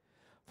win,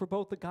 for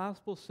both the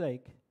gospel's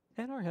sake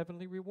and our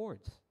heavenly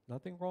rewards.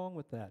 Nothing wrong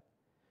with that.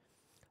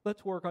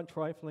 Let's work on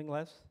trifling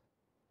less,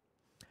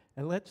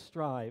 and let's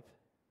strive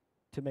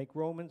to make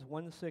Romans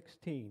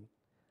 1:16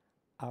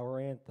 our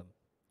anthem.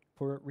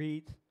 For it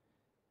reads,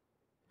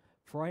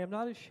 "For I am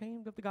not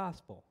ashamed of the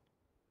gospel,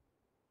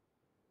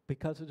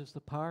 because it is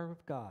the power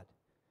of God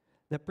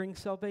that brings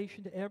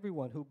salvation to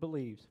everyone who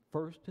believes,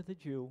 first to the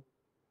Jew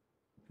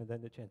and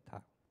then the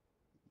Gentile."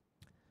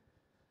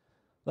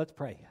 Let's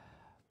pray.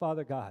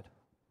 Father God,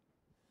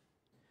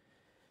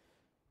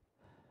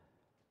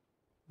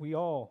 we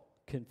all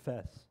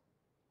confess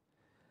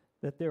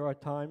that there are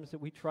times that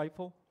we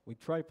trifle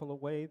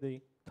away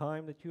the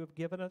time that you have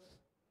given us.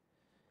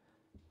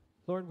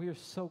 Lord, we are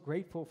so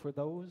grateful for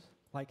those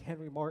like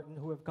Henry Martin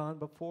who have gone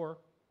before,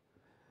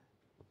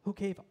 who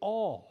gave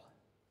all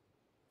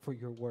for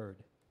your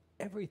word,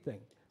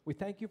 everything. We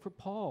thank you for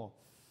Paul,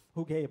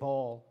 who gave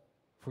all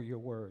for your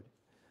word.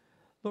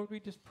 Lord,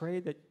 we just pray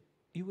that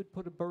you would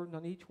put a burden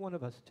on each one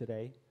of us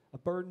today, a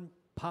burden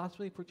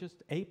possibly for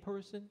just a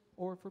person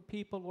or for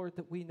people, Lord,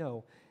 that we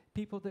know,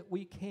 people that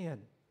we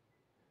can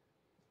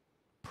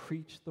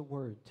preach the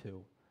word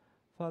to.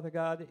 Father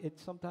God,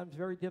 it's sometimes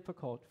very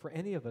difficult for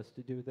any of us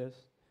to do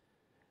this.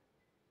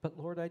 But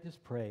Lord, I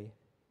just pray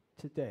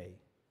today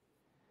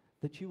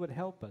that you would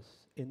help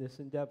us in this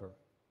endeavor,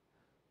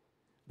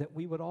 that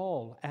we would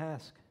all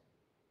ask,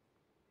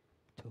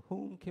 to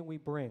whom can we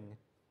bring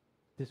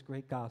this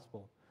great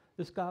gospel,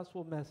 this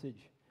gospel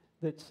message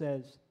that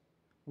says,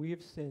 we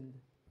have sinned,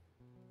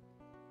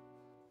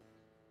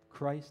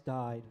 Christ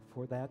died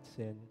for that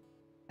sin,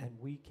 and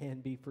we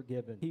can be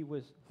forgiven. He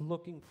was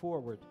looking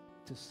forward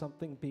to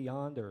something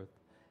beyond earth.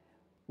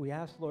 We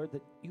ask, Lord,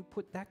 that you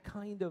put that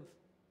kind of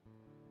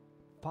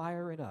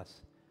fire in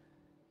us,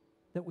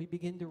 that we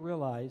begin to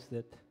realize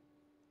that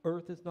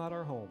earth is not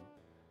our home,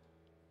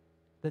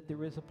 that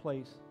there is a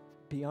place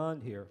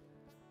beyond here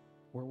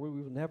where we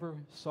will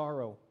never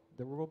sorrow,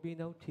 there will be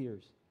no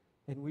tears,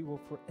 and we will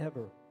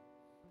forever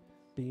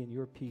be in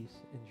your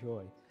peace and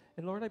joy.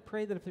 And Lord, I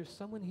pray that if there's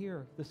someone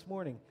here this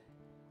morning,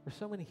 or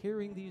someone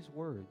hearing these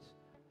words,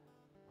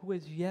 who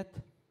has yet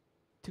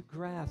to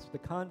grasp the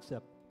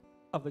concept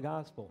of the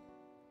gospel,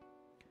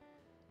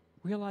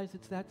 Realize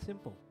it's that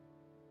simple.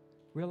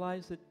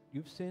 Realize that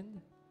you've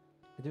sinned,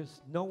 and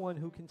there's no one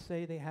who can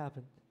say they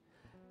haven't.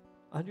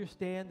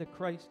 Understand that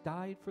Christ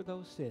died for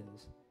those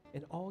sins,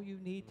 and all you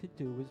need to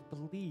do is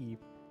believe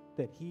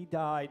that he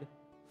died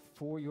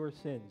for your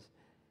sins.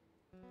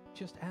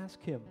 Just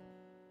ask him,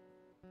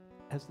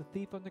 as the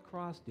thief on the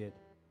cross did,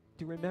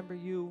 to remember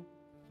you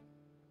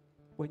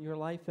when your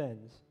life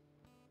ends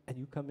and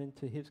you come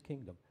into his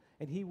kingdom.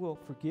 And he will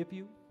forgive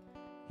you,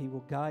 he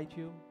will guide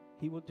you,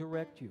 he will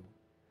direct you.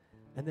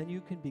 And then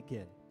you can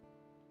begin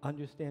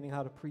understanding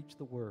how to preach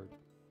the word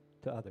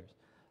to others.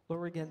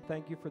 Lord, again,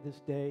 thank you for this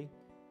day,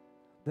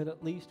 that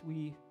at least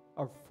we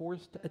are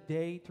forced a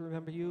day to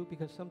remember you,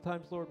 because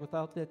sometimes, Lord,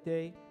 without that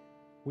day,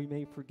 we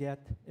may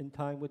forget and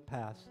time would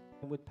pass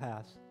and would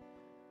pass.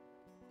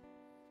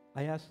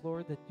 I ask,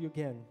 Lord, that you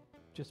again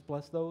just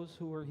bless those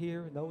who are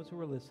here and those who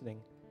are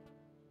listening.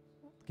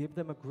 Give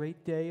them a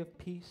great day of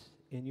peace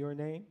in your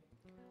name.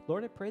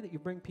 Lord, I pray that you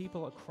bring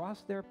people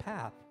across their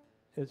path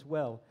as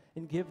well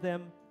and give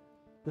them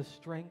the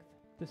strength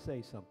to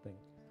say something.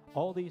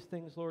 All these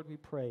things, Lord, we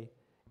pray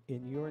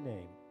in your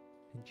name.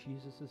 In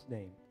Jesus'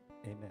 name,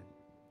 amen.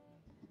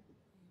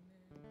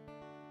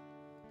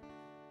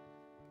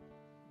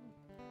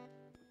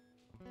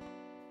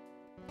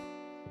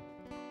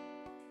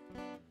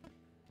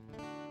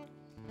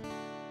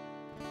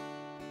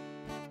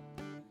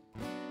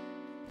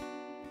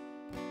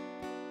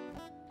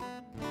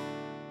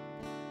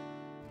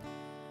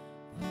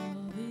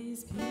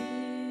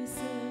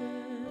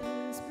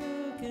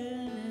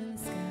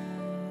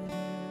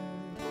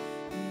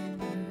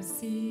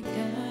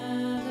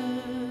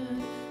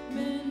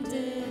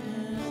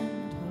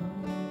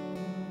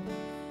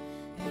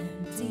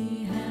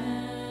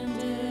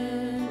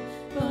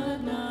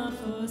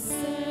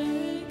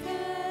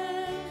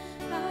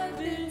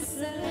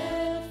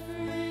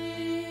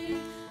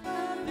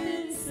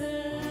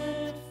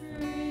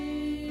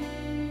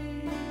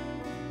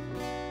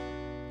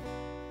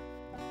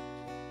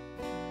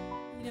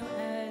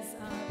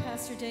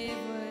 Pastor Dave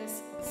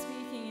was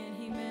speaking, and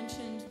he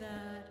mentioned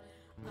that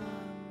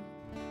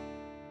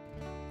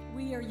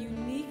we are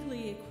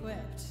uniquely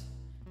equipped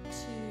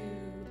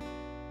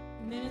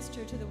to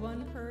minister to the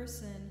one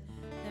person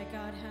that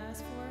God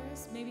has for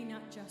us. Maybe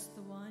not just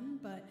the one,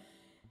 but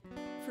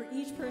for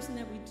each person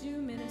that we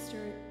do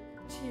minister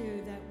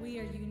to, that we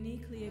are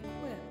uniquely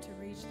equipped to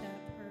reach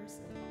that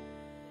person.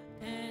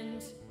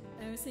 And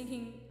I was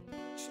thinking,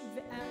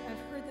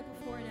 I've heard that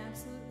before, and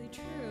absolutely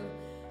true.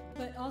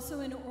 But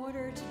also, in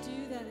order to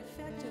do that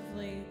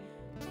effectively,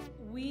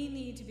 we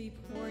need to be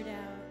poured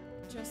out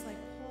just like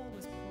Paul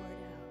was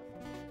poured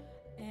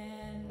out.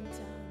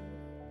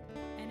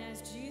 And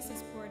as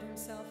Jesus poured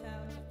himself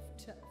out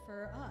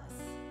for us.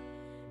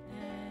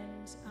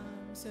 And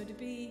so to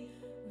be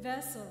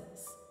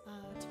vessels,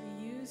 to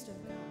be used of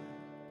God.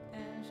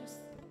 And just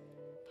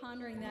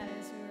pondering that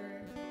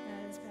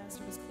as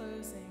Pastor was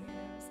closing, and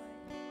I was like,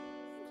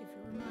 thank you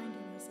for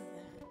reminding us of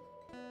that.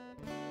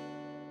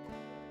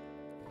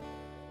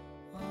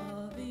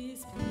 All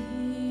these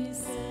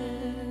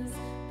pieces,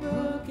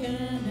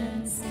 broken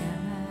and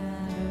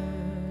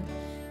scattered,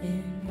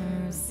 in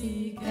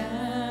mercy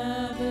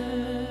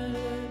gathered,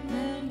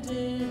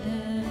 mended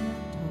and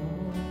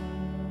whole,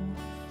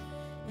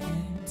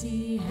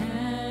 empty-handed,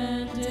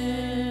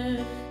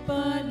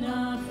 but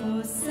not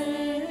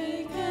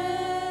forsaken.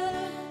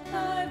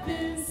 I've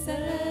been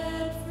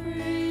set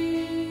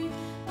free.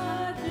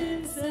 I've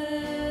been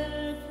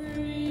set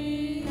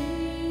free.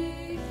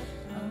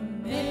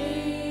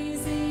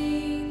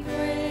 Amazing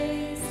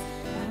grace,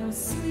 how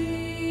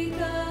sweet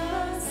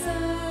the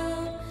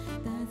sound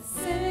that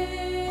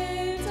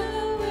saved a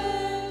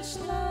wretch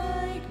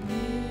like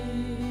me.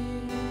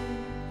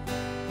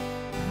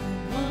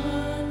 I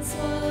once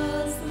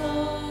was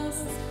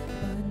lost,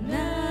 but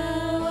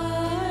now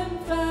I'm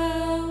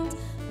found.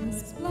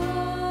 Was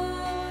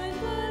blind,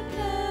 but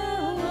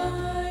now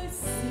I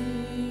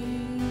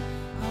see.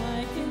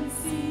 I can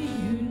see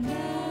you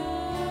now.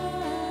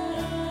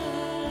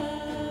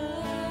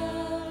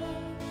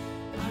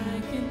 I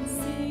can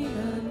see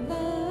the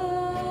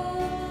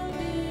love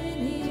in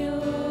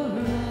your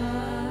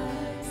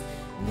eyes,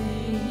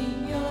 laying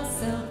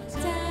yourself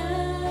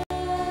down,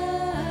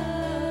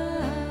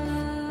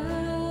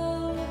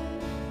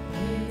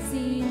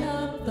 raising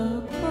up the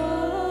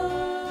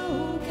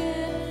broken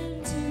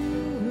to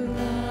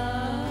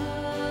life.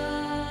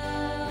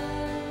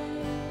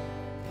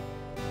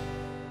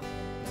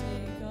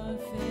 Take our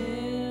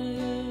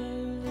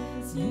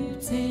failures, you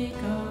take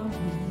our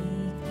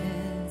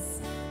weakness.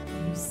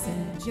 You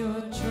send your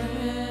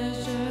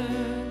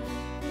treasure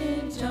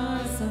in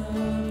jars of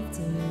dirt.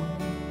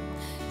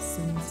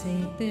 So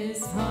take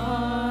this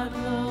heart,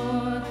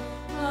 Lord,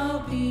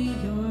 I'll be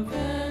your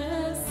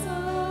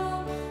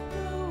vessel,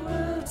 the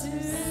world to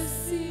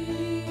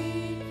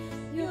see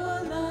your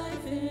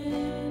life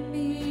in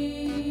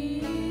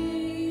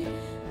me.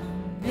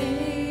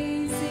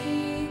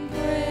 Amazing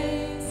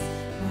grace,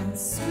 how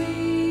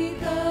sweet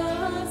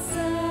the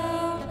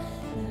sound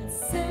that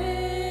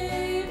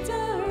saved a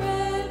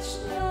wretch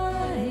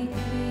like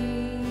me.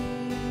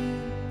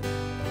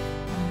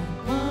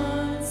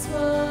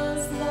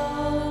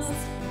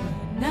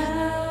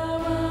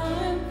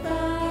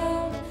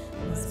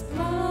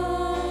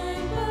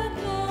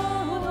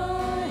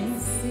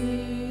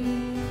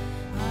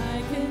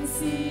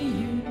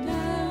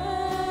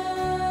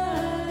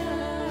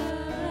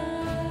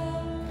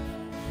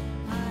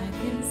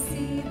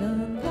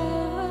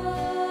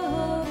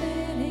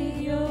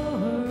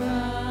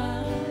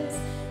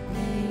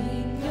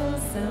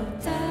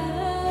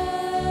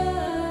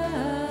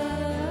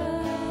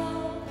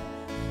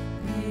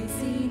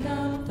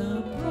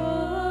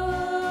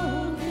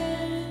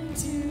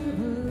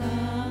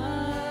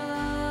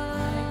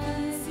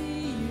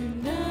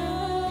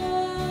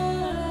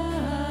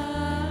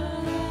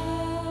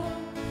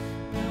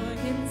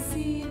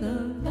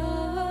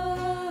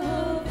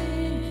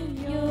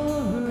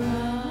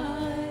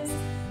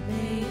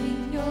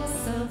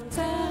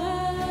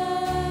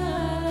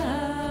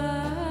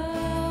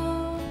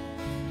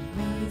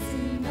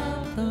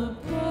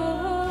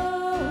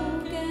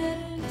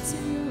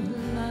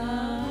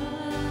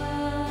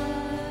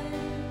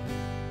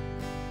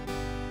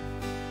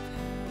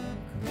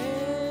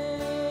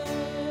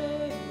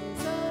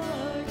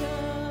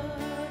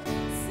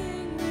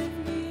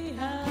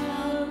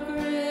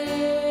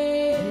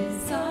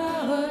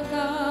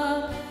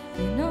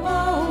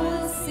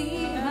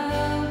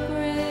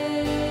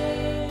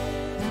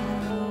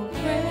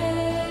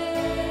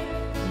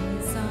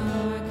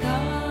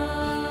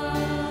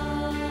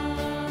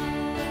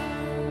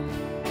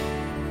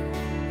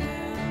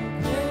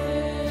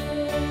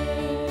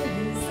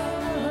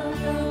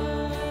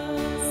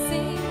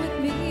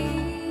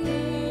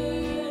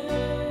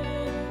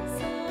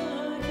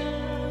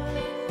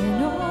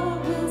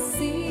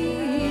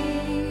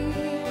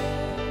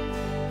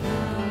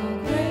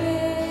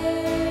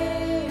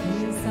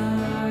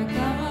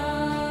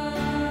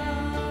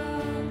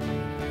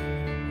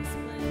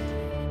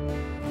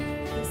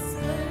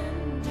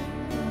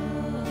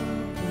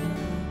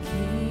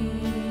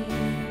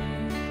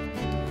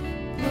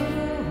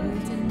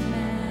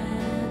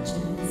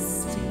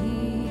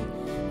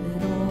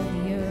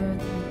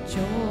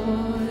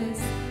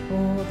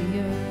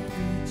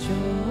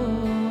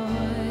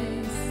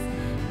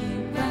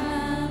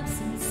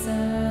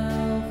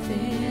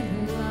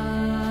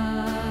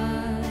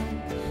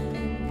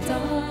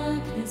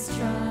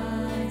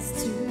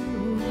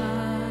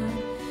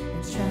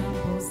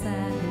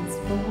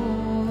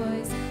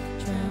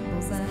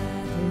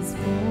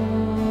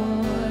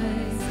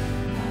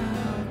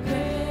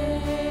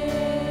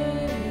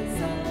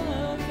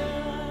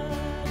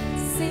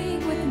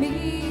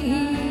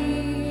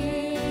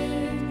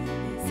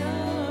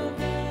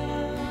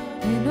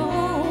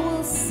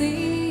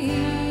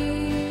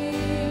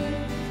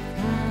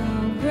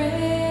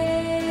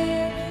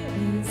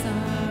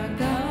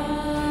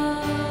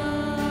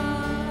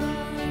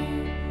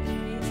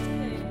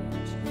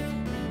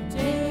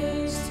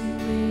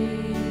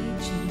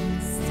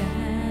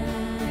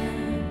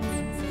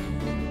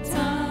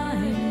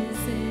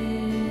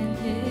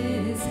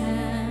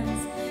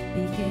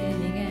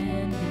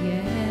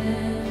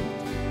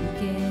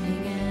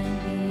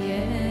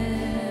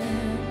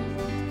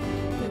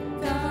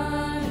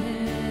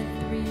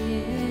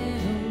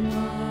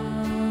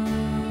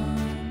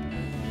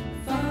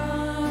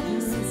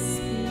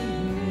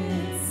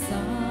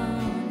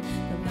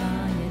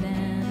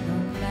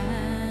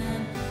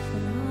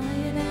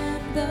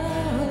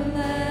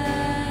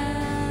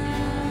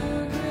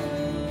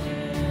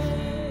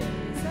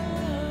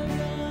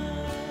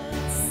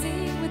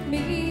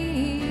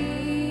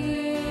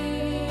 me,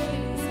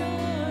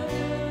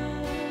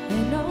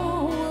 and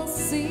all will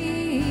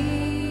see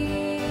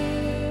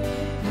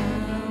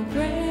how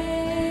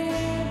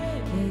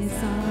great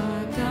is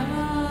our God.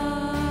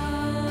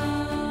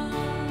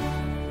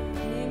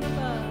 Name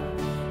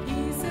above.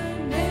 He's a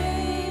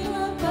name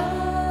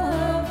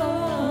above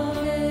all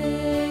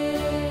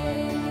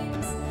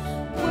names,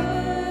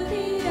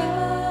 worthy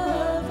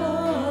of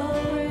all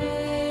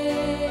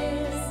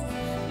praise.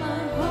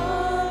 My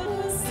heart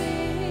will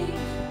sing,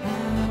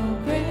 how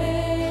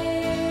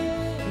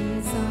great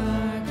is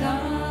our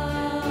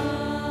God.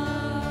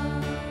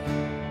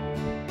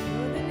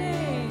 You're the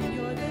name.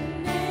 You're the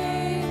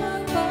name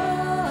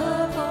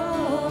above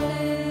all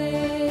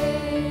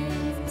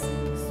names,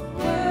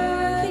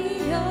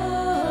 worthy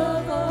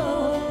of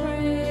all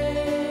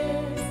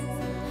praise.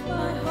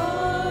 My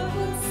heart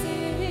will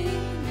sing,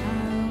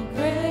 how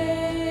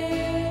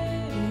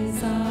great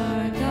is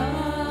our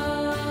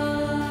God.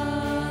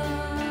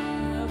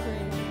 How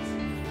great is.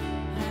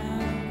 How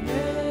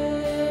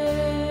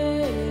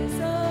great is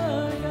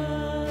our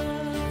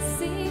God.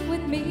 Sing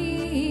with me,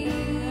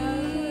 How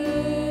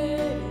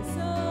great is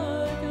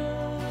our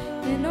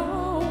God. and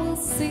all will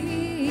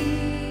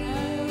see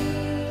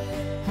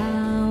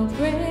how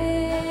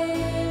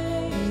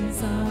great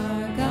is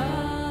our God.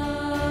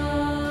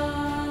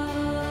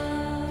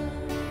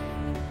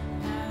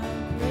 How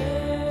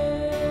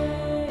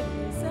great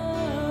is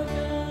our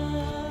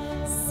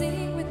God.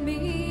 Sing with me,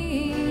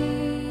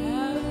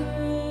 How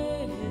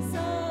great is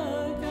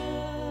our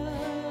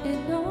God.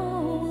 and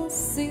all will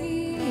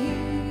see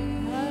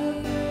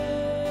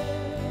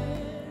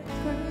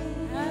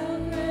How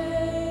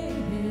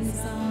great is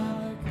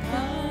our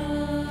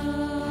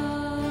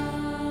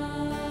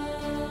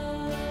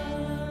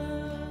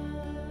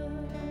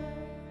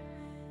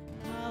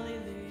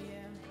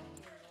Hallelujah.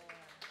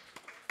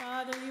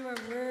 Father, you are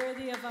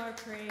worthy of our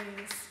praise.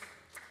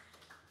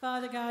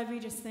 Father God, we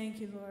just thank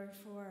you, Lord,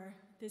 for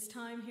this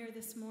time here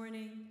this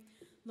morning.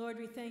 Lord,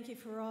 we thank you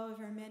for all of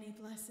our many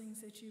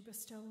blessings that you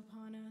bestow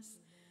upon us.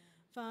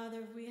 Father,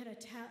 if we had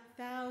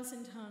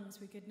 1,000 tongues,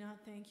 we could not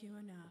thank you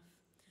enough.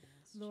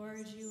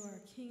 Lord, you are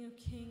King of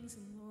kings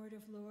and Lord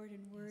of lords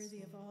and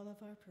worthy of all of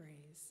our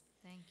praise.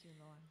 Thank you,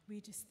 Lord.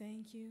 We just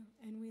thank you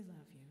and we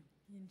love you.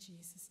 In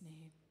Jesus'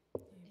 name,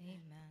 amen.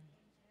 Amen.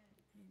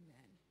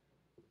 Amen.